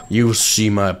 Bro, you'll see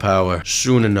my power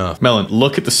soon enough. Melon,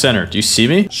 look at the center. Do you see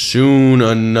me? Soon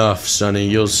enough, Sonny,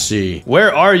 you'll see.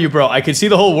 Where are you, bro? I can see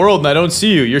the whole world and I don't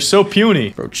see you. You're so puny.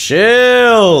 Bro,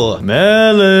 chill.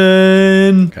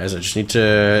 Melon. Guys, I just need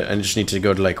to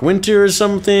go to like winter or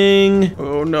something.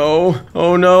 Oh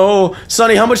no.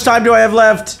 Sonny, how much time do I have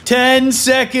left? 10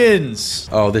 seconds.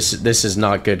 Oh, this is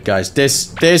not good, guys.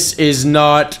 This is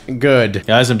not good.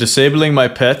 Guys, I'm disabling my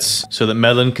pets so that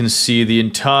Melon can see the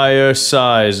entire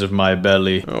size of my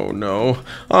belly. Oh no.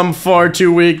 I'm far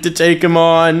too weak to take him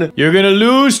on. You're gonna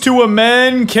lose to a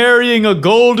man carrying a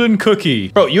golden cookie.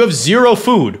 Bro, you have 0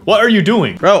 food. What are you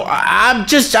doing? Bro, I'm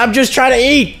just trying to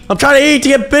eat. I'm trying to eat to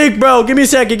get big, bro. Give me a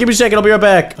second. I'll be right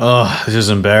back. Oh, this is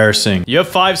embarrassing. You have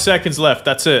 5 seconds left.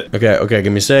 That's it. Okay,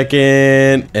 give me a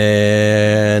second.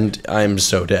 And I'm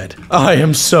so dead. I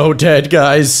am so dead,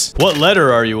 guys. What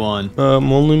letter are you on?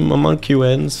 I'm on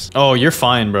QNs. Oh, you're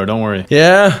fine, bro. Don't worry.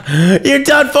 Yeah? You're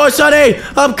done for, Sonny.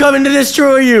 I'm coming to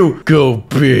destroy you. Go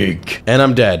big. And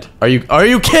I'm dead. Are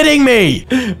you kidding me?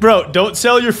 Bro, don't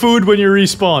sell your food when you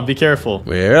respawn. Be careful.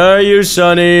 Where are you,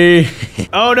 Sonny?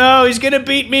 Oh no, he's gonna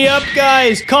beat me up,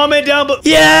 guys. Comment down below.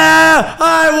 Yeah!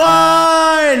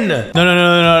 I won!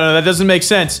 No, that doesn't make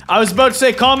sense. I was about to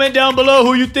say comment down below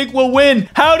who you think will win.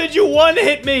 How did you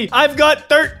one-hit me? I've got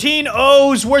 13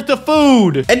 O's worth of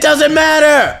food. It doesn't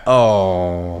matter!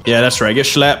 Oh. Yeah, that's right. Get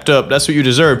slapped up. That's what you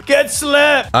deserve. Get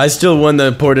slapped! I still won the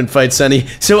important fight, Sonny.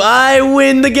 So I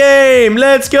win the game!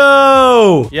 Let's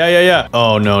go! Yeah.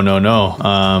 Oh, no.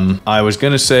 I was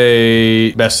gonna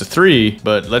say best of 3,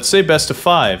 but let's say best of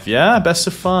 5. Yeah, best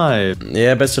of 5.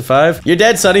 Yeah, best of 5. You're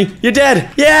dead, Sonny. You're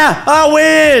dead. Yeah, I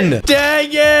win! Dang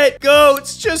it!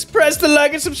 Goats, just press the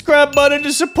like and subscribe button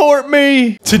to support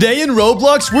me. Today in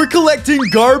Roblox, we're collecting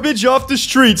garbage off the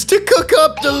streets to cook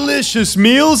up delicious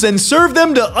meals and serve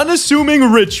them to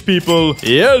unassuming rich people.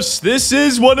 Yes, this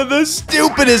is one of the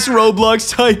stupidest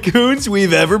Roblox tycoons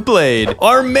we've ever played.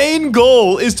 Our main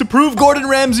goal is to prove Gordon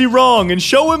Ramsay wrong and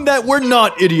show him that we're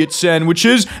not idiot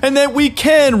sandwiches and that we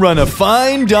can run a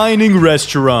fine dining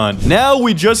restaurant. Now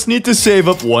we just need to save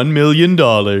up $1 million.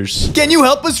 Can you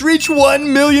help us reach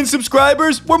 1 million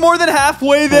subscribers? We're more than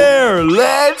halfway there.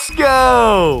 Let's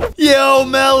go. Yo,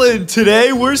 Melon,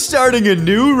 today we're starting a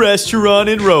new restaurant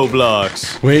in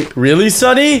Roblox. Wait, really,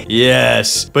 Sonny? Sonny?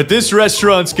 Yes, but this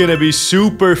restaurant's gonna be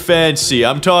super fancy.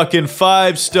 I'm talking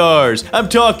 5 stars. I'm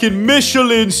talking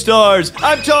Michelin stars.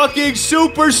 I'm talking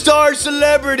superstar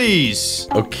celebrities.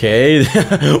 Okay,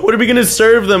 what are we gonna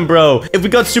serve them, bro? If we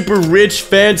got super rich,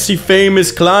 fancy,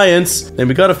 famous clients, then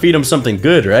we gotta feed them something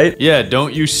good, right? Yeah,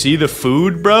 don't you see the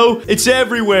food, bro? It's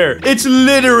everywhere. It's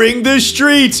littering the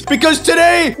streets because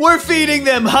today we're feeding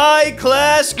them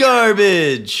high-class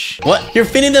garbage. What? You're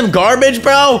feeding them garbage,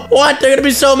 bro? What? They're gonna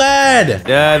be so mad.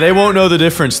 Yeah, they won't know the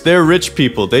difference. They're rich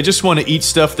people. They just want to eat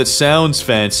stuff that sounds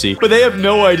fancy, but they have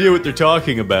no idea what they're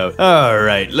talking about. All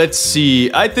right, let's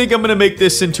see. I think I'm gonna make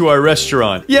this into our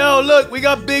restaurant. Yo, look, we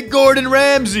got Big Gordon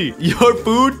Ramsay. Your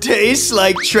food tastes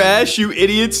like trash, you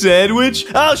idiot sandwich.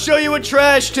 I'll show you what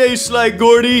trash tastes like,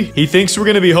 Gordy. He thinks we're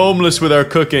gonna be homeless with our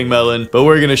cooking, Melon, but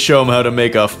we're gonna show him how to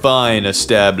make a fine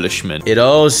establishment. It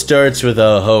all starts with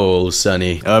a hole,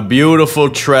 Sonny. A beautiful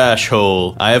trash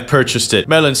hole. I have purchased it.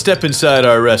 Melon, step inside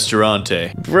our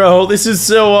restaurante. Bro, this is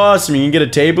so awesome. You can get a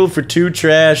table for 2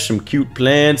 trash, some cute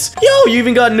plants. Yo, you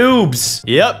even got noobs.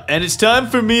 Yep, and it's time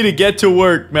for me to get to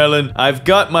work, Melon. I've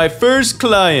got my first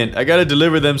client. I gotta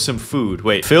deliver them some food.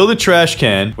 Wait, fill the trash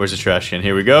can. Where's the trash can?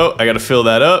 Here we go. I gotta fill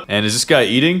that up. And is this guy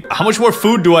eating? How much more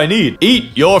food do I need?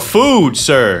 Eat your food,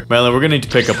 sir. Melon, we're gonna need to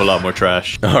pick up a lot more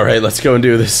trash. All right, let's go and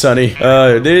do this, Sonny.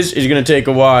 This is gonna take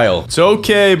a while. It's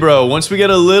okay, bro. Once we get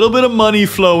a little bit of money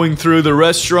flowing through, the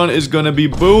restaurant is gonna be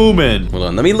booming. Hold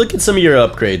on, let me look at some of your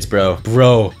upgrades, bro.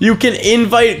 Bro, you can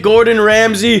invite Gordon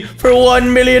Ramsay for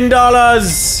 $1 million.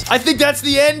 I think that's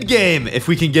the end game. If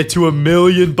we can get to 1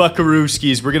 million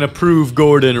buckarooskies, we're gonna prove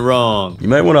Gordon wrong. You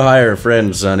might want to hire a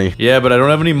friend, Sonny. Yeah, but I don't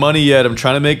have any money yet. I'm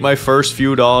trying to make my first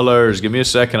few dollars. Give me a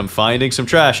second. I'm finding some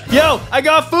trash. Yo, I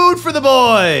got food for the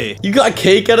boy. You got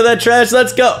cake out of that trash?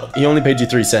 Let's go. He only paid you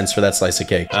 3 cents for that slice of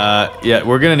cake. Yeah,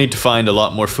 we're gonna need to find a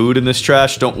lot more food in this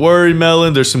trash. Don't worry,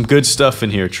 Melon. There's some good stuff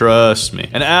in here. Trust me.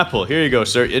 An apple. Here you go,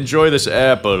 sir. Enjoy this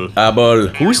apple. Apple.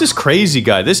 Who's this crazy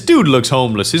guy? This dude looks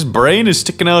homeless. His brain is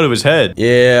sticking out of his head.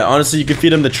 Yeah, honestly, you could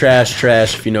feed him the trash,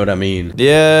 if you know what I mean.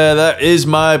 Yeah, that is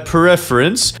my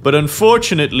preference. But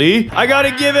unfortunately, I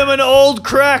gotta give him an old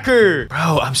cracker.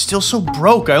 Bro, I'm still so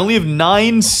broke. I only have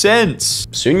 9 cents.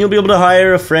 Soon you'll be able to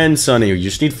hire a friend, Sonny. You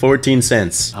just need 14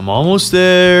 cents. I'm almost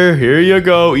there. Here you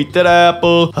go. Eat that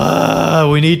apple.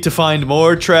 We need to find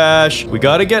more trash. We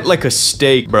gotta get like a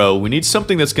steak, bro. We need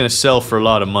something that's gonna sell for a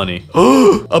lot of money.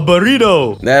 A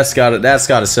burrito. That's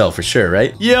gotta sell for sure,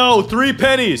 right? Yo, 3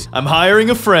 pennies. I'm hiring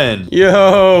a friend.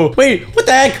 Yo, wait, what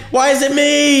the heck? Why is it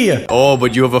me? Oh,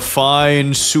 but you have a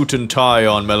fine suit and tie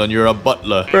on, Melon. You're a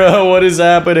butler. Bro, what is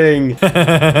happening?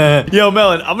 Yo,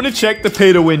 Melon, I'm gonna check the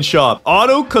pay-to-win shop.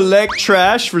 Auto collect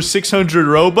trash for 600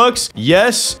 Robux?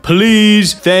 Yes,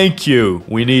 please. Thank you.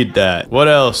 We need that. What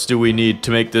else do we need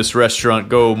to make this restaurant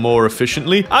go more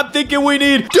efficiently? I'm thinking we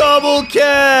need double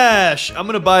cash. I'm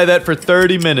gonna buy that for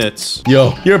 30 minutes.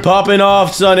 Yo, you're popping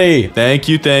off, Sonny. Thank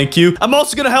you, thank you. I'm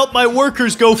also gonna help my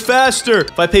workers go faster.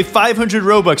 If I pay 500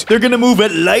 Robux, they're gonna move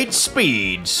at light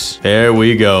speeds. There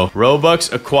we go.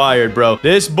 Robux acquired, bro.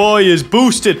 This boy is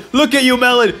boosted. Look at you,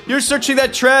 Melon. You're searching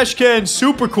that trash can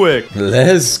super quick.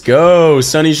 Let's go.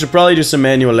 Sonny, you should probably do some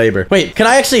manual labor. Wait, can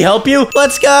I actually help you?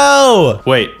 Let's go.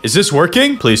 Wait, is this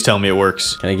working? Please tell me it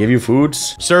works. Can I give you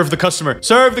foods? Serve the customer.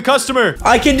 Serve the customer.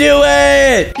 I can do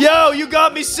it. Yo, you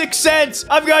got me 6 cents.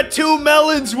 I've got 2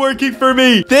 melons working for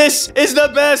me. This is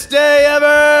the best day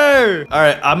ever. All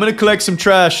right, I'm gonna collect some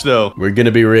trash though. We're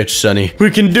gonna be rich, Sonny. We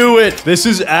can do it. This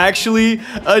is actually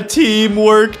a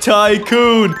teamwork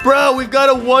tycoon. Bro, we've got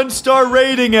a 1-star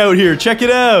rating out here. Check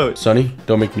it out. Sonny,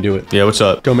 don't make me do it. Yeah, what's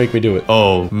up? Don't make me do it.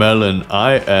 Oh, Melon,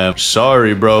 I am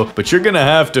sorry, bro, but you're gonna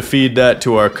have to feed that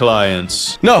to our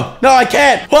clients. No, I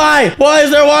can't. Why? Why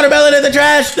is there watermelon in the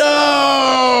trash?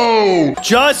 No!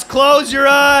 Just close your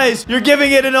eyes. You're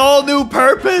giving it an all-new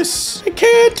purpose. I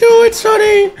can't do it,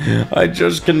 Sonny. I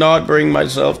just cannot bring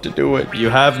myself to do it. You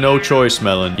have no choice,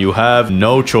 Melon. You have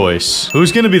no choice.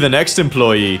 Who's gonna be the next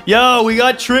employee? Yo, we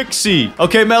got Trixie.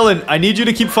 Okay, Melon, I need you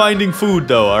to keep finding food,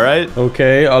 though, all right?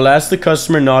 Okay, I'll ask the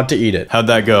customer not to eat it. How'd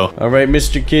that go? All right,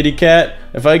 Mr. Kitty Cat.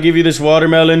 If I give you this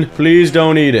watermelon, please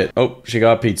don't eat it. Oh, she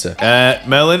got pizza.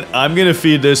 Melon, I'm gonna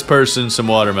feed this person some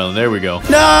watermelon. There we go.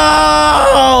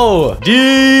 No!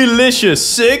 Delicious.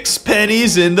 6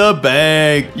 pennies in the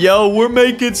bank. Yo, we're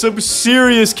making some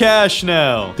serious cash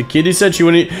now. The kitty said she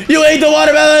wouldn't eat. You ate the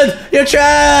watermelon! You're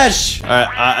trash! All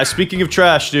right, speaking of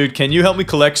trash, dude, can you help me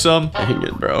collect some? Dang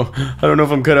it, bro. I don't know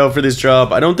if I'm cut out for this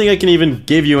job. I don't think I can even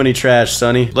give you any trash,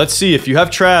 Sonny. Let's see. If you have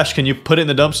trash, can you put it in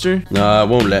the dumpster? Nah, it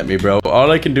won't let me, bro. All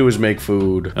I can do is make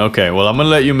food. Okay, well, I'm gonna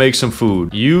let you make some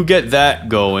food. You get that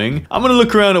going. I'm gonna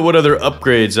look around at what other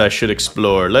upgrades I should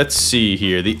explore. Let's see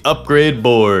here. The upgrade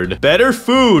board. Better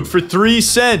food for 3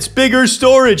 cents. Bigger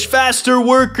storage. Faster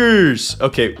workers.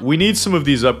 Okay, we need some of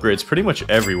these upgrades pretty much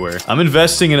everywhere. I'm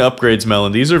investing in upgrades,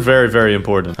 Melon. These are very, very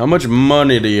important. How much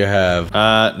money do you have?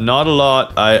 Not a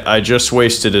lot. I just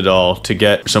wasted it all to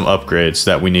get some upgrades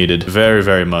that we needed very,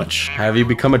 very much. Have you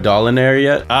become a dollionaire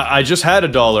yet? I just had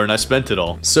 $1 and I spent it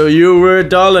all. So you were a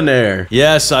dollionaire.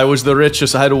 Yes, I was the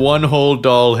richest. I had 1 whole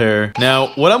doll hair. Now,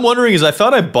 what I'm wondering is I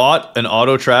thought I bought an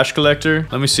auto trash collector.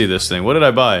 Let me see this thing. What did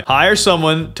I buy? Hire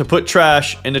someone to put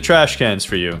trash into trash cans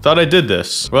for you. Thought I did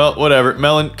this. Well, whatever.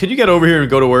 Melon, could you get over here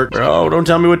and go to work? Bro, don't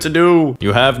tell me what to do.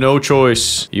 You have no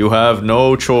choice. You have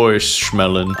no choice,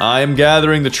 Melon. I am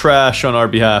gathering the trash on our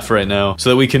behalf right now so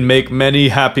that we can make many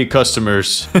happy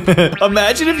customers.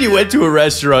 Imagine if you went to a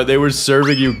restaurant, they were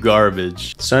serving you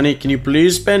garbage. Sonny, can you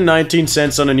please spend 19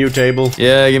 cents on a new table?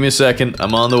 Yeah, give me a second.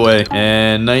 I'm on the way.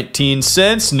 And 19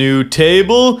 cents, new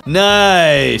table.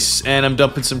 Nice. And I'm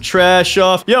dumping some trash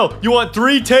off. Yo, you want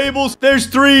 3 tables? There's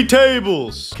 3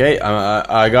 tables. Okay,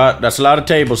 that's a lot of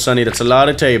tables, Sonny. That's a lot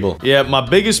of table. Yeah, my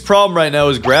biggest problem right now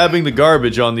is grabbing the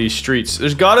garbage on these streets.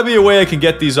 There's gotta be a way I can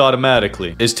get these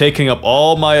automatically. It's taking up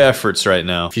all my efforts right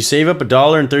now. If you save up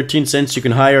 $1.13, you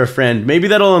can hire a friend. Maybe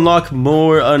that'll unlock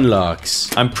more unlocks.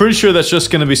 I'm pretty sure that's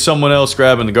just gonna be someone else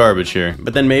grabbing the garbage here.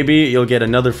 But then maybe you'll get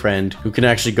another friend who can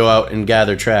actually go out and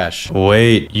gather trash.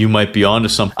 Wait, you might be onto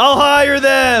something. I'll hire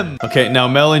them! Okay, now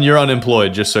Melon, you're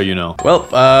unemployed, just so you know. Well,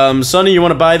 Sonny, you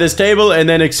want to buy this table and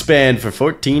then expand for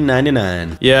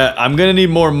 $14.99. Yeah, I'm gonna need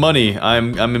more money.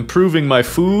 I'm improving my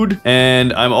food,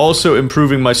 and I'm also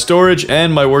improving my storage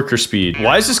and my worker speed.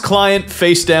 Why is this client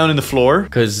face down in the floor?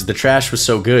 Because the trash was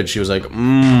so good. She was like,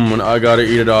 I gotta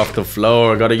eat it off the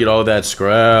floor. I gotta eat all that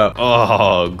scrap.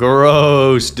 Oh,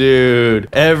 gross, dude.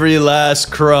 Every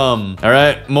last crumb. All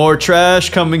right, more trash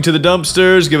coming to the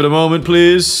dumpsters. Give it a moment,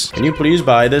 please. Can you please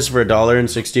buy this for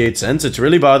 $1.68? It's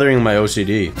really bothering my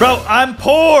OCD. Bro, I'm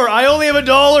poor. I only have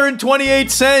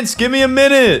 $1.28. Give me a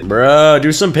minute. Bruh,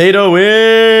 do some pay to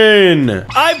win.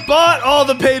 I bought all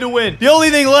the pay to win. The only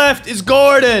thing left is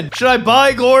Gordon. Should I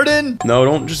buy Gordon? No,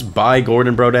 don't just buy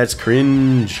Gordon, bro. That's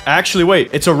cringe. Actually, wait.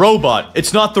 It's a robot.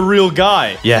 It's not the real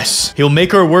guy. Yes. He'll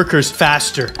make our workers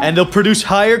faster, and they'll produce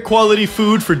higher quality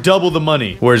food for double the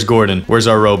money. Where's Gordon? Where's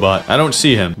our robot? I don't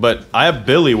see him, but I have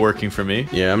Billy working for me.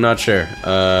 Yeah, I'm not sure.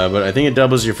 But I think it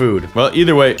doubles your food. Well,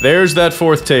 either way, there's that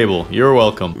 4th table. You're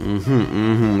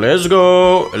welcome. Let's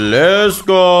go. Let's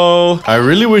go. I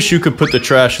really wish you could put the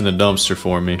trash in the dumpster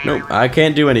for me. Nope, I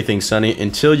can't do anything, Sonny,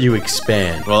 until you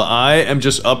expand. Well, I am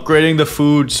just upgrading the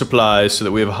food supplies so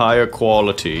that we have higher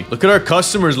quality. Look at our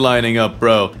customers lining up,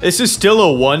 bro. This is still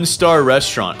a 1-star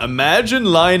restaurant. Imagine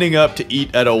lining up to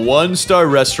eat at a 1-star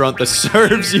restaurant that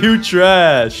serves you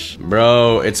trash.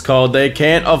 Bro, it's called they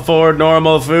can't afford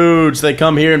normal foods. They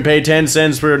come here and pay 10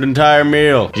 cents for an entire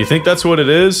meal. Do you think that's what it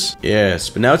is? Yes,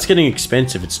 but now it's getting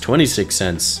expensive. It's 26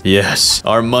 cents. Yes,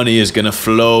 our money is gonna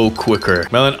flow quicker.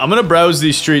 Melon, I'm gonna browse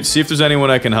these streets, see if there's anyone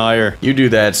I can hire. You do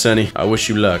that, Sonny. I wish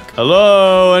you luck.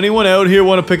 Hello? Anyone out here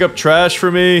want to pick up trash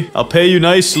for me? I'll pay you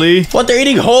nicely. What, they're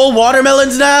eating whole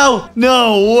watermelons now?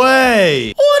 No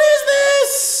way! What is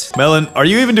this? Melon, are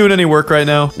you even doing any work right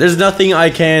now? There's nothing I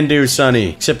can do, Sonny.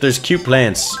 Except there's cute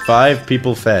plants. 5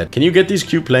 people fed. Can you get these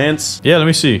cute plants? Yeah, let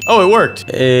me see. Oh, it worked.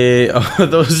 Oh,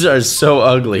 those are so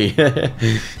ugly.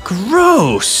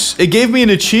 Gross. It gave me an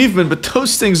achievement, but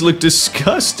those things look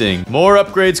disgusting. More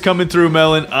upgrades coming through,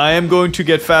 Melon. I am going to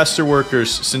get faster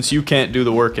workers since you can't do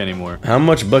the work anymore. How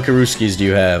much buckarooskies do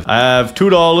you have? I have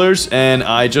 $2 and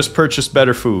I just purchased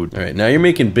better food. All right, now you're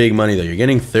making big money though. You're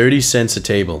getting 30 cents a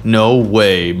table. No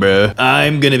way, bruh.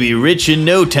 I'm gonna be rich in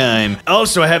no time.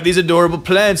 Also, I have these adorable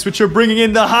plants which are bringing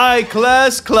in the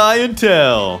high-class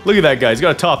clientele. Look at that guy. He's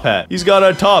got a top hat. He's got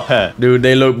a top hat. Dude,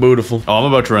 they look beautiful. Oh, I'm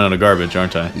about to run out of garbage,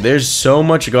 aren't I? There's so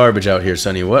much garbage out here,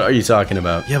 Sonny. What are you talking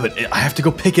about? Yeah, but I have to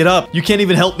go pick it up. You can't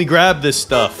even help me grab this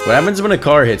stuff. What happens when a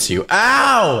car hits you?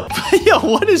 Ow! Yo,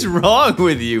 what is wrong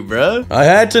with you, bruh? I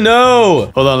had to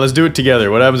know. Hold on, let's do it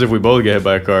together. What happens if we both get hit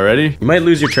by a car? Ready? You might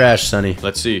lose your trash, Sonny.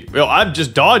 Let's see. Yo, I'm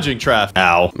just dodging traffic.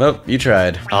 Ow. Well, you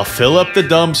tried. I'll fill up the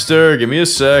dumpster. Give me a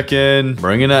second.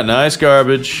 Bring in that nice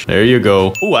garbage. There you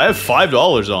go. Ooh, I have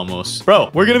 $5 almost.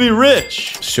 Bro, we're gonna be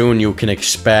rich. Soon you can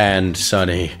expand,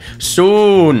 Sonny.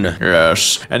 Soon.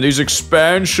 Yes. And these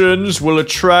expansions will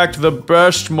attract the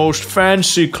best, most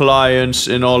fancy clients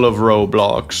in all of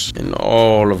Roblox. In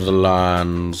all of the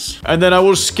lands. And then I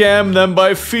will scam them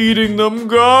by feeding them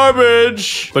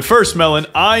garbage. But first, Melon,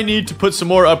 I need to put some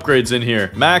more upgrades in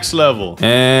here. Max level.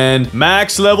 And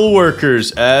max level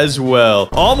workers as well.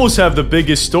 Almost have the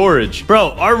biggest storage.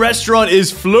 Bro, our restaurant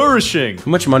is flourishing.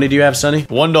 How much money do you have, Sonny?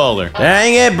 $1.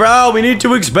 Dang it, bro. We need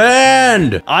to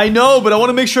expand. I know, but I want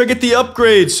to make sure I get the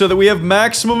upgrades so that we have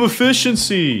maximum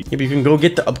efficiency. Yeah, but you can go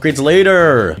get the upgrades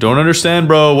later. Don't understand,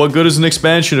 bro. What good is an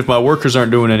expansion if my workers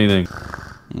aren't doing anything?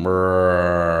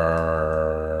 Brrr.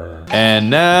 And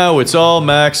now it's all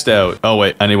maxed out. Oh,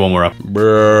 wait. I need one more up.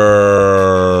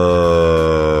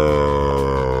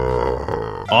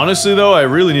 Honestly, though, I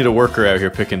really need a worker out here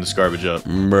picking this garbage up.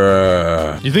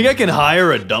 Bruh. You think I can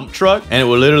hire a dump truck and it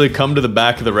will literally come to the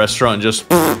back of the restaurant and just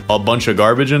a bunch of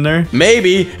garbage in there?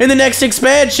 Maybe in the next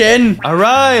expansion. All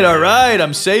right.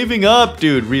 I'm saving up,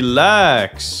 dude.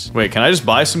 Relax. Wait, can I just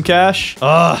buy some cash?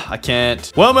 I can't.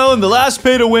 Well, Melon, the last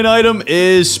pay-to-win item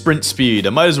is sprint speed. I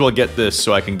might as well get this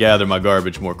so I can gather my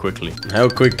garbage more quickly. How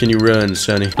quick can you run,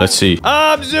 Sonny? Let's see.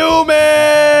 I'm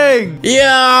zooming!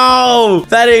 Yo!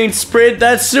 That ain't sprint,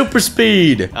 that's super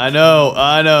speed. I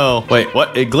know. Wait,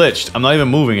 what? It glitched. I'm not even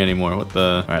moving anymore. What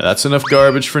the? All right, that's enough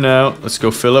garbage for now. Let's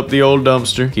go fill up the old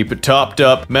dumpster. Keep it topped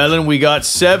up. Melon, we got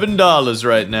 $7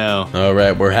 right now. All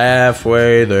right, we're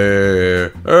halfway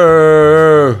there.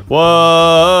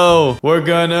 Whoa, we're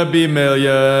gonna be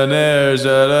millionaires.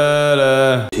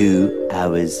 2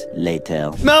 hours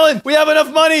later. Melon, we have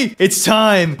enough money. It's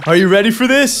time. Are you ready for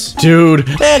this? Dude,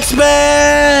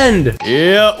 expand!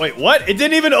 Yeah, wait, what? It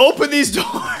didn't even open these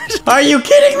doors. Are you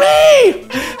kidding me?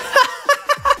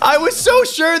 I was so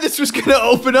sure this was gonna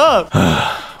open up.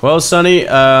 Well, Sonny,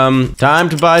 time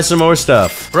to buy some more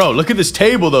stuff. Bro, look at this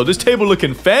table, though. This table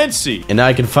looking fancy. And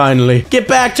I can finally get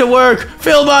back to work.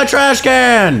 Fill my trash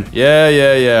can.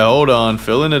 Yeah. Hold on.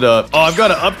 Filling it up. Oh, I've got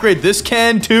to upgrade this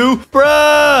can, too?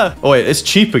 Bruh. Oh, wait. It's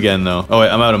cheap again, though. Oh, wait.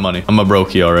 I'm out of money. I'm a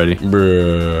brokey already.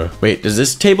 Bruh. Wait, does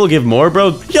this table give more,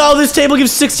 bro? Yo, this table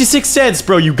gives 66 cents,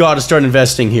 bro. You gotta start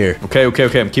investing here. Okay.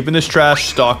 I'm keeping this trash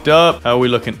stocked up. How are we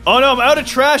looking? Oh, no. I'm out of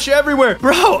trash everywhere.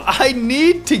 Bro, I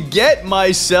need to get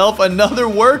myself another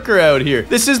worker out here.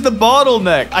 This is the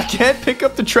bottleneck. I can't pick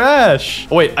up the trash.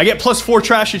 Oh, wait. I get +4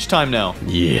 trash each time now.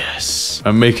 Yes.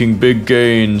 I'm making big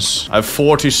gains. I have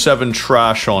 47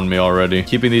 trash on me already.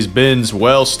 Keeping these bins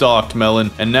well stocked, Melon.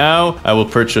 And now I will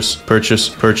purchase. Bro,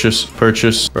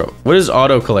 what is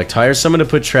auto collect? Hire someone to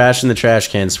put trash in the trash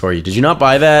cans for you. Did you not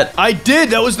buy that? I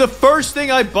did. That was the first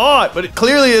thing I bought, but it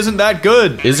clearly isn't that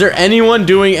good. Is there anyone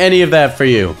doing any of that for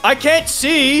you? I can't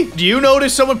see. Do you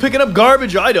notice someone picking up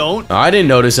garbage? I don't. I didn't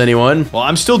notice anyone. Well,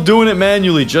 I'm still doing it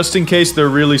manually just in case they're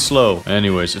really slow.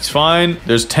 Anyways, it's fine.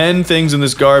 There's 10 things in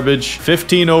this garbage.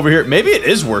 15 over here. Maybe it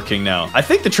is working now. I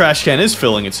think the trash can is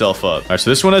filling itself up. All right,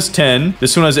 so this one has 10.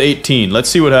 This one has 18. Let's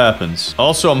see what happens.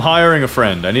 Also, I'm hiring a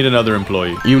friend. I need another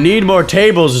employee. You need more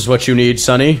tables is what you need,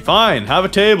 Sonny. Fine, have a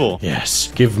table.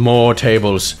 Yes, give more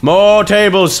tables. More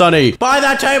tables, Sonny. Buy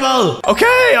that table.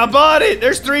 Okay, I bought it.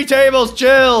 There's 3 tables.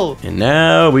 Chill. And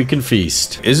now we can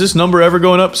feast. Is this number ever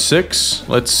going up? 6?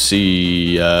 Let's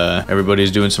see.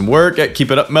 Everybody's doing some work. Yeah,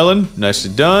 keep it up, Melon. Nicely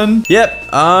done. Yep,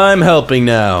 I'm helping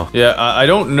now. Yeah, I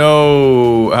don't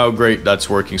know how great that's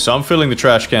working, so I'm filling the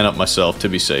trash can up myself to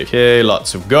be safe. Okay,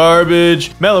 lots of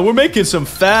garbage. Melon, we're making some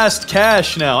fast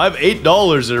cash now. I have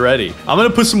 $8 already. I'm gonna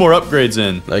put some more upgrades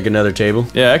in. Like another table?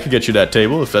 Yeah, I could get you that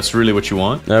table if that's really what you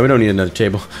want. No, we don't need another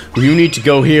table. You need to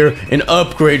go here and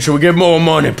upgrade so we get more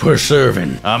money per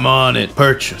serving. I'm on it.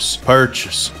 Purchase.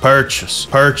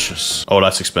 Oh,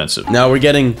 that's expensive. Now we're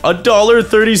getting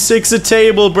 $1.36 a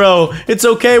table, bro. It's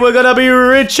okay, we're gonna be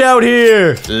rich out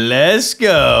here. Let's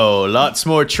go. Lots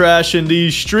more trash in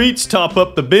these streets. Top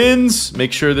up the bins.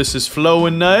 Make sure this is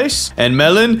flowing nice. And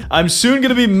Melon, I'm soon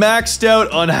gonna be maxed out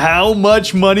on how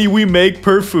much money we make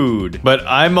per food. But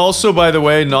I'm also, by the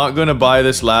way, not gonna buy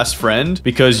this last friend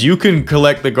because you can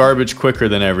collect the garbage quicker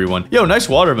than everyone. Yo, nice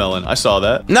watermelon. I saw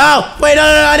that. No, wait, no,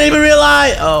 I didn't even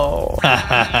realize. Oh.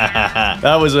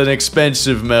 That was an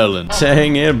expensive melon.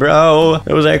 Dang it, bro.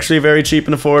 It was actually a very cheap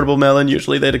and affordable melon.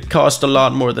 Usually they'd cost a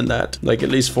lot more than that. Like at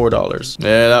least $4.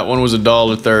 Yeah, that one was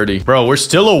 $1.30. Bro, we're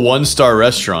still a 1-star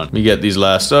restaurant. We get these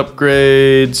last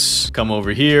upgrades. Come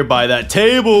over here, buy that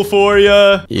table for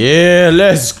ya. Yeah,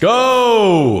 let's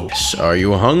go. Are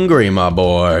you hungry, my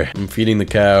boy? I'm feeding the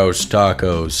cows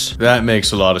tacos. That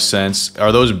makes a lot of sense.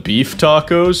 Are those beef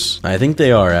tacos? I think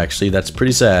they are, actually. That's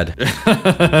pretty sad.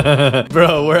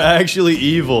 Bro, we're actually actually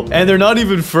evil. And they're not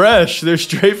even fresh. They're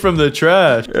straight from the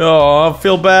trash. Oh, I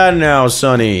feel bad now,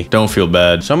 Sonny. Don't feel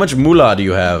bad. So how much moolah do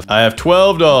you have? I have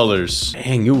 $12.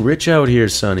 Dang, you rich out here,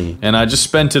 Sonny. And I just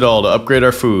spent it all to upgrade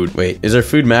our food. Wait, is our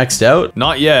food maxed out?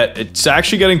 Not yet. It's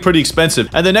actually getting pretty expensive.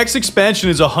 And the next expansion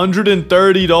is $130.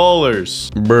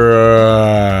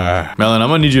 Bruh. Melon, I'm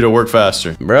gonna need you to work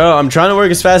faster. Bro, I'm trying to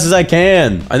work as fast as I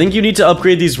can. I think you need to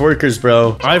upgrade these workers,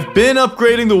 bro. I've been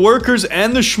upgrading the workers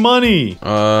and the shmoney.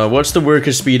 What's the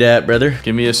worker speed at, brother?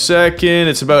 Give me a second.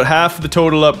 It's about half of the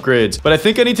total upgrades. But I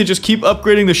think I need to just keep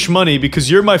upgrading the shmoney because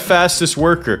you're my fastest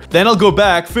worker. Then I'll go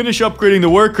back, finish upgrading the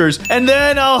workers, and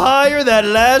then I'll hire that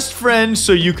last friend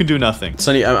so you can do nothing.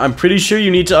 Sonny, I'm pretty sure you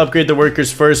need to upgrade the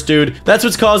workers first, dude. That's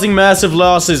what's causing massive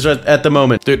losses at the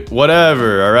moment. Dude,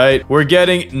 whatever, all right? We're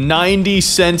getting 90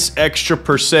 cents extra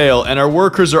per sale, and our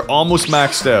workers are almost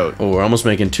maxed out. Oh, we're almost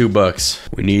making $2.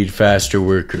 We need faster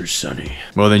workers, Sonny.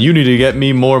 Well, then you need to get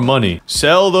me more money.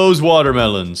 Sell those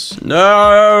watermelons.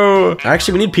 No!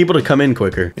 Actually, we need people to come in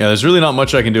quicker. Yeah, there's really not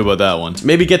much I can do about that one.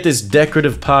 Maybe get this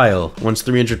decorative pile once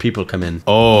 300 people come in.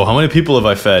 Oh, how many people have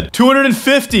I fed?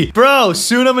 250! Bro,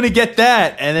 soon I'm gonna get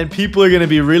that, and then people are gonna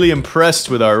be really impressed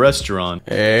with our restaurant.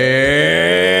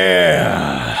 Yeah.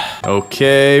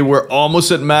 Okay, we're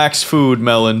almost at max food,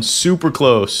 Melon. Super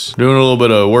close. Doing a little bit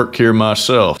of work here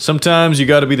myself. Sometimes you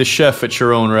gotta be the chef at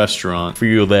your own restaurant.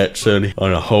 Feel that, Sonny,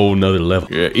 on a whole nother level.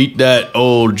 Yeah, eat that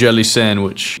old jelly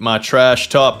sandwich. My trash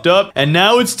topped up, and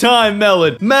now it's time,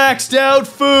 Melon. Maxed out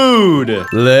food!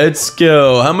 Let's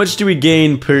go. How much do we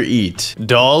gain per eat?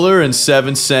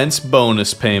 $1.07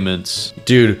 bonus payments.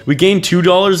 Dude, we gained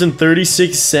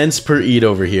 $2.36 per eat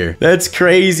over here. That's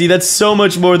crazy. That's so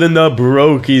much more than the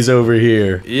brokies over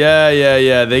here.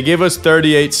 Yeah. They give us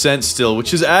 38 cents still,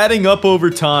 which is adding up over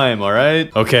time, all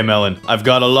right? Okay, Melon, I've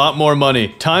got a lot more money.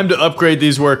 Time to upgrade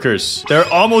these workers.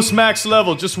 They're almost max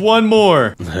level, just one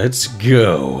more. Let's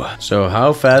go. So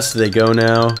how fast do they go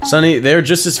now? Sonny, they're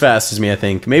just as fast as me, I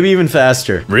think. Maybe even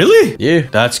faster. Really? Yeah.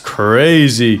 That's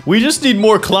crazy. We just need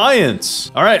more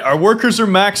clients. All right, our workers are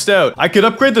maxed out. I could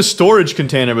upgrade the storage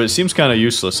container, but it seems kind of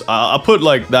useless. I'll put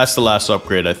like, that's the last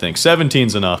upgrade, I think.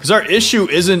 17's enough. Because our issue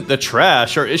isn't the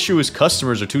trash. Our issue is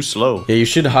customers are too slow. Yeah, you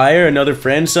should hire another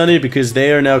friend, Sonny, because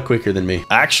they are now quicker than me.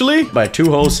 Actually? By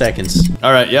 2 whole seconds.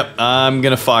 All right, yep. I'm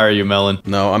gonna fire you, Melon.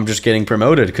 No, I'm just getting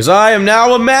promoted because I am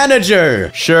now a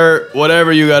manager. Sure,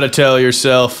 whatever you gotta tell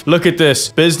yourself. Look at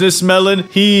this. Business Melon,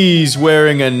 he's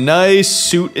wearing a nice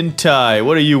suit and tie.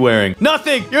 What are you wearing?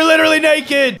 Nothing! You're literally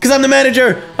naked! Because I'm the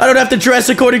manager. I don't have to dress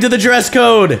according to the dress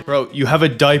code. Bro, you have a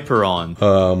diaper on.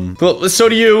 Well, so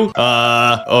do you.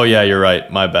 Oh yeah, you're right.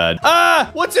 My bad. Ah!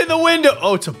 What's in the window?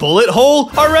 Oh, it's a bullet hole?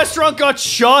 Our restaurant got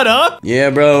shot up? Yeah,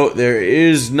 bro, there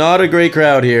is not a great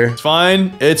crowd here. It's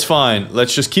fine. It's fine.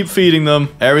 Let's just keep feeding them.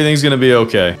 Everything's gonna be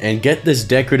okay. And get this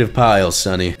decorative pile,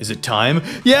 Sonny. Is it time?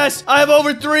 Yes! I have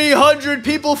over 300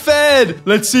 people fed!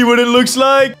 Let's see what it looks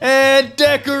like. And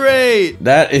decorate!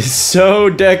 That is so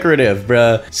decorative,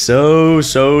 bruh. So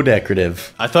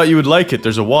decorative. I thought you would like it.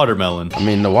 There's a watermelon. I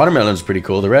mean, the watermelon's pretty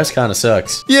cool. The rest kind of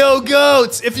sucks. Yo,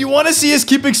 goats! If you want to see us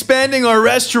keep expanding our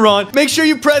restaurant, make sure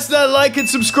you press that like and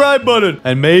subscribe button.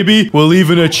 And maybe we'll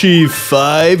even achieve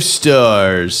 5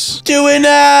 stars. Do it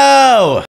now!